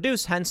to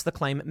reproduce, hence the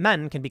claim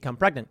men can become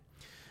pregnant.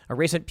 A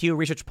recent Pew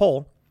Research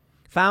poll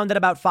found that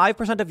about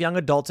 5% of young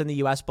adults in the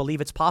U.S. believe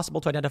it's possible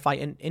to identify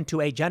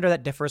into a gender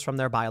that differs from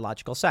their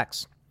biological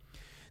sex.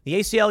 The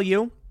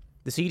ACLU,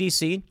 the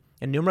CDC,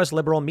 and numerous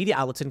liberal media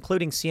outlets,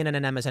 including CNN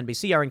and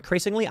MSNBC, are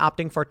increasingly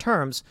opting for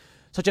terms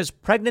such as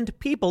pregnant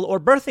people or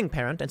birthing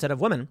parent instead of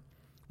women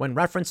when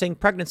referencing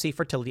pregnancy,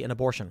 fertility, and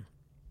abortion.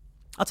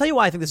 I'll tell you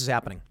why I think this is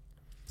happening.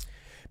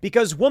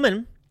 Because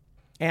woman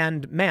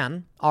and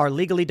man are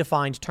legally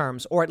defined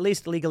terms, or at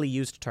least legally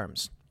used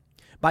terms.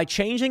 By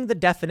changing the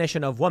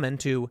definition of woman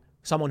to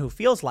someone who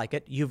feels like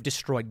it, you've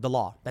destroyed the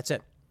law. That's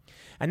it.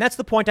 And that's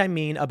the point I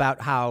mean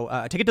about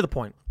how, to get to the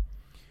point,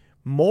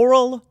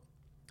 moral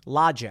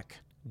logic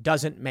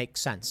doesn't make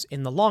sense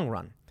in the long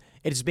run.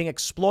 It is being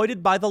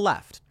exploited by the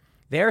left.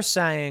 They're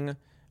saying,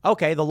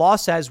 okay, the law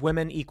says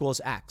women equals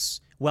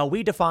X. Well,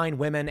 we define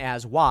women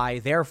as Y,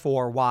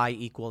 therefore Y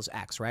equals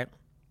X, right?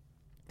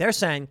 They're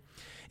saying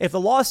if the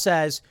law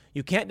says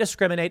you can't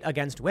discriminate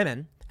against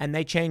women and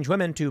they change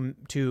women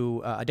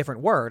to a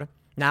different word,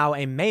 now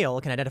a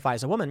male can identify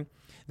as a woman,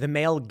 the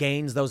male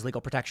gains those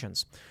legal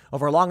protections.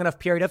 Over a long enough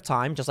period of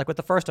time, just like with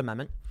the First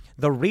Amendment,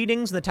 the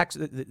readings, the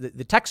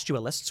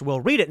textualists will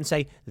read it and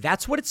say,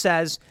 that's what it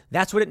says,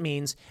 that's what it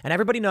means, and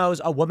everybody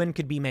knows a woman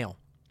could be male.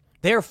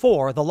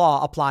 Therefore, the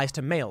law applies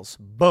to males.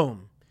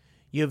 Boom.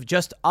 You've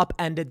just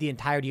upended the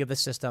entirety of the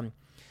system.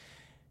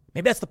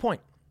 Maybe that's the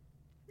point.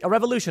 A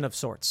revolution of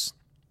sorts.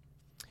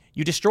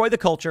 You destroy the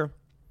culture,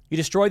 you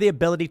destroy the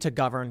ability to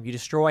govern, you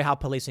destroy how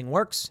policing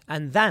works,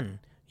 and then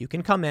you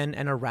can come in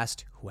and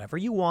arrest whoever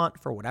you want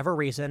for whatever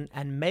reason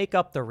and make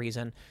up the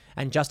reason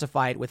and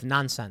justify it with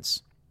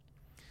nonsense.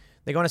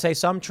 They're going to say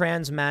some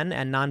trans men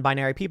and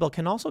non-binary people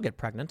can also get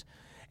pregnant,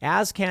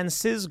 as can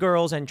cis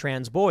girls and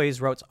trans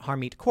boys, wrote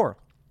Harmeet Kaur,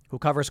 who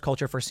covers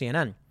culture for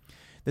CNN.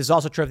 This is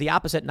also true of the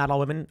opposite. Not all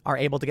women are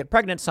able to get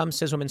pregnant. Some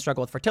cis women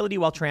struggle with fertility,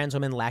 while trans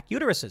women lack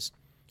uteruses.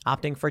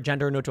 Opting for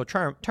gender-neutral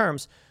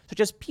terms, such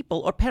as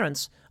people or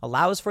parents,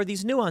 allows for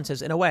these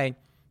nuances in a way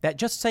that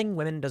just saying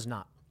women does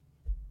not.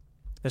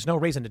 There's no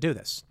reason to do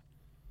this.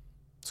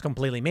 It's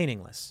completely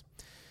meaningless.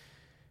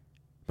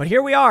 But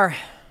here we are.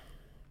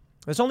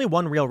 There's only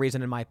one real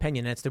reason, in my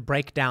opinion, and it's to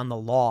break down the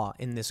law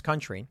in this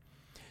country,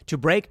 to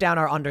break down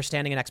our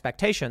understanding and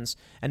expectations,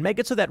 and make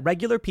it so that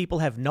regular people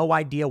have no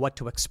idea what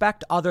to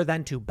expect other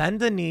than to bend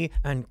the knee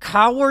and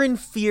cower in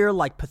fear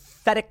like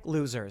pathetic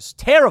losers,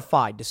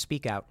 terrified to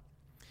speak out.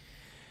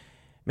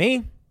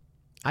 Me,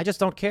 I just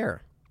don't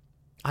care.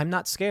 I'm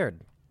not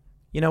scared.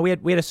 We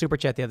had a super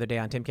chat the other day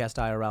on Timcast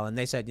IRL, and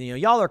they said,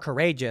 y'all are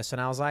courageous, and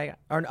I was like,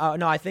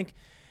 no, I think.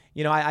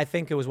 I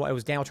think it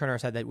was Daniel Turner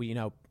said that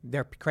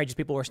there are courageous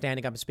people who are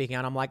standing up and speaking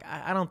out. I'm like,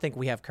 I don't think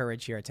we have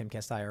courage here at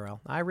Timcast IRL.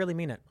 I really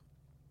mean it.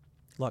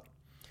 Look,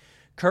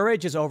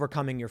 courage is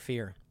overcoming your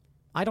fear.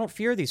 I don't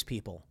fear these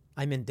people.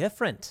 I'm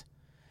indifferent.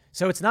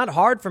 So it's not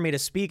hard for me to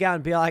speak out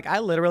and be like, I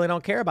literally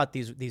don't care about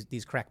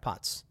these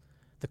crackpots,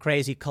 the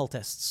crazy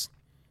cultists.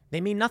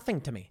 They mean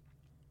nothing to me.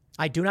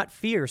 I do not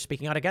fear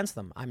speaking out against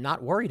them. I'm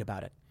not worried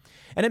about it.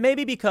 And it may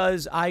be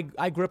because I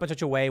grew up in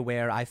such a way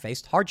where I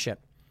faced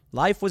hardship.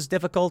 Life was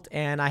difficult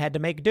and I had to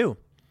make do.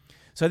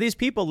 So these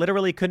people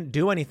literally couldn't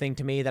do anything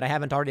to me that I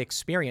haven't already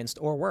experienced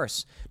or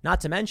worse.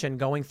 Not to mention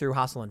going through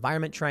hostile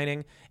environment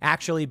training,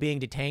 actually being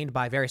detained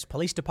by various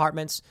police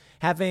departments,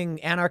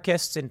 having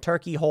anarchists in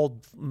Turkey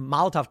hold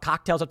Molotov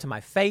cocktails up to my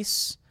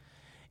face.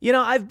 You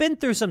know, I've been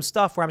through some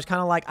stuff where I'm just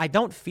kind of like, I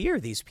don't fear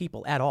these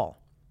people at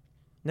all.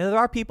 Now, there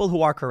are people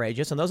who are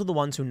courageous, and those are the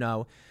ones who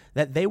know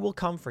that they will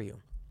come for you.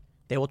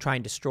 They will try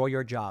and destroy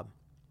your job.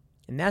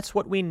 And that's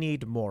what we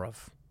need more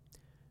of.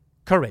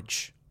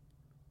 Courage.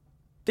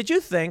 Did you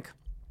think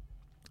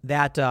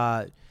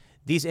that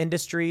these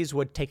industries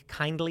would take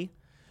kindly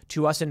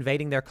to us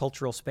invading their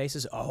cultural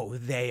spaces? Oh,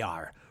 they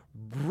are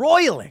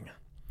roiling.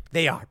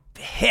 They are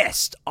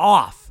pissed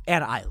off,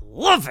 and I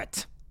love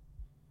it.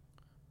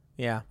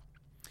 Yeah.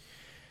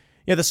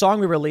 Yeah, the song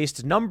we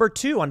released, number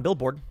 2 on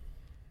Billboard.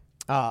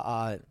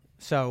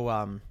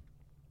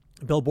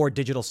 Billboard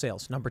digital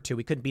sales, number 2.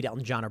 We couldn't beat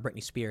Elton John or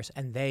Britney Spears,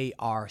 and they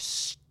are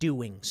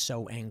stewing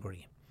so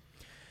angry.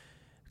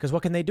 Because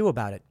what can they do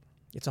about it?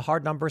 It's a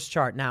hard numbers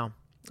chart. Now,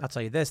 I'll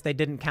tell you this, they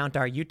didn't count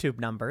our YouTube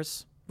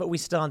numbers, but we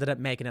still ended up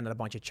making it in a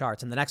bunch of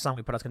charts. And the next song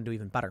we put out is going to do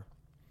even better.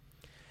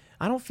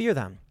 I don't fear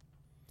them.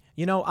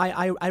 You know,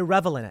 I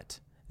revel in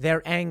it.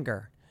 Their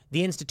anger,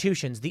 the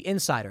institutions, the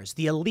insiders,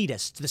 the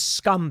elitists, the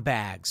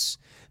scumbags.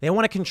 They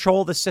want to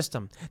control the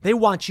system. They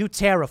want you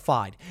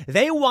terrified.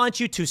 They want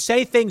you to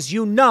say things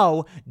you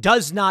know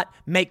does not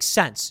make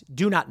sense,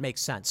 do not make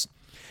sense.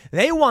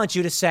 They want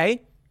you to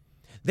say,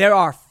 there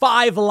are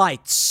 5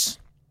 lights.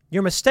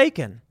 You're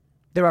mistaken.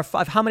 There are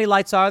 5. How many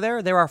lights are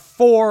there? There are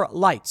 4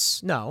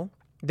 lights. No,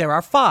 there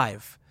are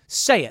 5.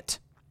 Say it.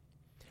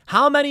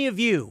 How many of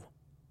you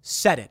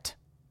said it?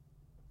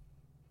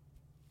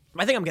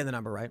 I think I'm getting the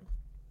number right.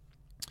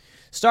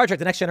 Star Trek: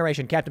 The Next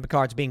Generation, Captain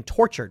Picard's being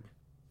tortured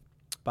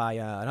by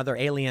another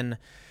alien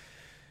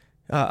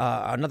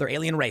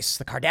race,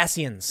 the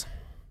Cardassians.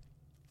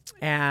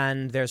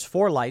 And there's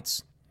 4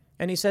 lights.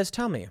 And he says,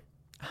 tell me,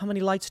 how many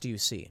lights do you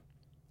see?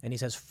 And he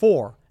says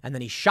 4. And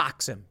then he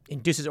shocks him,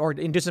 induces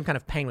some kind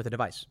of pain with the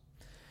device.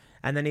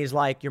 And then he's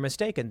like, you're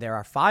mistaken. There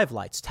are 5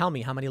 lights. Tell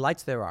me how many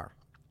lights there are.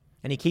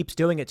 And he keeps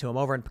doing it to him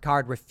over, and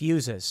Picard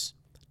refuses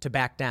to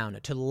back down,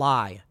 to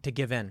lie, to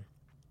give in.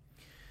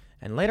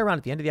 And later on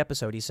at the end of the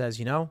episode, he says,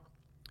 you know,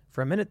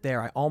 for a minute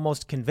there, I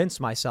almost convinced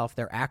myself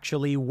there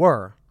actually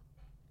were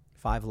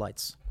 5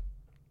 lights.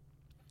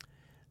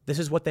 This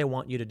is what they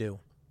want you to do.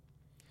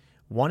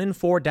 1 in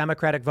 4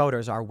 Democratic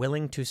voters are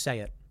willing to say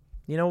it.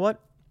 You know what?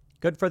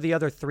 Good for the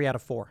other 3 out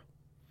of 4.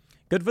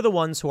 Good for the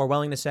ones who are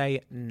willing to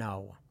say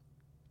no.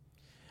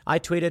 I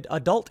tweeted,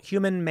 adult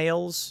human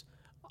males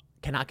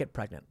cannot get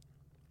pregnant,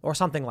 or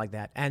something like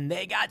that. And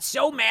they got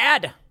so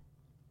mad.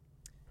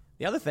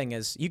 The other thing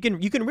is, you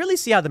can really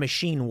see how the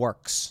machine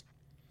works.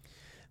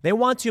 They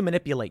want to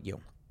manipulate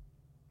you.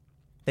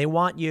 They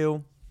want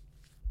you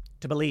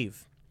to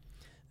believe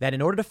that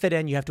in order to fit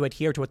in, you have to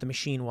adhere to what the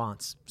machine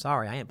wants.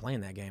 Sorry, I ain't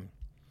playing that game.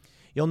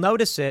 You'll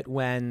notice it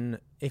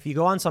if you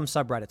go on some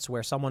subreddits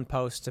where someone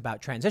posts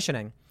about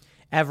transitioning,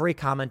 every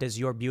comment is,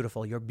 you're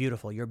beautiful, you're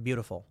beautiful, you're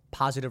beautiful.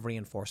 Positive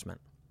reinforcement.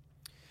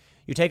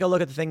 You take a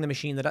look at the thing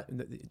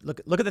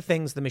look at the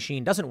things the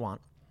machine doesn't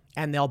want,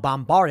 and they'll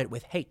bombard it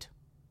with hate.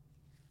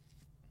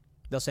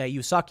 They'll say,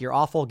 you suck, you're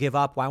awful, give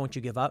up, why won't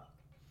you give up?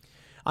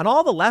 On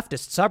all the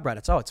leftist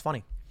subreddits, oh, it's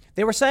funny,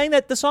 they were saying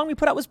that the song we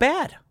put out was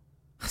bad.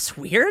 That's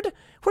weird.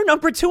 We're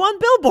number 2 on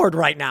Billboard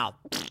right now.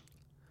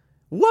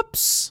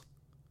 Whoops.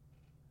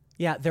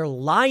 Yeah, they're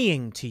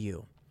lying to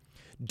you.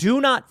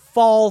 Do not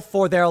fall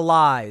for their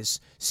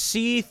lies.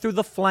 See through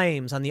the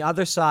flames. On the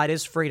other side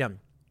is freedom.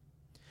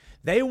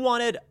 They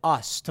wanted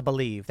us to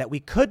believe that we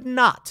could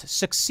not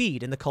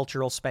succeed in the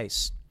cultural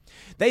space.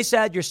 They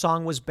said your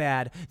song was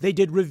bad. They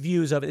did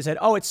reviews of it. They said,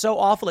 oh, it's so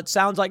awful. It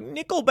sounds like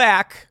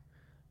Nickelback.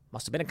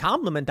 Must have been a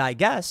compliment, I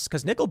guess,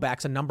 because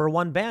Nickelback's a number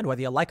 1 band,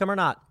 whether you like them or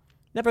not.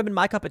 Never been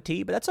my cup of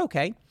tea, but that's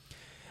okay.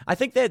 I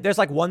think that there's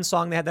like one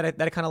song they had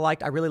that I kind of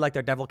liked. I really liked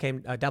their Devil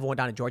Went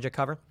Down in Georgia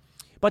cover.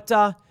 But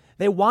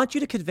they want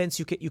you to convince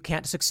you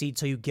can't succeed,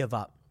 so you give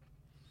up.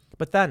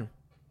 But then,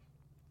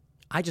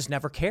 I just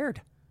never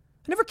cared.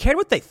 I never cared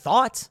what they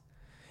thought.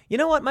 You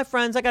know what, my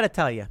friends? I got to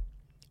tell you.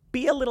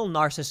 Be a little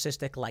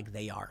narcissistic like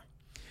they are.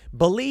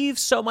 Believe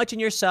so much in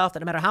yourself that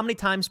no matter how many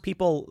times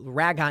people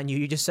rag on you,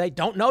 you just say,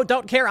 don't know,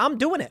 don't care, I'm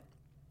doing it.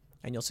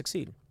 And you'll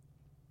succeed.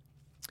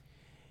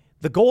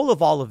 The goal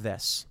of all of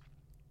this,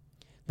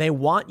 they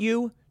want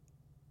you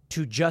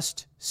to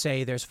just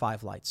say there's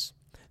 5 lights.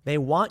 They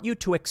want you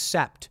to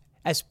accept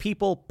as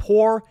people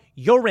pour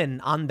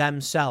urine on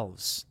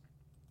themselves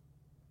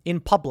in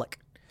public.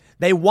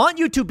 They want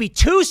you to be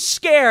too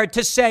scared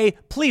to say,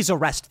 please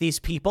arrest these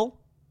people.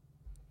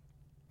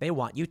 They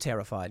want you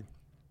terrified.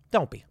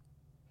 Don't be.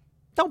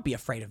 Don't be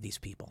afraid of these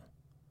people.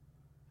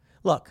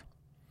 Look,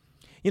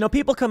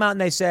 people come out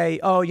and they say,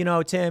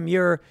 oh, Tim,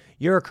 you're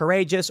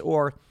courageous,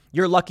 or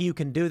you're lucky you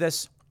can do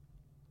this.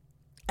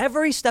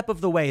 Every step of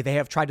the way, they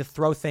have tried to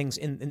throw things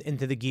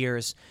into the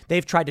gears.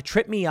 They've tried to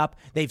trip me up.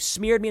 They've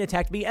smeared me and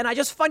attacked me. And I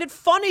just find it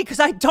funny because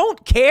I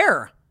don't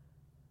care.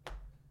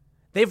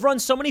 They've run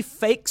so many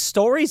fake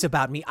stories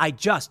about me. I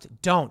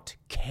just don't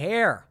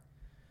care.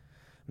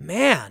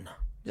 Man,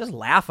 just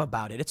laugh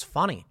about it. It's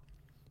funny.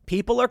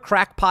 People are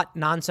crackpot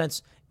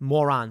nonsense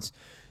morons.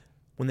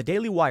 When the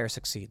Daily Wire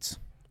succeeds,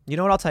 you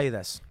know what? I'll tell you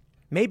this.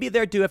 Maybe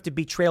there do have to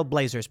be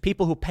trailblazers,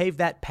 people who pave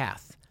that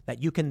path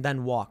that you can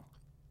then walk.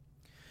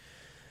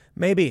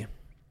 Maybe.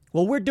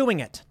 Well, we're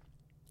doing it.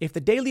 If the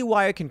Daily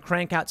Wire can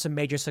crank out some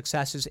major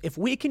successes, if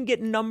we can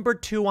get number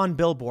 2 on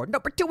Billboard,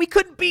 number 2, we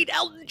couldn't beat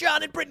Elton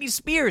John and Britney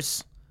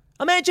Spears.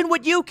 Imagine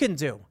what you can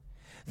do.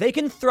 They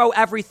can throw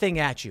everything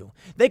at you.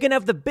 They can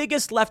have the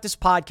biggest leftist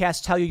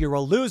podcast tell you you're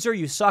a loser,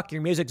 you suck,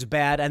 your music's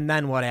bad, and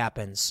then what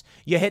happens?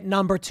 You hit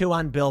number 2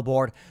 on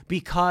Billboard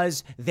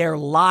because they're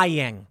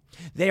lying.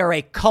 They are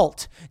a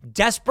cult,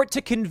 desperate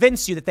to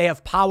convince you that they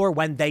have power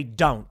when they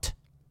don't.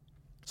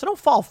 So don't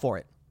fall for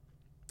it.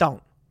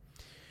 Don't.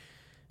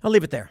 I'll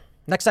leave it there.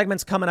 Next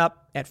segment's coming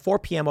up at 4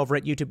 p.m. over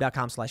at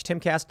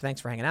youtube.com/Timcast.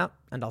 Thanks for hanging out,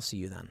 and I'll see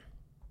you then.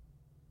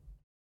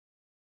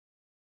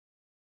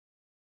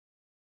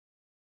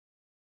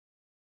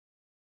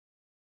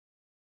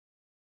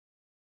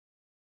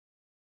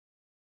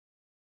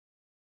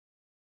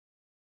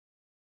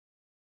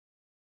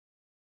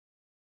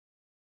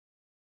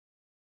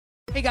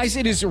 Hey guys,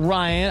 it is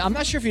Ryan. I'm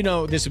not sure if you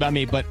know this about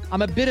me, but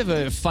I'm a bit of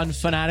a fun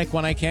fanatic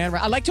when I can.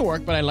 I like to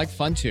work, but I like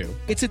fun too.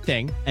 It's a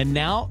thing. And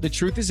now the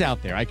truth is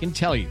out there. I can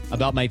tell you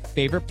about my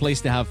favorite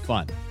place to have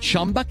fun.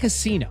 Chumba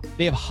Casino.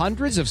 They have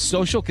hundreds of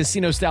social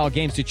casino style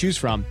games to choose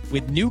from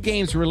with new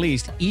games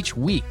released each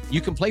week. You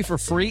can play for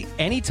free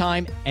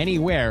anytime,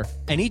 anywhere.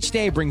 And each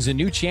day brings a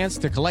new chance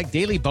to collect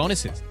daily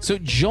bonuses. So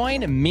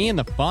join me in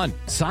the fun.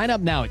 Sign up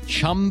now at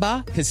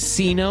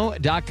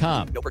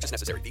ChumbaCasino.com. No purchase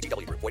necessary.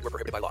 VGW Group. Void where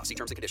prohibited by law. See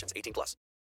terms and conditions. 18+.